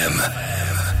FM.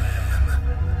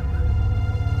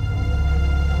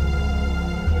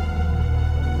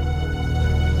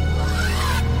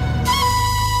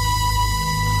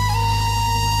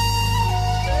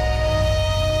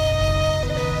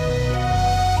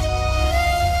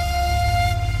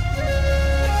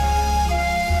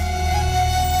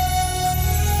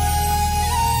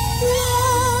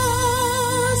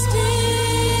 Lost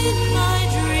in my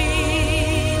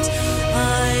dreams,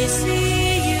 I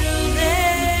see you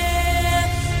there,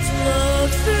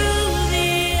 float through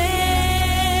the air.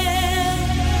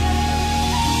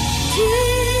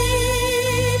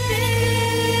 Deep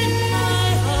in my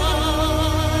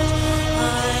heart,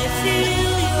 I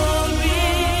feel you're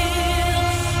real.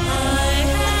 I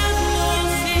have no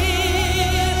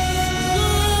fear.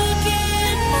 Look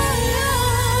in my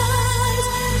eyes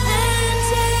and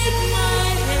take my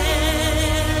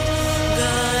hand.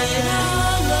 Guide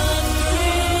our love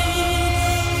through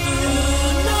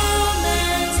no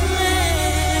man's land.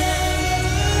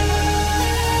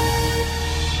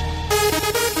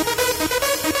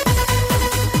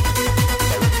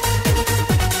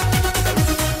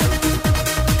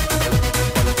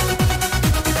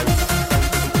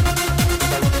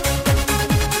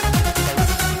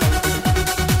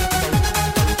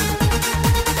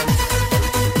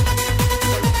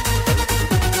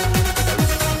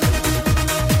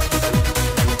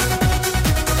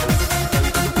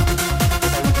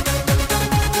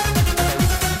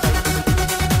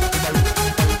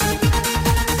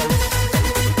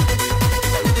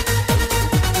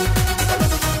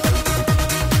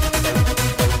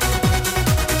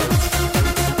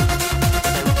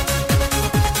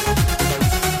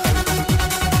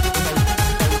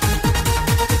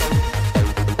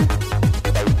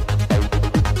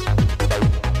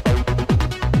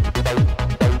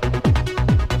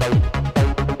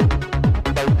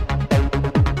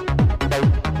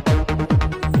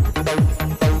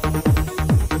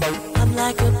 I'm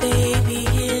like a baby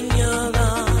in your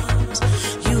arms.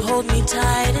 You hold me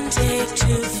tight and take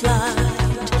to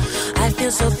flight. I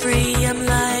feel so free, I'm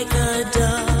like a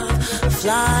dove,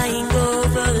 flying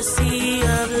over the sea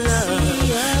of love.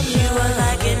 You are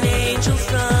like an angel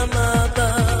from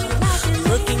above,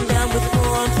 looking down with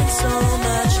warmth and so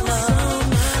much love.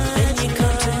 Then you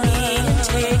come to me and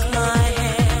take my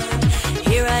hand.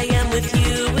 Here I am with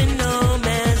you in no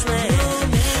man's land.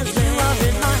 You are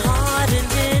in my heart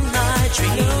and in my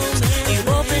dreams. You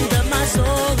opened up my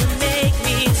soul and make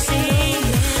me sing.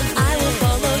 I will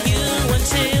follow you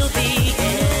until the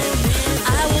end.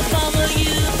 I will follow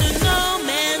you through no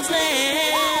man's land.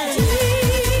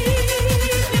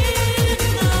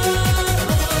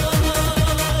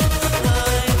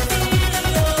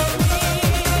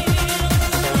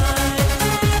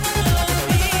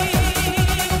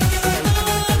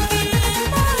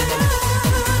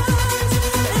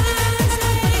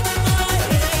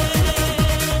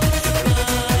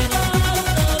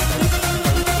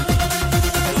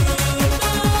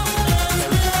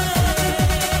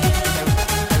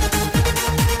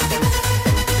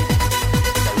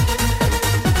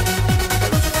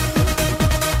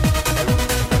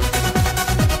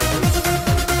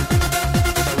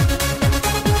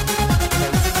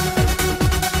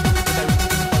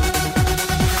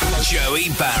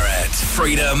 Barrett,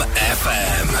 Freedom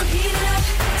FM.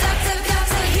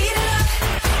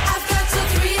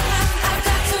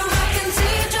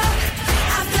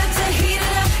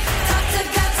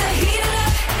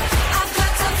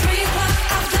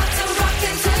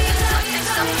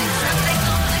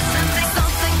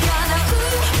 Something gonna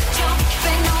ooh,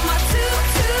 jumping on my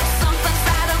tutu. Something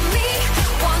inside of me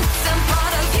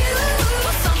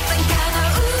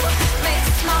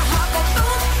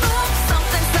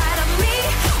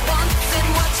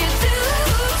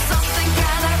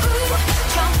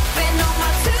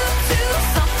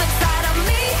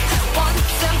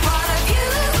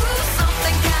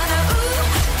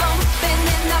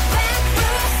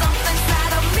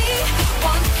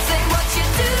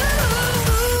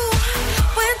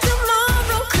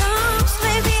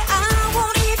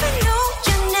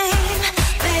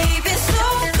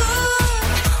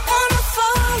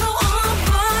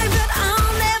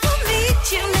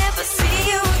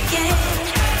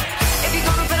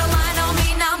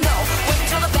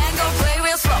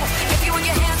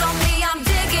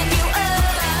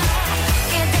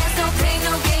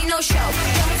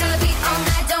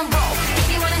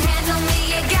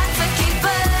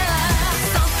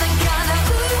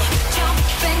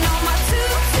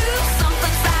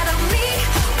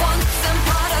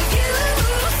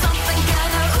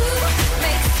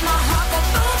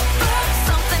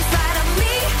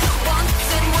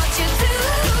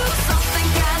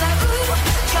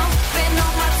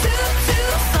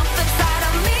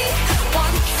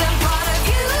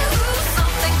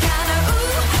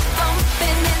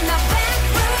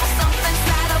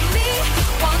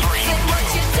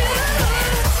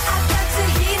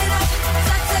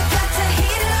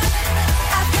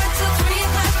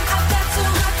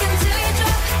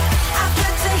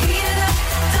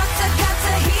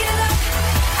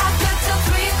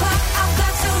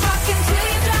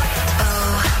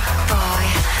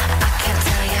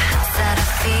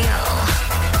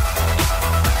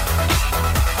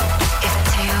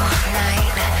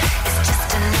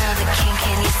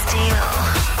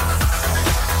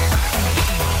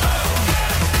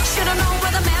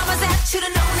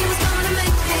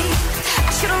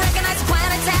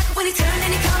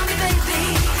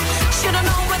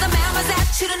was at,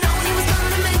 should've known he was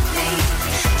gonna make me.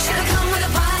 Should've come with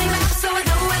a party rap so I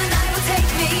know where the night would take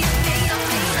me.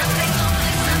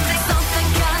 Something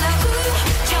kinda ooh,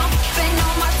 jumping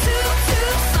on my tutu.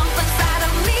 Something inside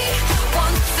of me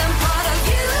wants some part of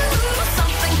you.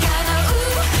 Something kinda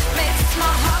ooh, makes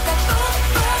my heart go boom,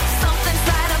 boom. Something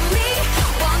inside of me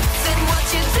wanting what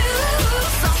you do.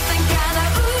 Something kinda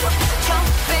ooh,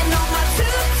 jumping on my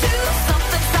tutu.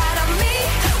 Something inside of me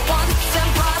wants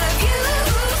some part of you.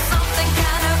 Something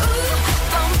kinda ooh,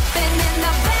 bumping in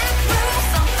the back room.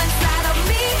 Something inside of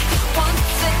me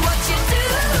wanting what you do.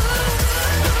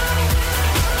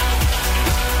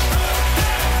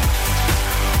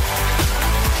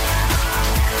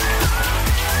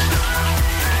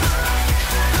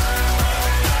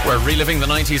 We're reliving the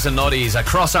 90s and noughties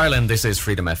across Ireland. This is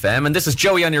Freedom FM, and this is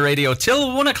Joey on your radio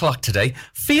till 1 o'clock today.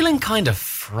 Feeling kind of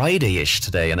Friday-ish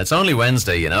today, and it's only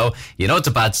Wednesday, you know. You know it's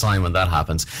a bad sign when that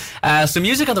happens. Some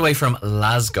music on the way from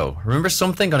Glasgow. Remember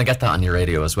something? Going to get that on your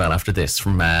radio as well after this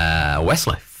from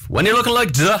Westlife. When you're looking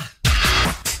like duh.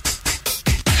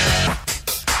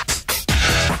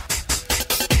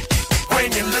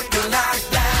 When you're looking like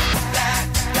that,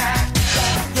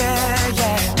 yeah,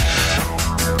 yeah.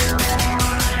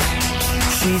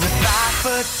 She's a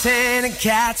 5'10" and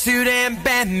catsuit and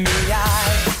bend me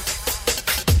eye.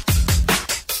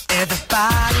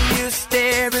 Everybody who's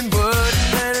staring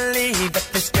wouldn't believe that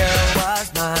this girl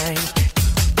was mine.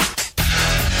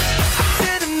 I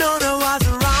should've known I was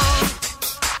wrong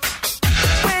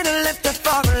when I left her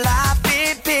for a life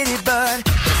in pity, but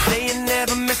they say you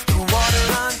never miss the water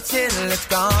until it's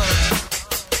gone.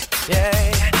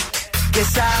 Yeah,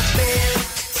 guess I've been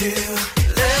to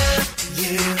love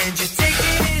you, and you're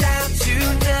taking it out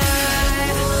tonight.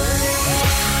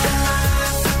 Am I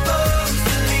supposed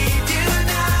to leave you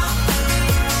now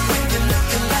when you're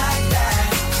looking like that?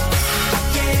 I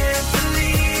can't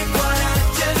believe what I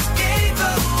just gave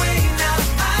away. Now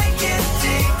I can't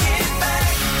take it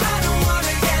back. I don't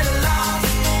wanna get lost.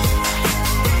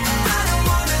 I don't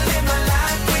wanna live my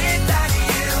life without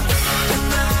you.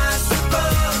 Am I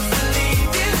supposed to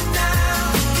leave you now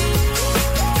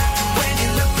when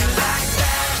you're looking like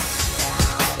that?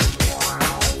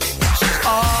 She's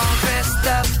all dressed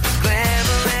up,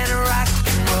 glamour and rock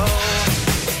and roll.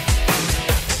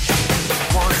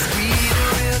 Wanna squeeze her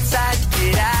real tight,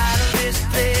 get out of this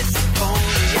place. If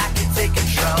only I could take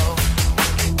control.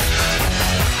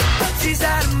 She's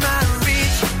out of my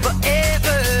reach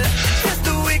forever. Just a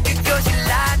week ago she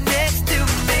lied next to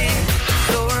me.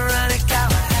 So ironic how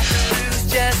I had to lose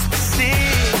just to see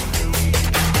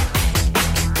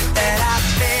that I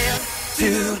failed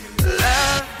to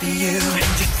love you.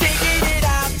 Just taking it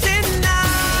out tonight.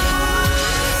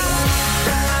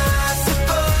 Am I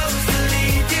supposed to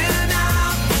leave you now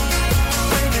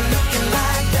when you're looking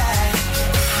like that?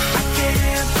 I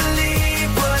can't believe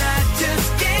what I just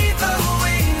gave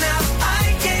away. Now I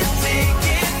can't take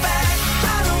it back.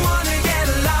 I don't wanna get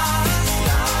lost.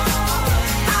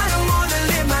 I don't wanna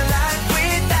live my life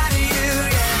without you.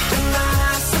 Yeah. Am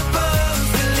I supposed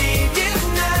to leave you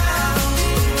now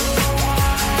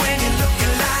when you're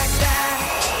looking like that?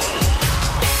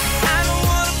 I don't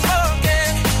wanna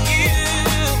forget you.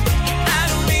 I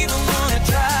don't even wanna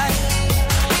try.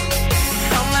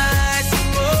 How am I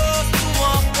supposed to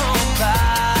walk on by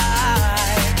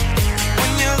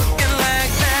when you're looking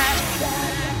like that?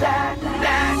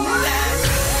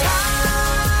 How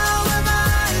am I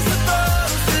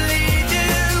supposed to leave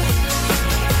you?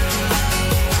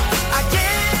 I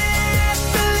can't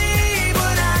believe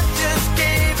what I just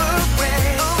gave away.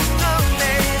 Oh no,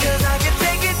 baby, 'cause I can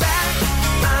take it back.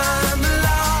 I'm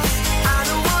lost. I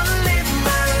don't wanna live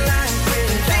my life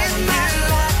without you.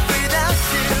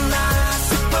 Am I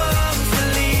supposed to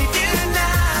leave you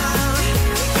now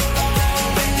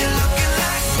when you're looking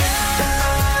like that? Am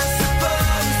I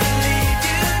supposed to leave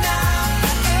you now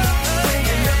when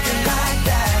you're looking like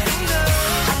that?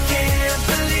 I can't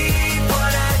believe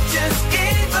what I just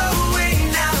gave away.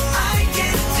 Now I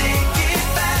can't take it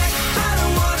back. I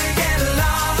don't wanna get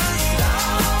lost.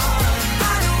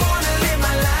 I don't wanna live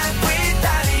my life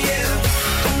without you.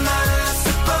 Am I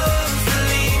supposed to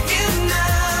leave you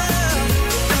now?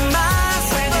 Am I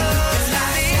supposed to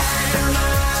leave? Am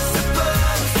I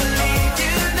supposed to leave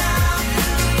you now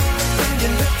when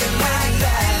you're looking like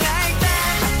that? I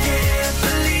can't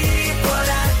believe what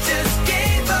I just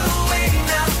gave away.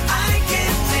 Now I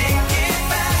can't take it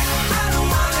back. I don't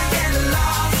wanna get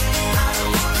lost.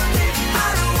 I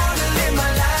don't wanna live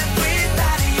my life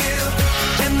without you.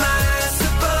 Am I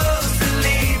supposed to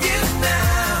leave you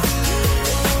now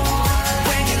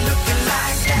when you're looking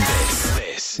like that?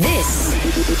 This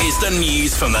is the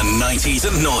news from the 90s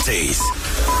and noughties.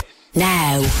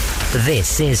 Now.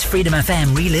 This is Freedom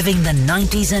FM reliving the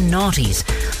 90s and noughties.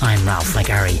 I'm Ralph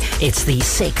McGarry. It's the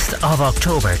 6th of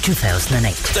October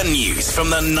 2008. The news from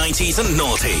the 90s and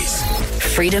noughties.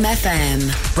 Freedom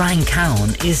FM. Brian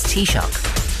Cowan is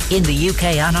Taoiseach. In the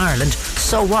UK and Ireland,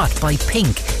 So What by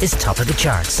Pink is top of the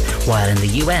charts, while in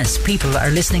the US people are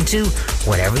listening to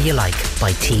Whatever You Like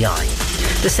by T.I.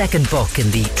 The second book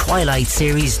in the Twilight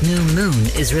series New Moon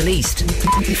is released.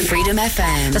 Freedom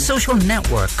FM. A social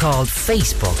network called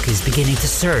Facebook is beginning to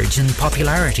surge in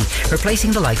popularity,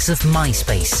 replacing the likes of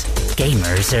MySpace.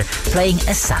 Gamers are playing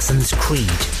Assassin's Creed.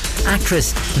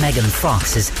 Actress Megan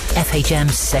Fox is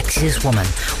FHM's sexiest woman,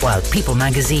 while People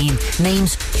magazine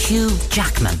names Hugh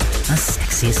Jackman as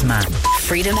sexiest man.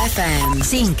 Freedom FM.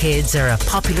 Seeing kids are a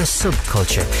popular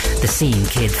subculture. The seeing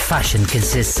kid fashion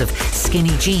consists of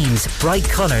skinny jeans, bright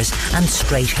colours and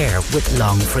straight hair with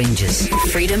long fringes.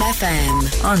 Freedom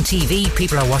FM. On TV,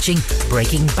 people are watching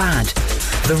Breaking Bad,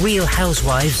 The Real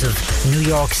Housewives of New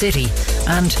York City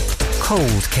and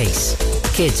Cold Case.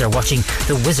 Kids are watching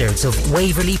The Wizards of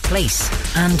Waverly Place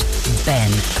and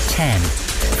Ben 10.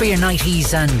 For your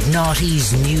 90s and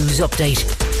noughties news update,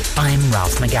 I'm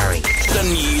Ralph McGarry. The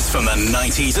news from the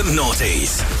 90s and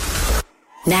noughties.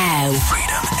 Now.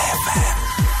 Freedom FM.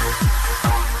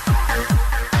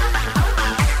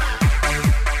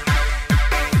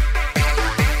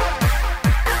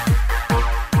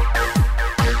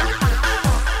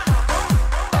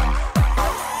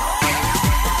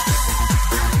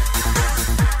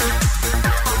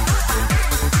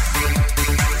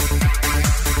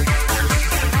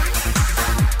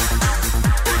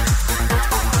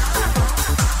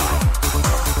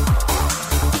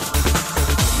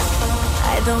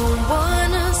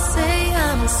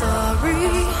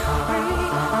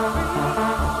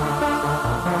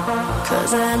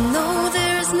 I know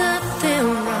there's nothing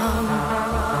wrong.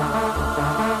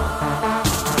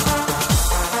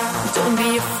 Don't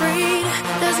be afraid,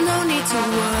 there's no need to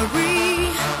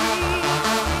worry.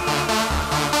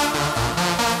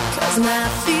 'Cause my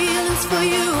feelings for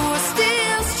you are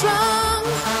still strong.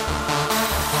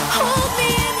 Hold me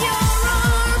in your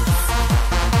arms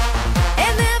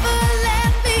and never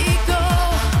let me go.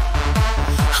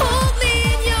 Hold me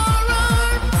in your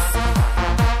arms,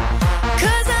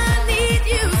 'cause I need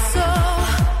you so.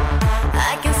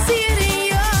 I can see it in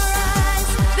your eyes.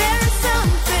 There's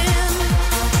something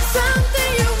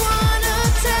you wanna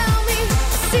tell me.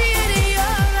 I see it in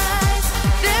your eyes.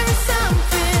 There is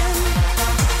something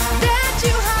that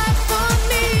you hide from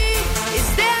me. Is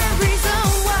there a reason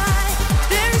why?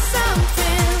 There is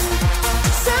something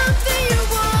you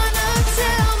wanna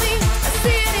tell me. I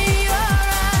see it in your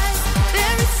eyes.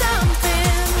 There is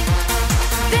something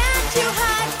that you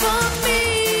hide from me.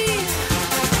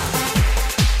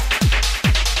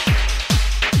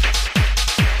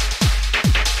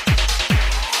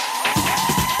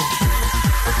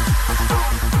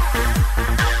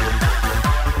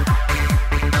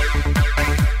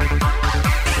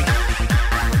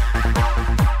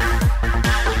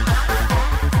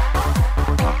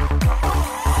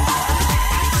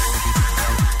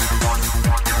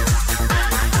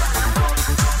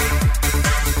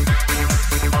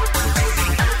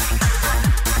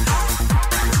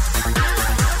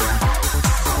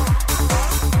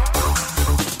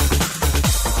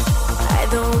 I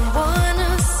don't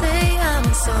wanna say I'm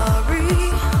sorry,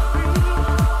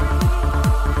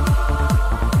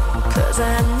 'cause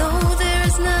I know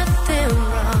there's nothing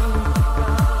wrong.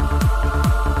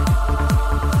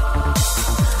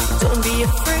 Don't be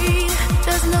afraid,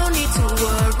 there's no need to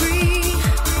worry.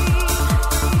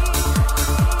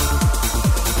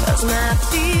 'Cause my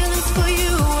feelings for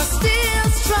you are still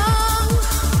strong.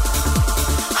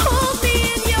 Hold me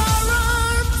in your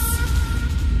arms.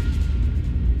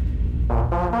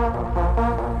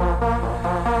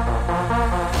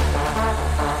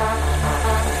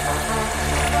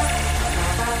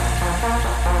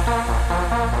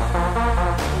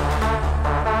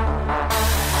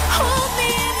 Hold me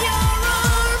in your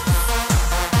arms.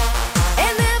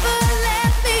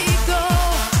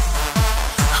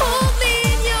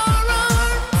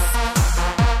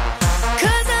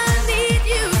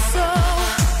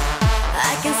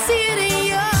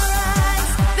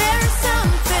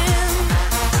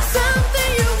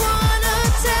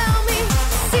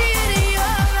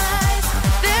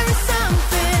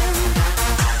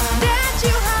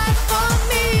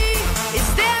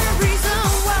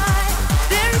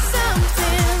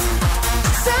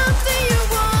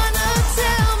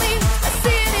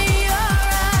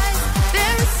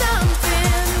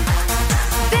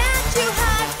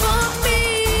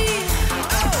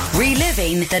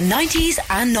 the 90s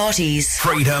and noughties.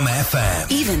 Freedom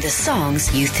FM. Even the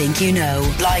songs you think you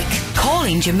know, like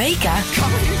Calling Jamaica.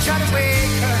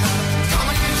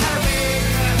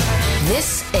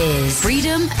 This is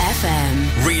Freedom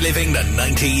FM. Reliving the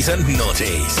 90s and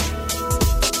noughties.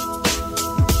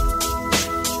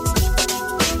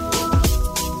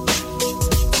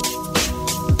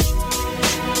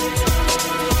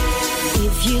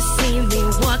 If you see me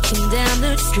walking down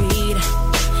the street,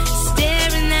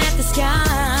 staring at the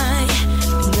sky,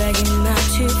 dragging my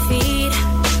 2 feet,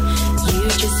 you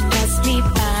just pass me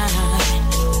by.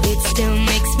 It still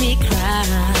makes me cry,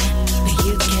 but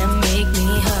you can make me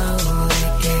whole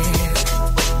again.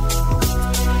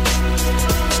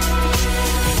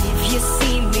 If you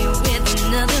see me with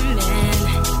another man,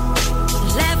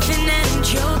 laughing and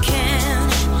joking,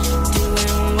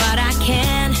 doing what I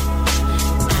can,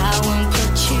 I won't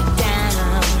put you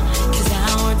down, 'cause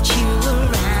I want you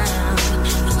around.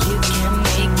 You can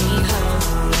make me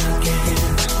whole again.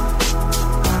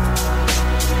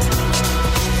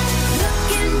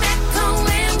 Looking back on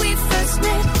when we first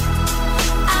met,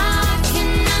 I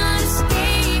cannot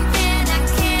escape and I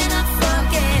cannot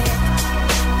forget.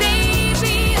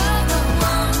 Baby, you're the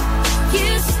one, you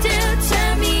still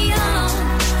turn me on.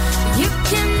 You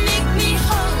can make me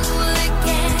whole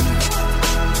again.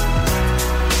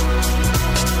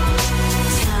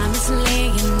 Time is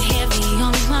laying heavy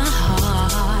on my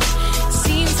heart.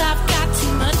 Seems I've got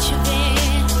too much of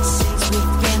it since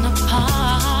we've been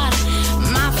apart.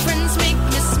 My friends make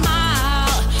me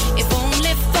smile, if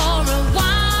only for a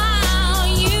while.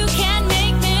 You can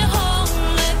make me whole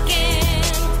again.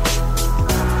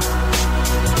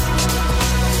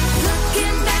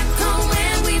 Looking back on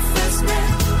when we first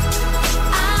met,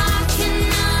 I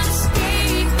cannot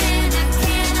escape and I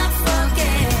cannot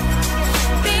forget.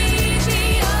 Baby,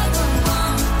 you're the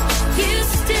one, you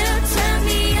still turn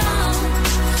me on.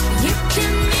 You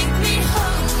can make me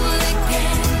whole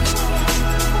again.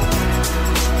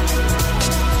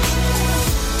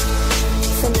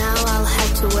 For now I'll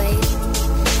have to wait,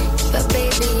 but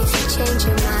baby, if you change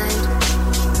your mind,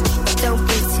 don't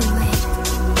be too late,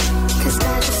 'cause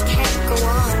I just can't go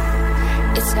on.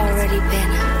 It's already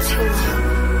been too long,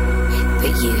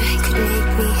 but you could make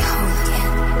me whole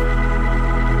again.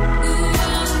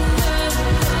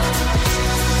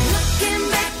 Looking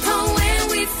back on when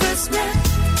we first met,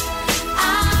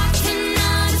 I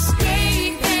cannot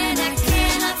escape and I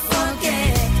cannot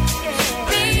forget.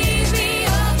 Baby,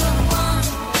 you're the one,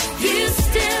 you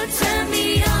still turn me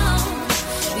on.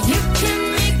 You can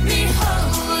make me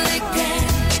whole again.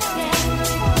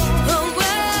 Oh,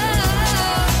 whoa.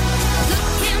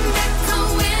 Looking back on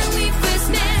when we first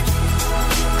met,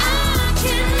 I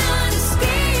cannot escape.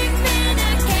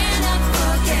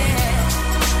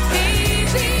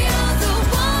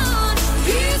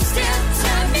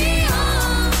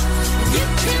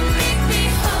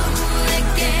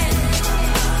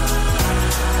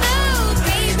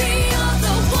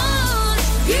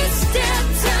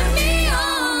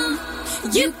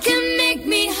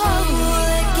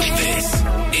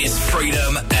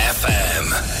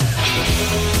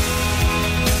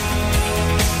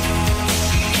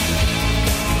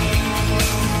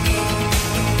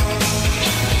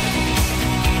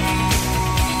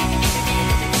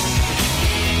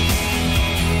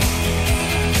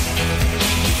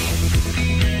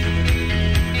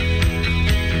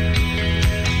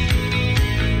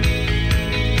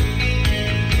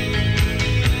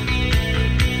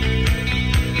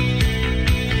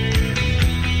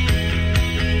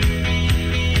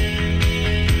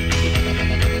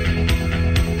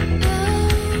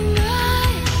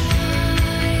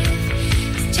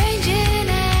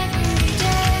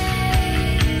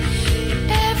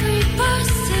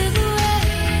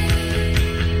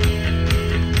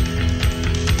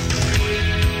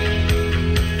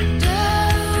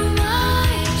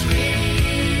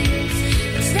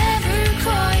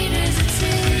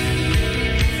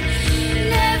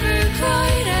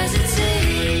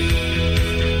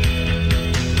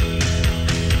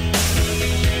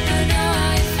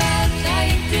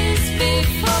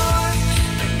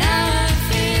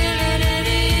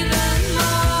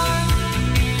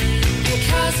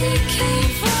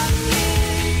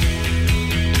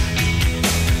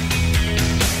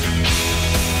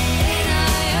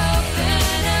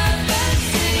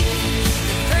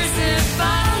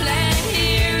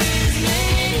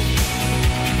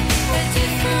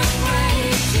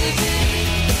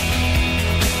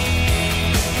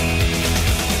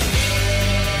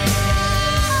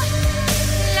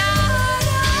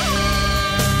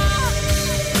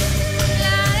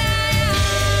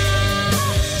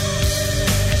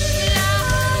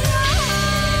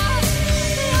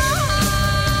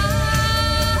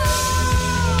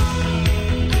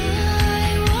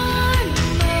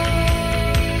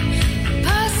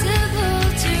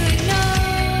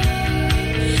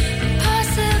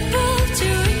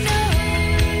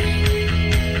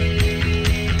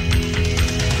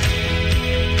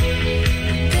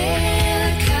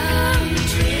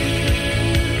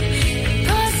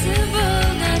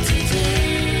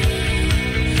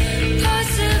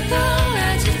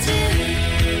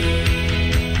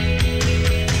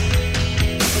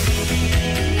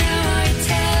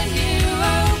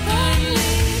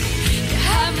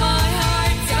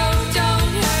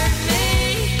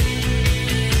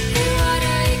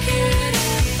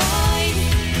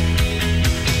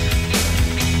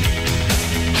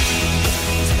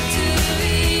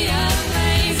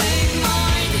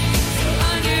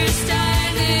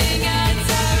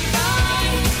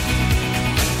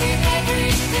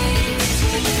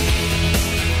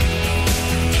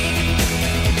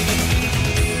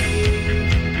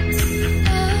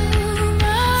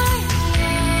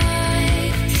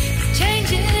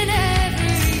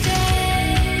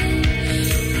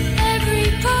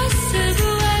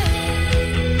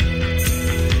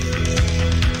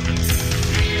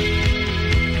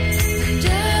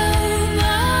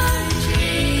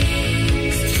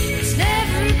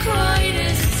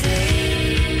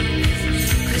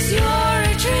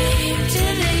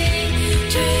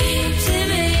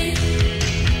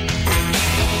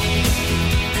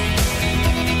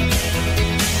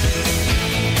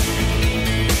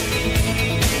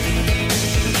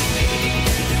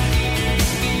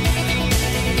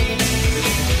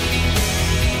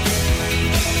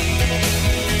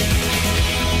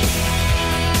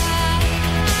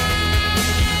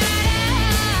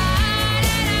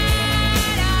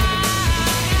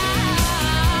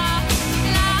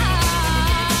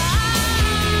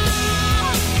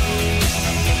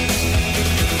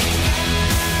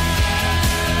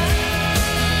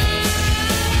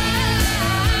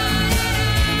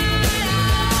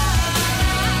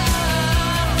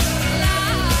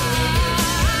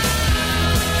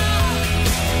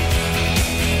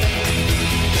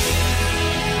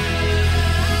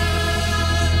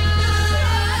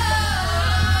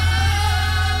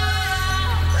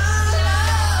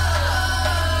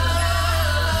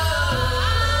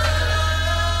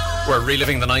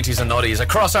 reliving the 90s and noughties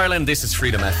across Ireland. This is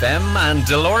Freedom FM and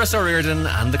Dolores O'Riordan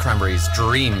and the Cranberries'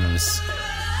 Dreams.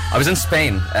 I was in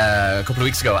Spain a couple of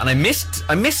weeks ago and I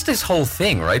missed this whole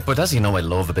thing, right? But as you know, I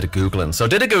love a bit of Googling. So I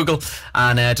did a Google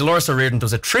and Dolores O'Riordan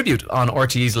does a tribute on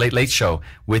RTE's Late Late Show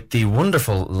with the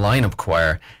wonderful lineup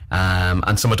choir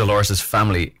and some of Dolores'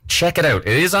 family. Check it out.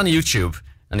 It is on YouTube.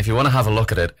 And if you want to have a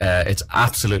look at it, it's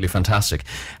absolutely fantastic.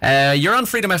 You're on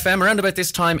Freedom FM around about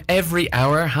this time every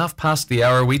hour,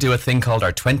 1:30. We do a thing called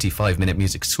our 25-minute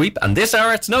music sweep. And this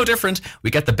hour, it's no different. We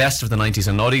get the best of the 90s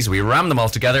and noughties. We ram them all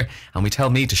together and we tell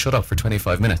me to shut up for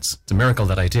 25 minutes. It's a miracle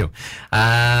that I do.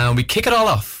 We kick it all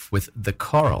off with The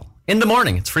Choral. In the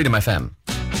morning, it's Freedom FM.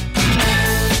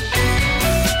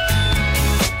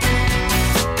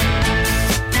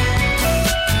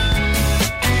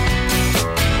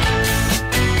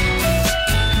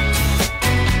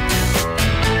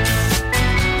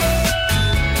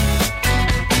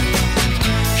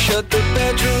 Shut the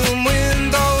bedroom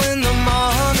window in the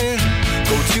morning.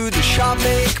 Go to the shop,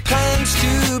 make plans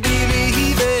to be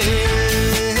leaving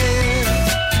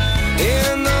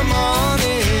in the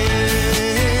morning.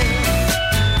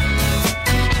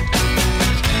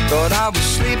 Thought I was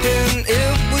sleeping,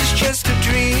 it was just a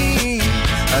dream.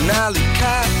 An alley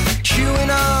cat chewing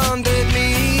on dead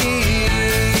meat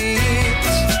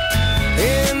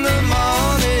in the morning.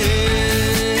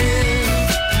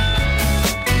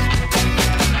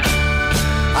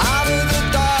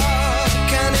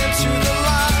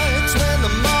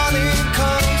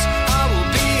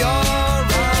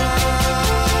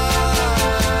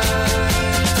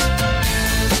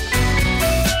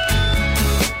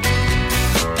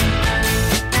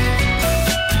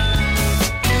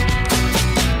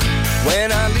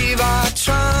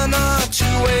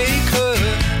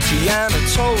 And a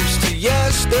toast to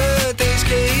yesterday's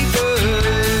capers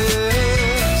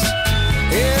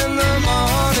in the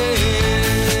morning.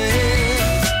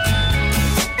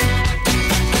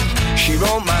 She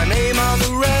wrote my name on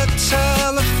the red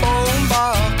telephone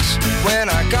box. When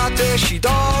I got there, she'd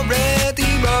already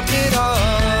rubbed it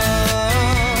off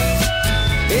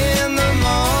in the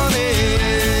morning.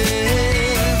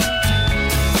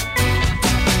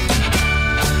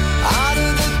 Out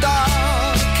of the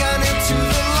dark and into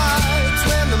the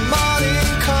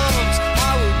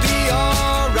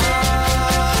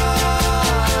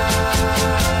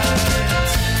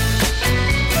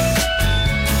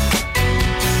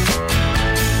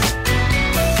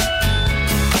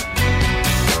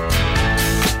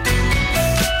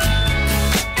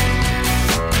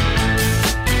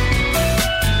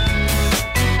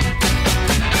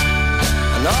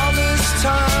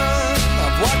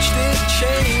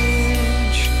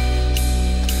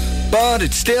but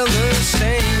it's still the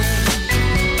same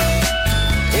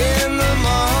in the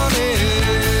morning,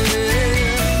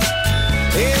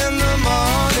 in the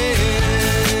morning,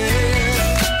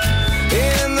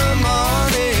 in the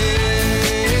morning,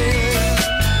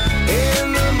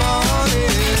 in the morning.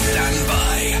 Stand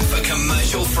by for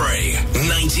commercial free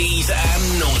 90s and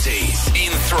noughties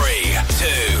in 3, 2,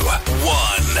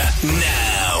 1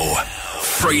 now.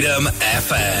 Freedom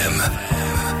FM.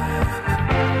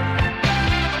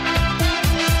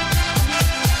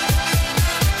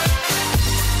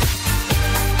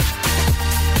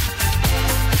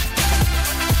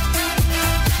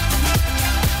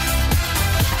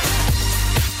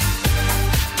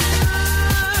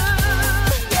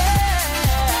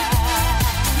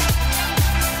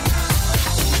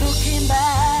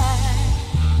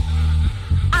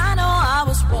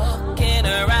 Walking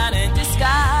around in disguise.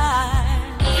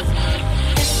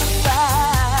 It's a fact.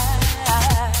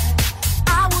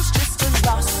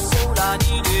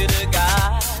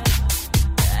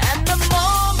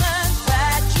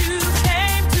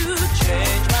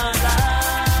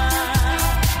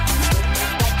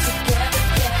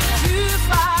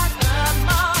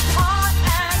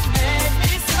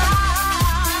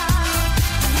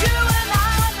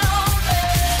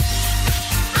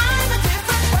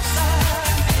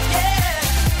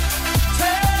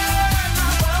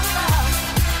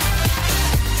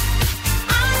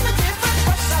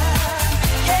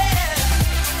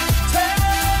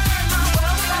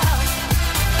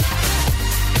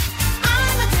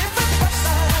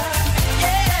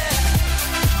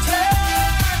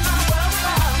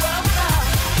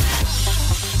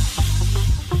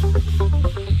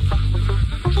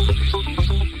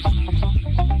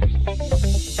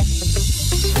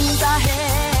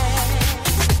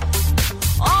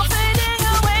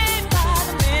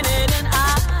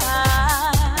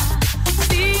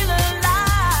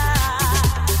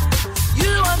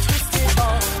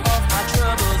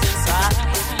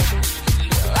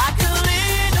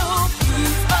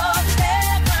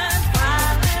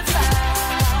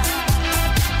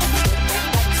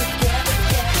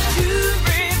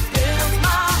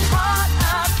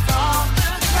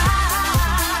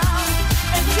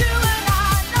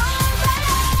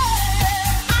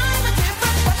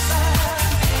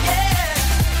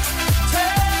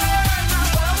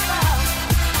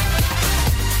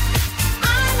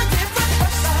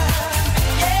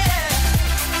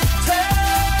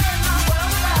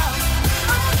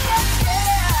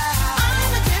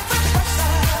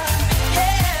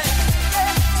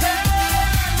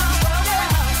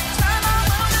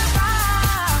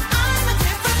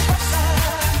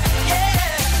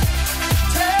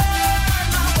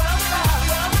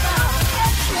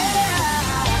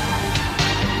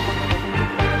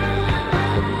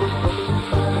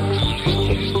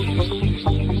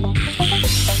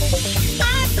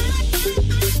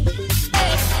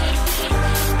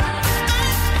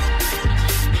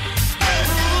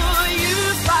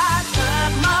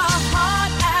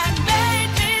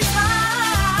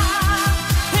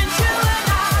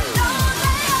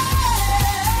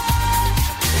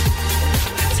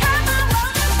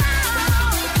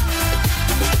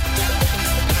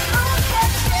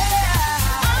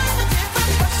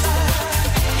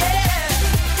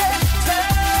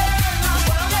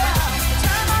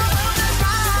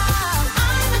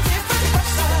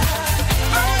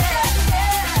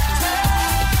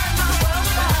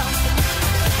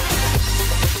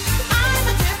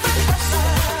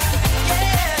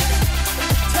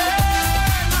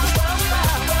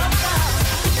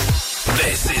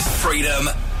 Freedom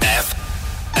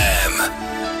FM.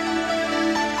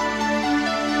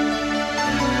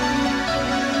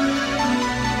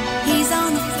 He's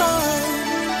on the phone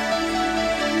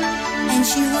and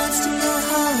she wants to go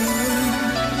home.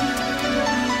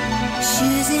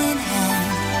 Shoes in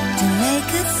hand to make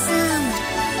a sound.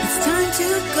 It's time to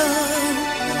go.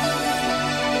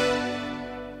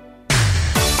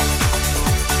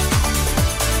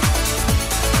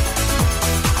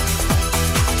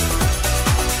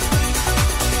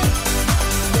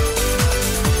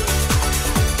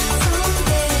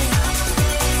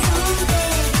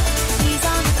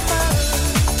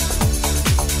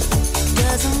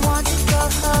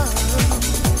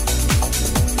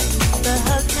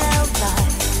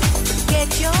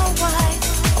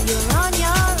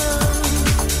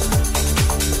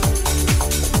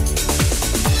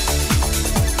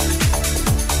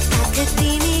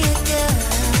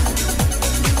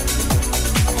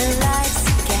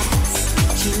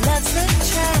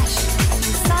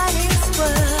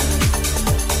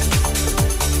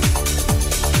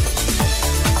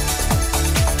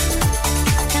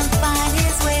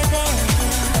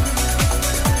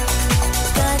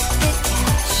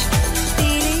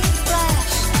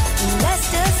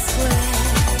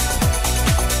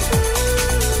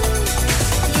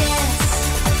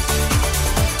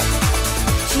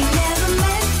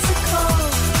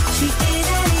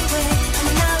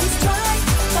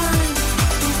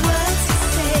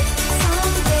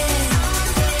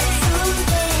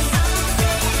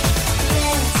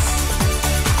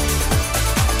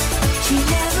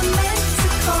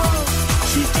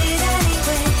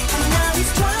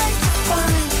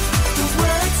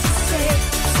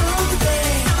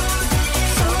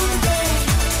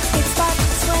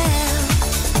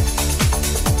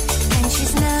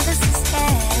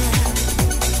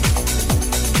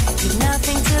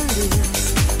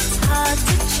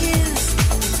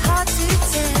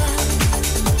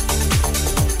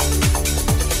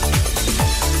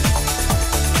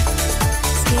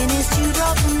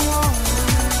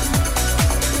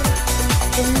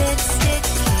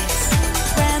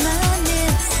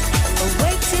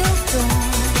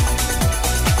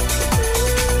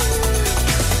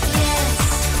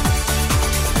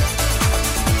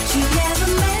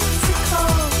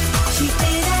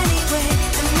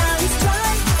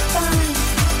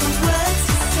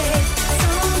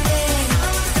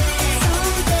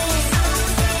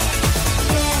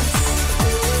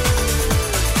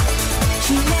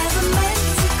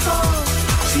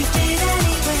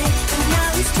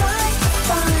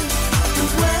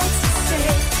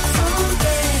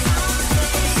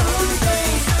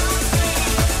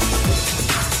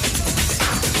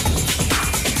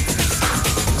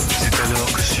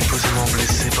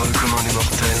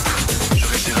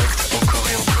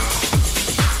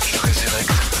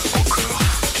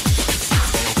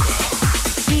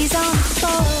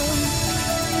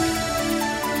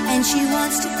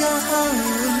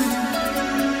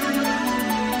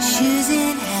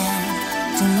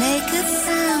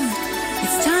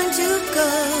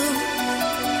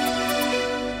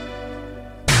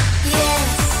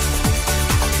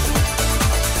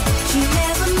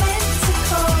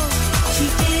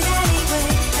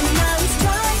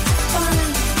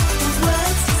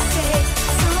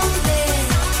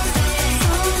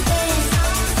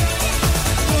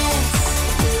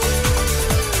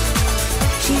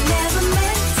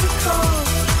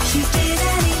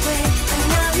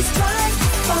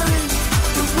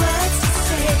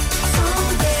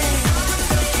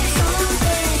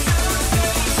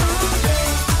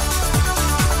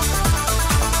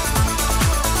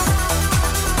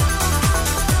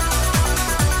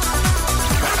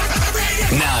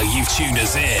 Tune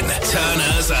us in, turn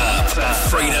us up.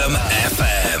 Freedom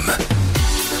FM.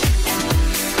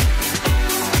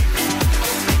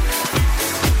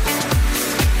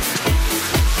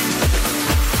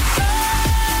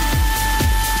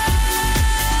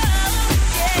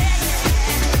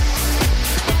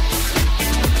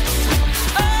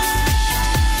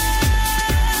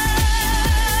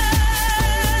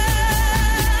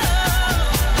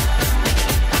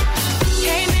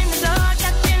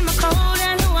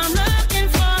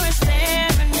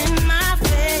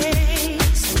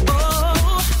 Oh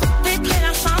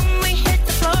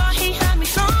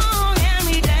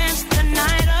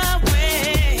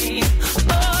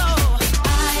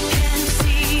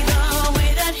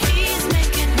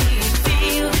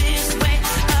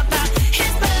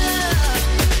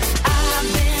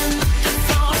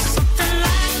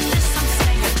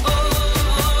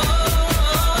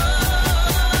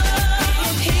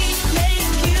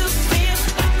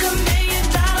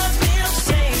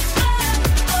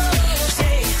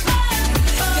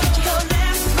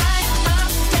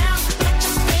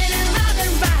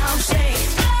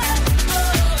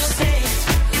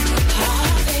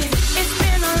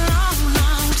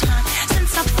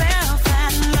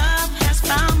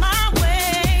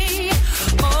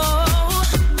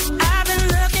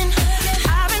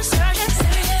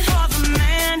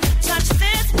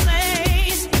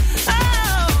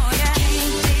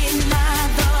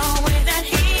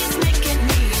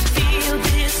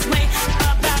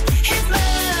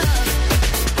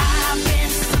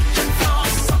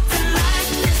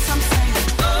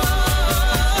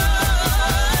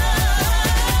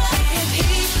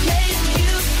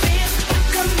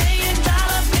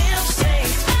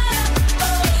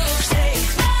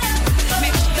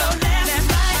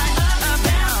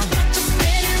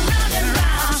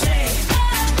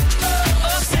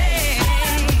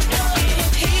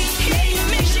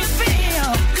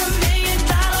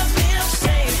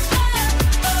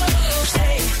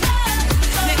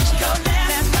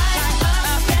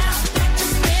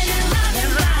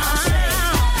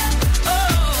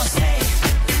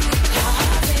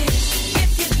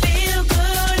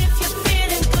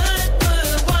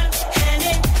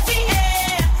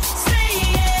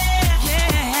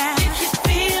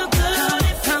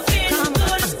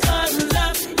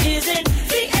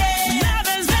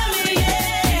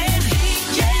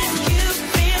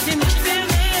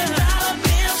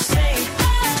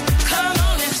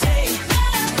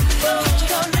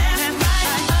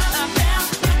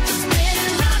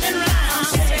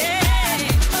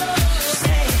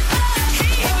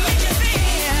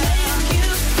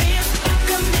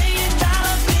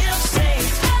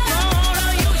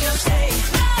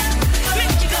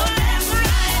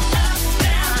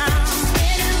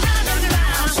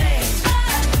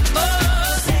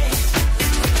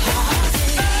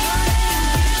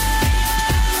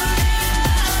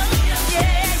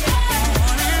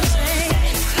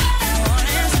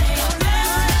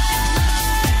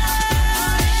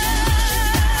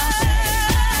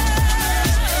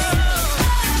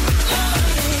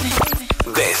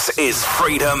is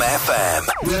Freedom FM.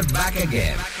 We're back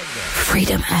again.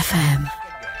 Freedom FM.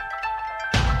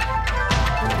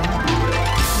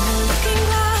 Looking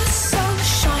glass so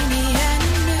shiny and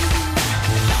new.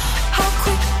 How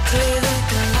quickly the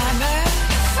glamour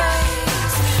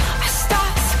fades. I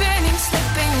start spinning,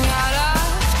 slipping out of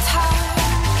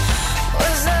time.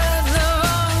 Was that the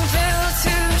wrong pill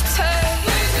to take?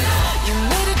 You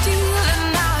made a deal and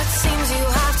now it seems you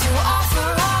have to offer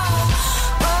all.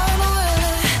 But will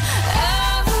it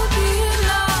ever be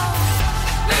enough?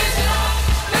 Raise it up,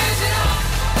 raise it up.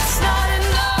 It's not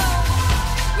enough.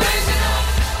 Raise it up,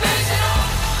 raise it up.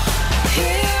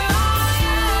 Here I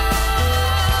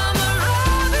am, a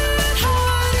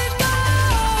rabbit-hearted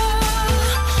girl,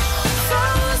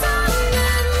 frozen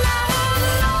in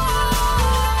the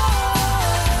lights.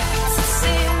 It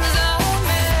seems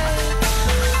amid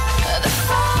the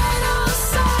final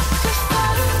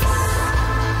sacrifice,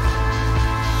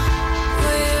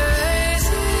 we raise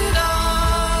it all.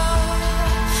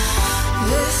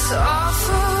 This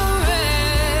offering,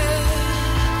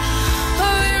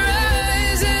 we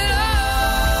raise it all.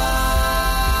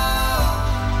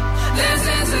 This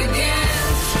is a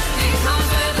gift, it comes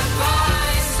with a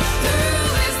price. Who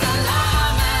is the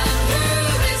lamb and who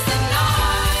is the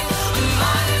night?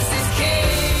 Midas is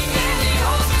king and he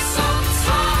holds me so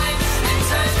tight and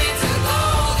turns me to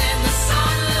gold in the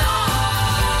sunlight.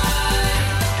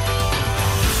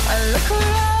 I look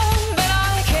around but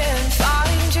I can't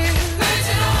find you.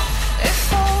 If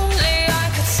only I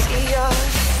could see your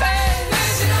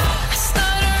face. I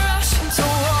started rushing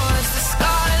towards the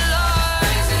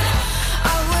skyline.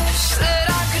 I wish that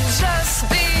I could just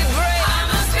be brave. I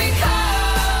must become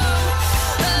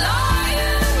a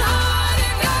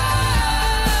lion-hearted girl,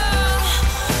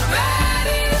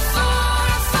 ready for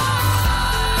a fight.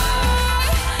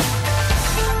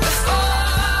 Before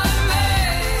I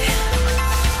make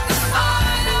the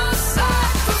final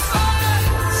sacrifice,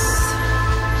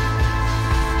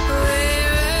 we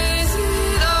raise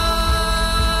it all.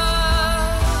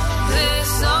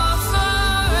 This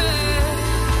offering,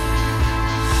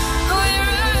 we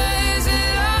raise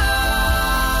it all.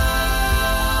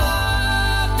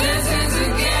 This is a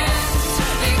gift,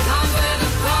 it comes with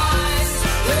a price.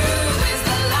 Who is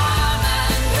the lamb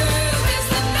and who is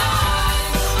the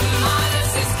night?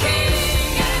 Midas is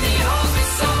king and he holds me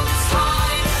so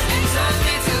tight and turns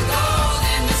me to gold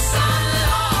in the sunlight.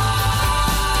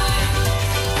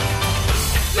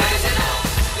 Raise it up,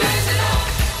 raise it up.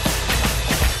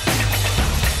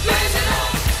 Raise it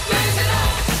up, raise it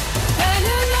up. And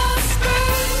in the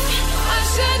spring, I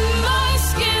shed my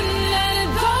skin and it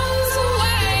blows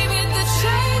away with the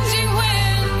changing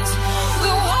winds.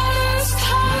 The waters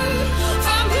turn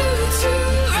from blue to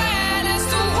red as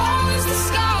towards the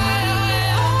sky I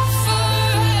offer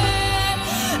it.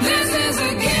 This is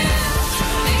a gift,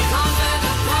 it comes with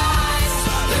a price.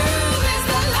 Who is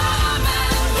the lamb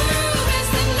and who is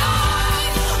the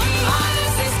night?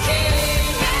 Midas is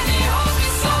king and he holds me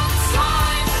so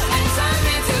tight and turns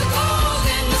me to gold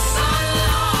in the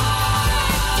sunlight.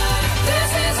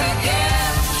 This is a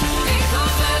gift, it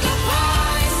comes with a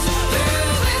price. Who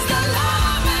is the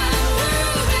lamb and who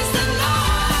is the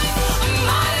night?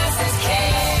 Midas is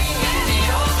king and he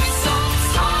holds me so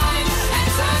tight and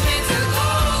turns me to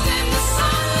gold in the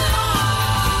sunlight.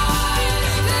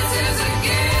 This is a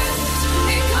gift,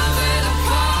 it comes with a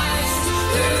price.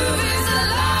 Who is the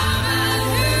lamb and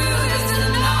who is the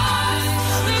night?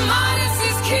 Midas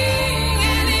is king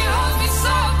and he holds me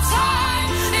so tight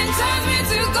and turns me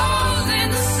to gold in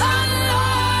the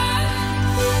sunlight.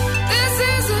 This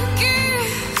is a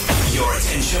gift. Your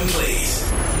attention, please.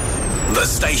 The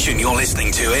station you're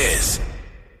listening to is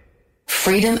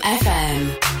Freedom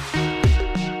FM.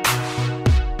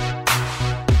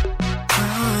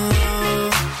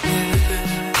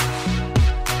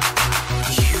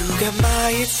 You got my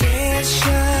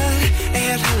attention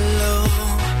and hello.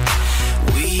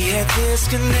 We had this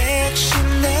connection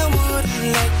that wouldn't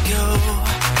let go.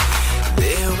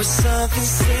 There was something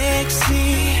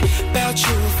sexy about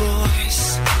your voice.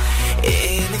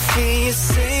 Anything you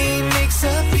say makes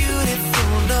a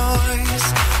beautiful noise.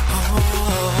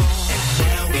 Oh, and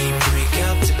now we break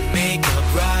up to make up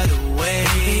right away.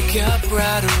 Make up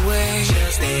right away.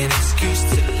 Just an excuse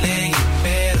to lay in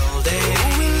bed all day.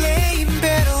 Oh, we lay in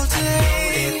bed all day.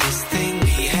 I know that this thing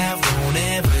we have won't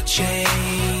ever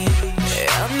change.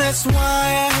 And that's why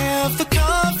I have the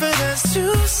confidence to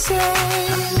say,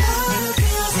 a lot of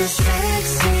girls are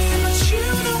sexy, but you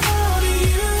don't want to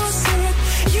use it.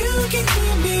 You can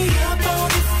keep me up on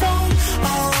the phone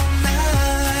all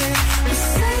night. We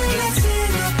say let's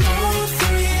hit up all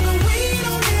three, but we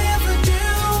don't ever do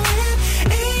it.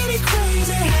 Ain't it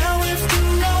crazy how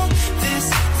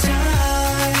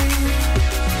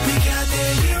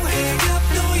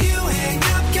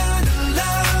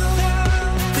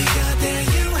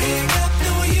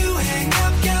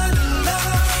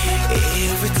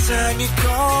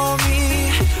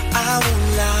I won't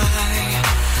lie,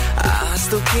 I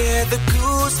still get the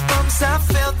goosebumps I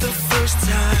felt the first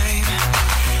time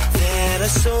that I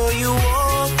saw you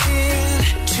walk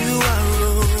into our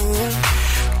room.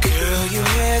 Girl, you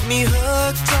had me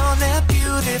hooked on that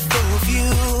beautiful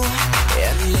view.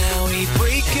 And now we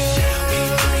break up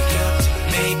to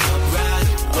make up right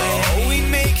away. Oh, we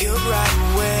make it right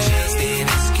away. Just an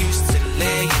excuse to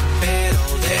lay in bed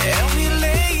all day. And we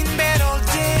lay in bed all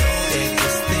day. Know that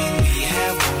this thing we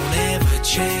have won't ever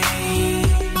change.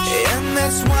 And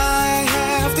that's why I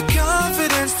have the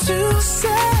confidence to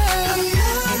say a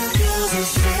lot of girls are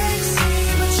sexy,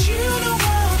 but you don't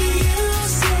want to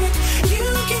use it. You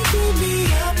can keep me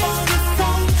up on the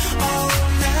phone all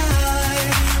night.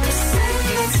 We're saying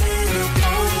in the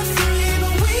three,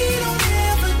 but we don't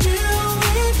ever do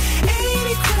it. Ain't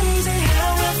it crazy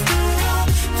how after all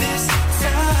this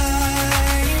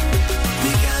time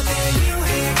we got that you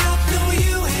hang up, no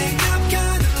you hang up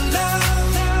kind of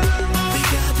love. We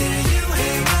got that you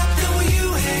hang up, no you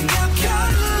hang up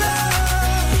kind of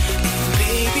love. And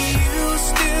baby, you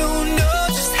still know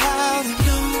just how to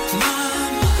know my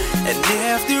mind. And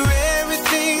after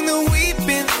everything that we've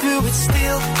been through, it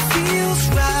still feels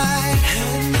right.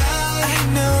 And I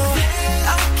know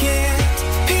I can't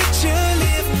picture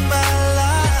living my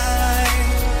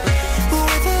life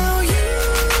without you.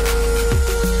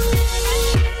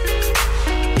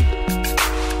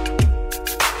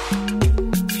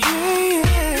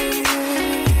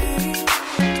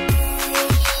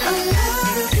 A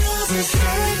lot of girls are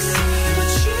sexy, but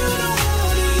you don't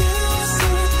want to use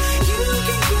it. You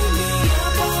can keep me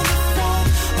up on the phone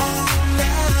all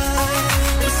night.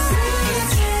 We're saying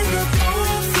in the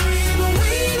three, but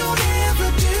we don't ever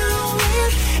do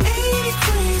it. Ain't it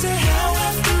crazy how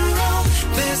after all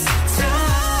this time,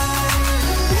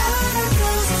 a lot of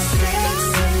girls are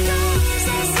sexy,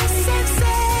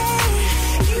 sexy.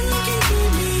 You can keep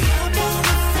me up on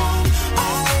the phone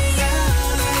all night.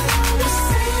 We're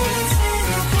saying in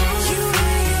the you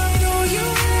hang up, no you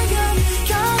hang up,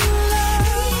 kind of love.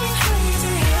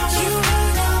 Crazy how you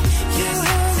hang up, yes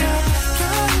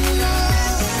kind of love.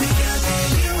 We got that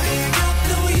you hang up,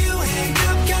 no you hang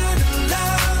up kind of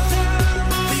love.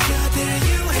 We got that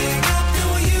you hang up, no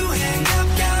you hang up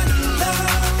kind of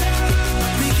love.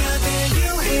 We got that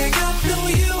you hang up, no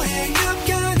you hang up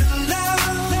kind of love.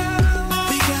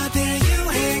 We got that you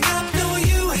hang up, no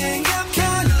you hang up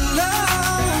kind of love.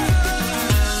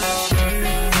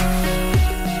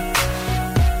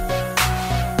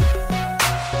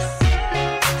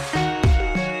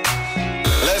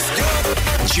 Let's go.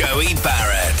 Joey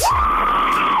Barrett.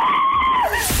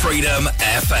 Freedom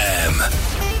FM.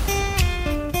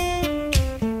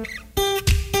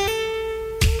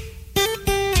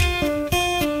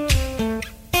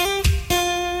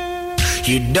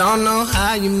 You don't know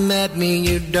how you met me,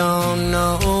 you don't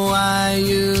know why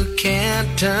you can't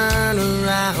turn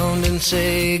around and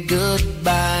say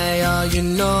goodbye. All you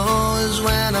know is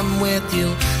when I'm with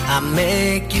you, I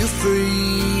make you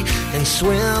free and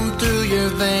swim through your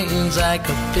veins like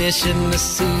a fish in the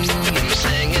sea. I'm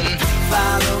singing,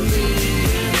 follow me,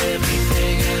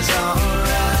 everything is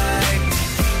alright.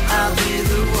 I'll be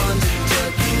the one to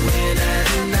tuck you in at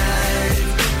night.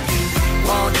 You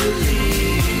want to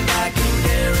leave, I can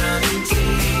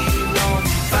guarantee you won't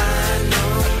find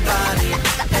nobody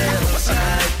else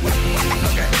like me.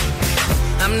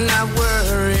 I'm not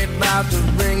worried about to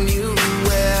bring you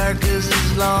where, 'cause as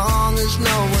long as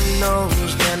no one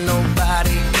knows, then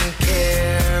nobody can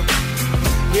care.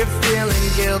 You're feeling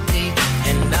guilty,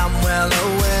 and I'm well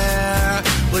aware,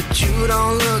 but you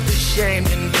don't look ashamed,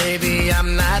 and baby,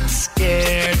 I'm not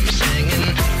scared. Singing,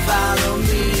 follow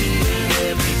me,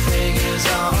 everything is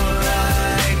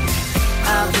alright.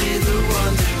 I'll be the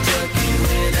one to tuck you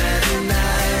in at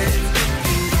night.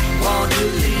 You want to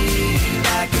leave,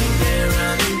 I can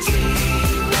guarantee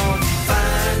you won't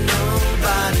find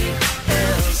nobody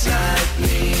else like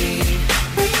me.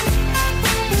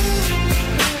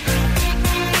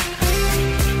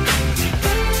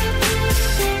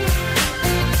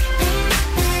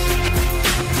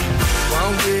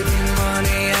 Won't give you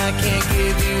money, I can't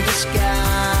give you the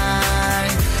sky.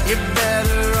 You're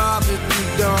better off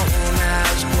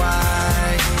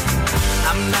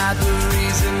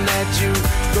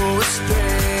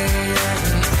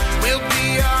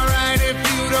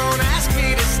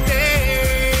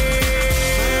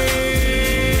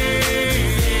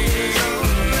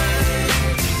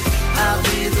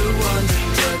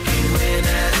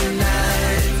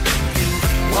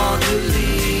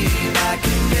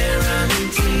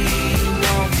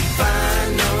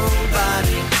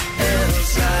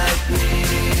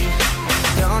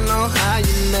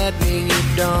at me, you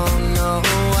don't know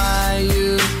why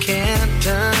you can't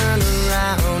turn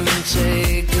around and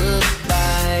say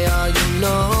goodbye. All you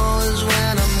know is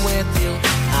when I'm with you,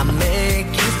 I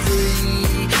make you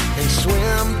free and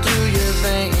swim through your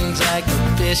veins like a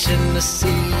fish in the sea.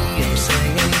 I'm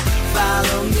singing,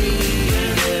 follow me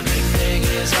and everything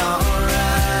is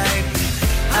alright.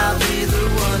 I'll be the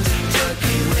one to tuck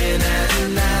you in at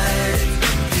night.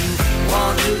 You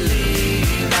want to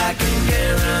leave, I can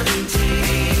guarantee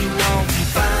you won't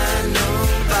find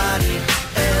nobody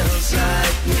else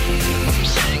like me. I'm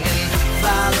singing,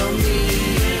 follow me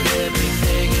and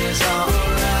everything is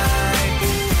alright.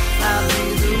 I'll be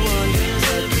the one to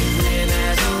tuck you in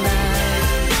at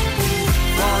night.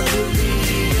 Want to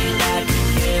leave, I can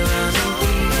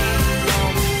guarantee you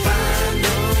won't find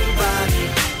nobody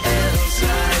else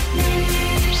like me.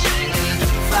 I'm singing,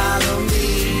 follow me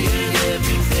and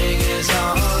everything is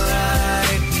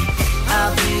alright.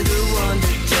 I'll be the one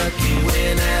to tuck you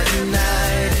in at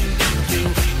night. You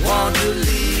want to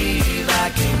leave, I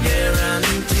can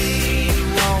guarantee you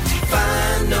won't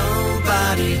find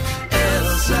nobody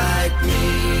else like me.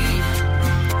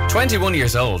 21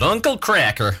 years old, Uncle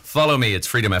Cracker. Follow me, it's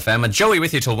Freedom FM. And Joey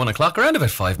with you till 1 o'clock, around about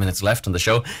 5 minutes left on the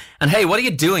show. And hey, what are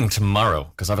you doing tomorrow?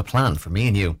 Because I have a plan for me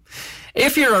and you.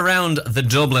 If you're around the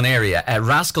Dublin area at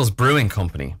Rascal's Brewing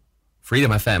Company,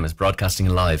 Freedom FM is broadcasting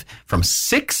live from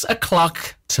 6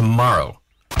 o'clock tomorrow.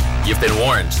 You've been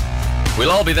warned.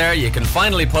 We'll all be there. You can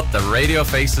finally put the radio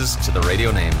faces to the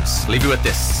radio names. Leave you with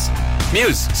this.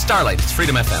 Muse, Starlight, it's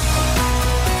Freedom FM.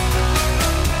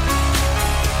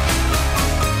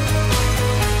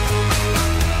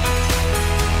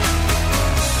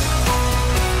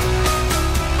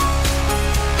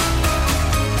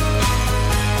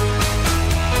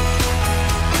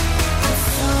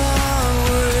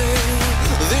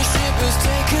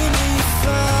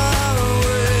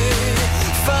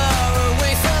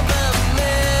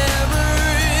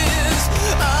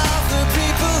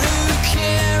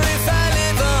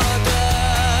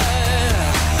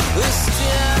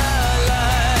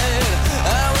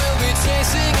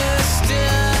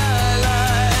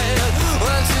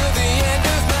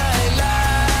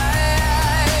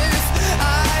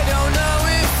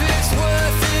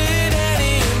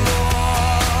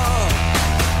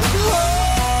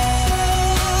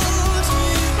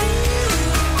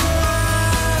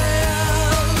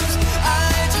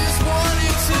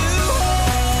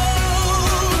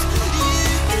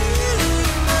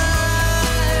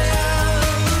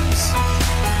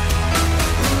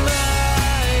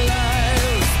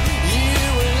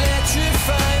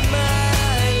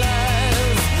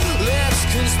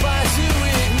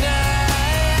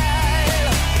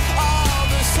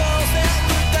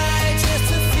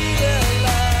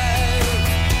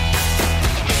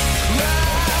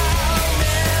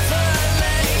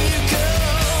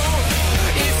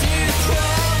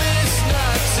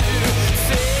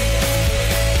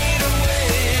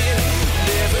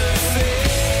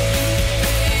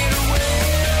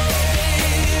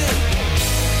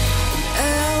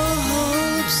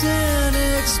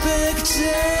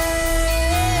 Expectations